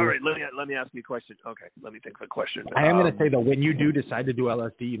do? All right. Let me ask you a question. Okay. Let me think of a question. I am going to say though, when you do decide to do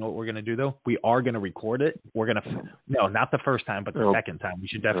LSD, you know what we're going to do though? We are going to record it. We're going to not the first time, but the second time. We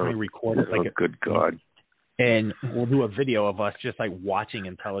should definitely record it. Good God. And we'll do a video of us just like watching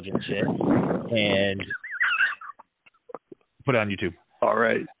intelligent shit and put it on YouTube. All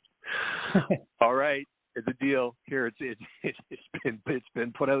right. All right. It's a deal. Here it's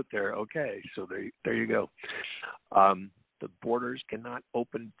been put out there. Okay, so there you go. The borders cannot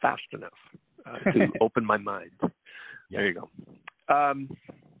open fast enough to open my mind. Yeah. There you go. What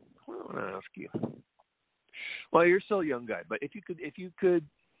do I want to ask you? Well, you're still a young guy, but if you could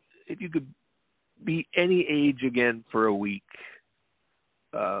be any age again for a week,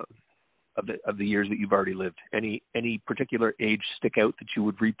 of of the years that you've already lived? Any particular age stick out that you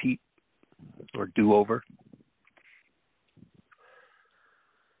would repeat or do over?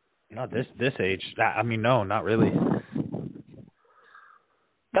 Not this age. I mean, no, not really.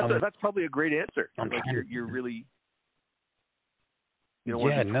 That's probably a great answer. Like you're really. You don't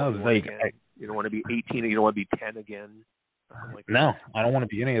want to be 21 again. You don't want to be 18. You don't want to be 10 again. No, I don't want to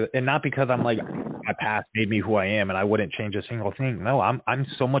be any of it. And not because I'm like, my past made me who I am and I wouldn't change a single thing. No, I'm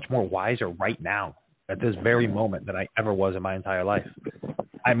so much more wiser right now at this very moment than I ever was in my entire life.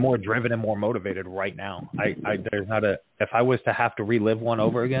 I'm more driven and more motivated right now. There's not if I was to have to relive one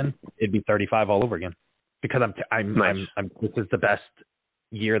over again, it'd be 35 all over again, because this is the best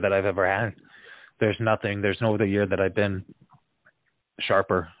year that I've ever had. There's no other year that I've been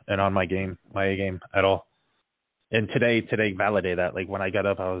sharper and on my A game at all. And today validated that. Like when I got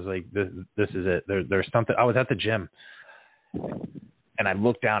up, I was like, this is it. There's something. I was at the gym and I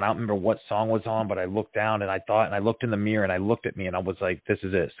looked down. I don't remember what song was on, but I looked down and I looked in the mirror and I looked at me and I was like, this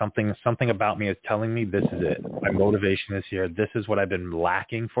is it. Something about me is telling me this is it. My motivation is here. This is what I've been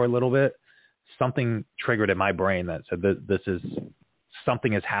lacking for a little bit. Something triggered in my brain that said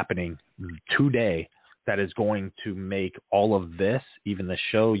something is happening today that is going to make all of this, even the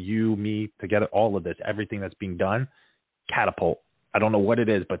show, you, me, together, all of this, everything that's being done, catapult. I don't know what it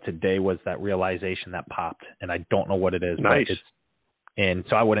is, but today was that realization that popped, and I don't know what it is. Nice. And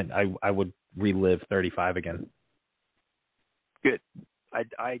so I would relive 35 again. Good.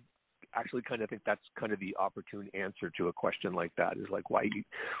 I actually kind of think that's kind of the opportune answer to a question like that, is like,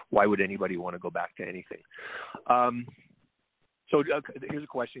 why would anybody want to go back to anything? So here's a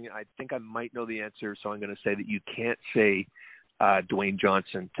question. I think I might know the answer, so I'm going to say that you can't say Dwayne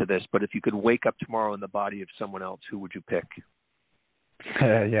Johnson to this, but if you could wake up tomorrow in the body of someone else, who would you pick?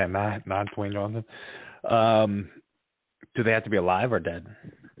 Yeah, not Dwayne Johnson. Do they have to be alive or dead?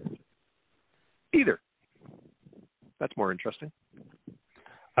 Either. That's more interesting.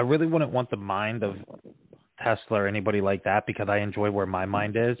 I really wouldn't want the mind of Tesla or anybody like that, because I enjoy where my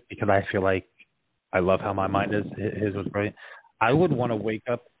mind is, because I feel like I love how my mind is. His was brilliant. I would want to wake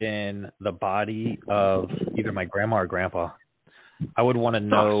up in the body of either my grandma or grandpa. I would want to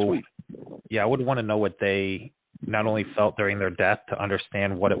know. I would want to know what they not only felt during their death, to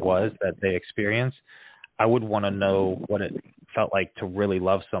understand what it was that they experienced. I would want to know what it felt like to really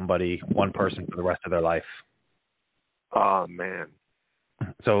love somebody, one person, for the rest of their life. Oh, man.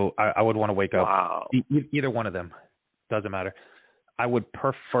 So I would want to wake up. Wow. Either one of them. Doesn't matter. I would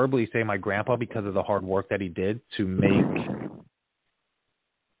preferably say my grandpa, because of the hard work that he did to make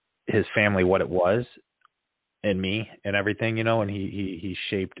his family what it was, and me and everything, and he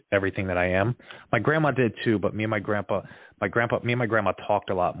shaped everything that I am. My grandma did too, but me and my grandma talked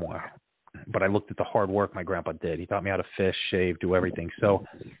a lot more. But I looked at the hard work my grandpa did. He taught me how to fish, shave, do everything. So,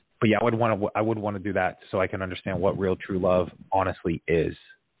 but yeah, I would want to do that so I can understand what real true love honestly is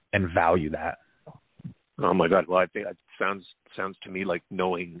and value that. Oh my God! Well, I think it sounds to me like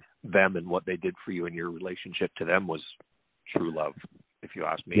knowing them and what they did for you and your relationship to them was true love, if you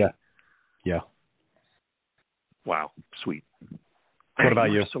ask me. Yeah. Wow, sweet. What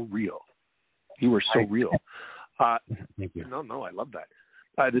about you? So real. You were so real. Thank you. No, I love that.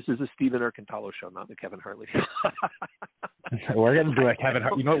 This is a Stephen Erkintalo show, not the Kevin Hartley show. We're going to do a Kevin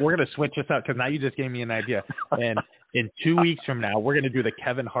Hartley. You know what? We're going to switch this up, because now you just gave me an idea. And in 2 weeks from now, we're going to do the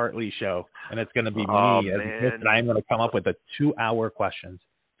Kevin Hartley show, and it's going to be me as a guest, and I'm going to come up with a 2-hour questions.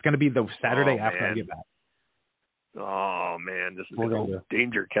 It's going to be the Saturday after I get back. Oh, man, this is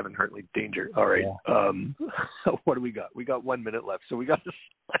danger, Kevin Hartley, danger. All right. Yeah. What do we got? We got 1 minute left, so we got to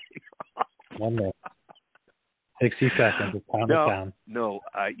slide. 1 minute. 60 seconds. It's time to count. No,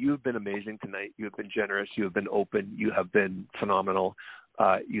 you have been amazing tonight. You have been generous. You have been open. You have been phenomenal.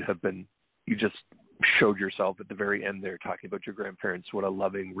 You just showed yourself at the very end there, talking about your grandparents. What a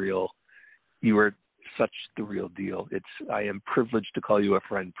loving, real. You were such the real deal. I am privileged to call you a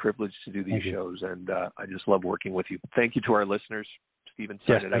friend, privileged to do these shows, and I just love working with you. Thank you to our listeners. Stephen,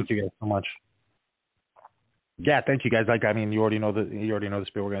 yes, thank you guys so much. Yeah, thank you guys. You already know the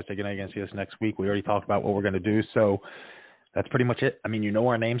spiel. We're going to say goodnight again. See us next week. We already talked about what we're going to do, so that's pretty much it. You know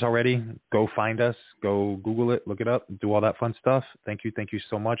our names already. Go find us. Go Google it. Look it up. Do all that fun stuff. Thank you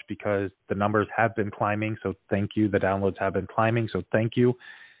so much, because the numbers have been climbing. So thank you. The downloads have been climbing. So thank you.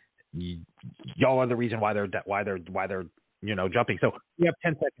 Y'all are the reason why they're jumping. So we have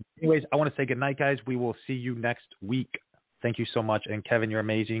 10 seconds. Anyways, I want to say goodnight, guys. We will see you next week. Thank you so much. And Kevin, you're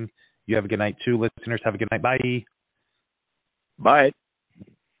amazing. You have a good night too. Listeners, have a good night. Bye. Bye.